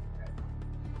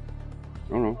 I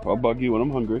don't know. I'll bug you when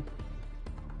I'm hungry.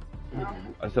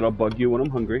 I said I'll bug you when I'm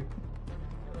hungry.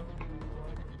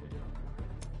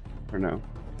 For now,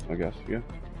 I guess, yeah.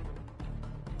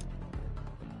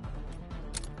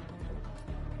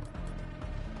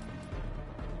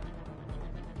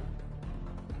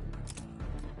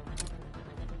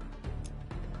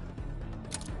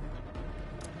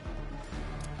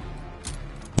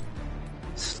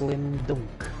 Slim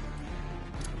dunk.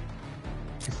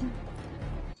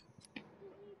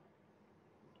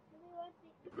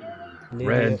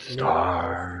 Red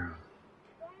Star.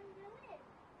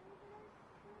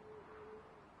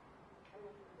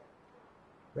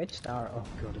 Red Star. Oh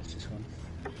god, it's this one.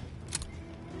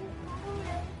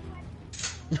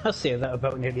 I say that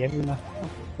about nearly everyone.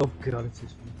 Oh god, it's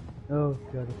this one. Oh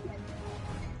god.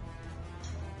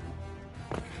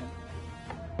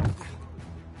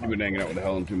 You've been hanging out with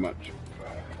Helen too much.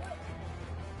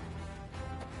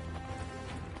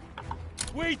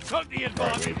 We took the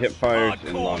advantage. Right, hip fires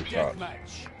and Hardcore long shots.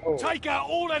 deathmatch. Oh. Take out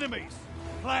all enemies.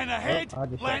 Plan ahead,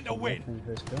 plan to win.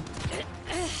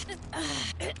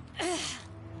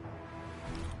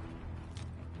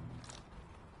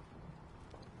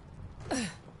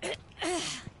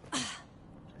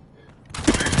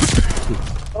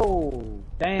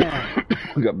 Damn.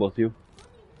 We got both of you.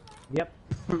 Yep.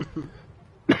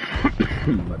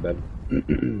 My bad.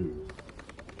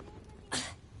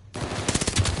 I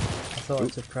thought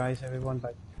I'd surprise everyone by...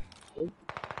 Oh,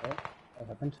 what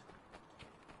happened?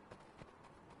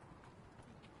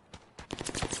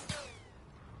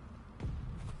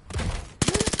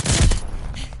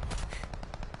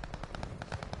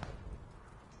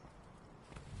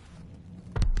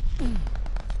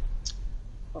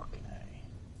 Fucking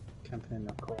A. Camping in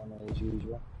the corner as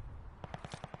usual.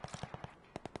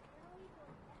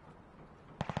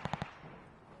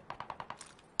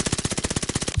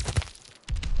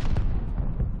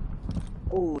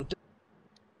 Oh,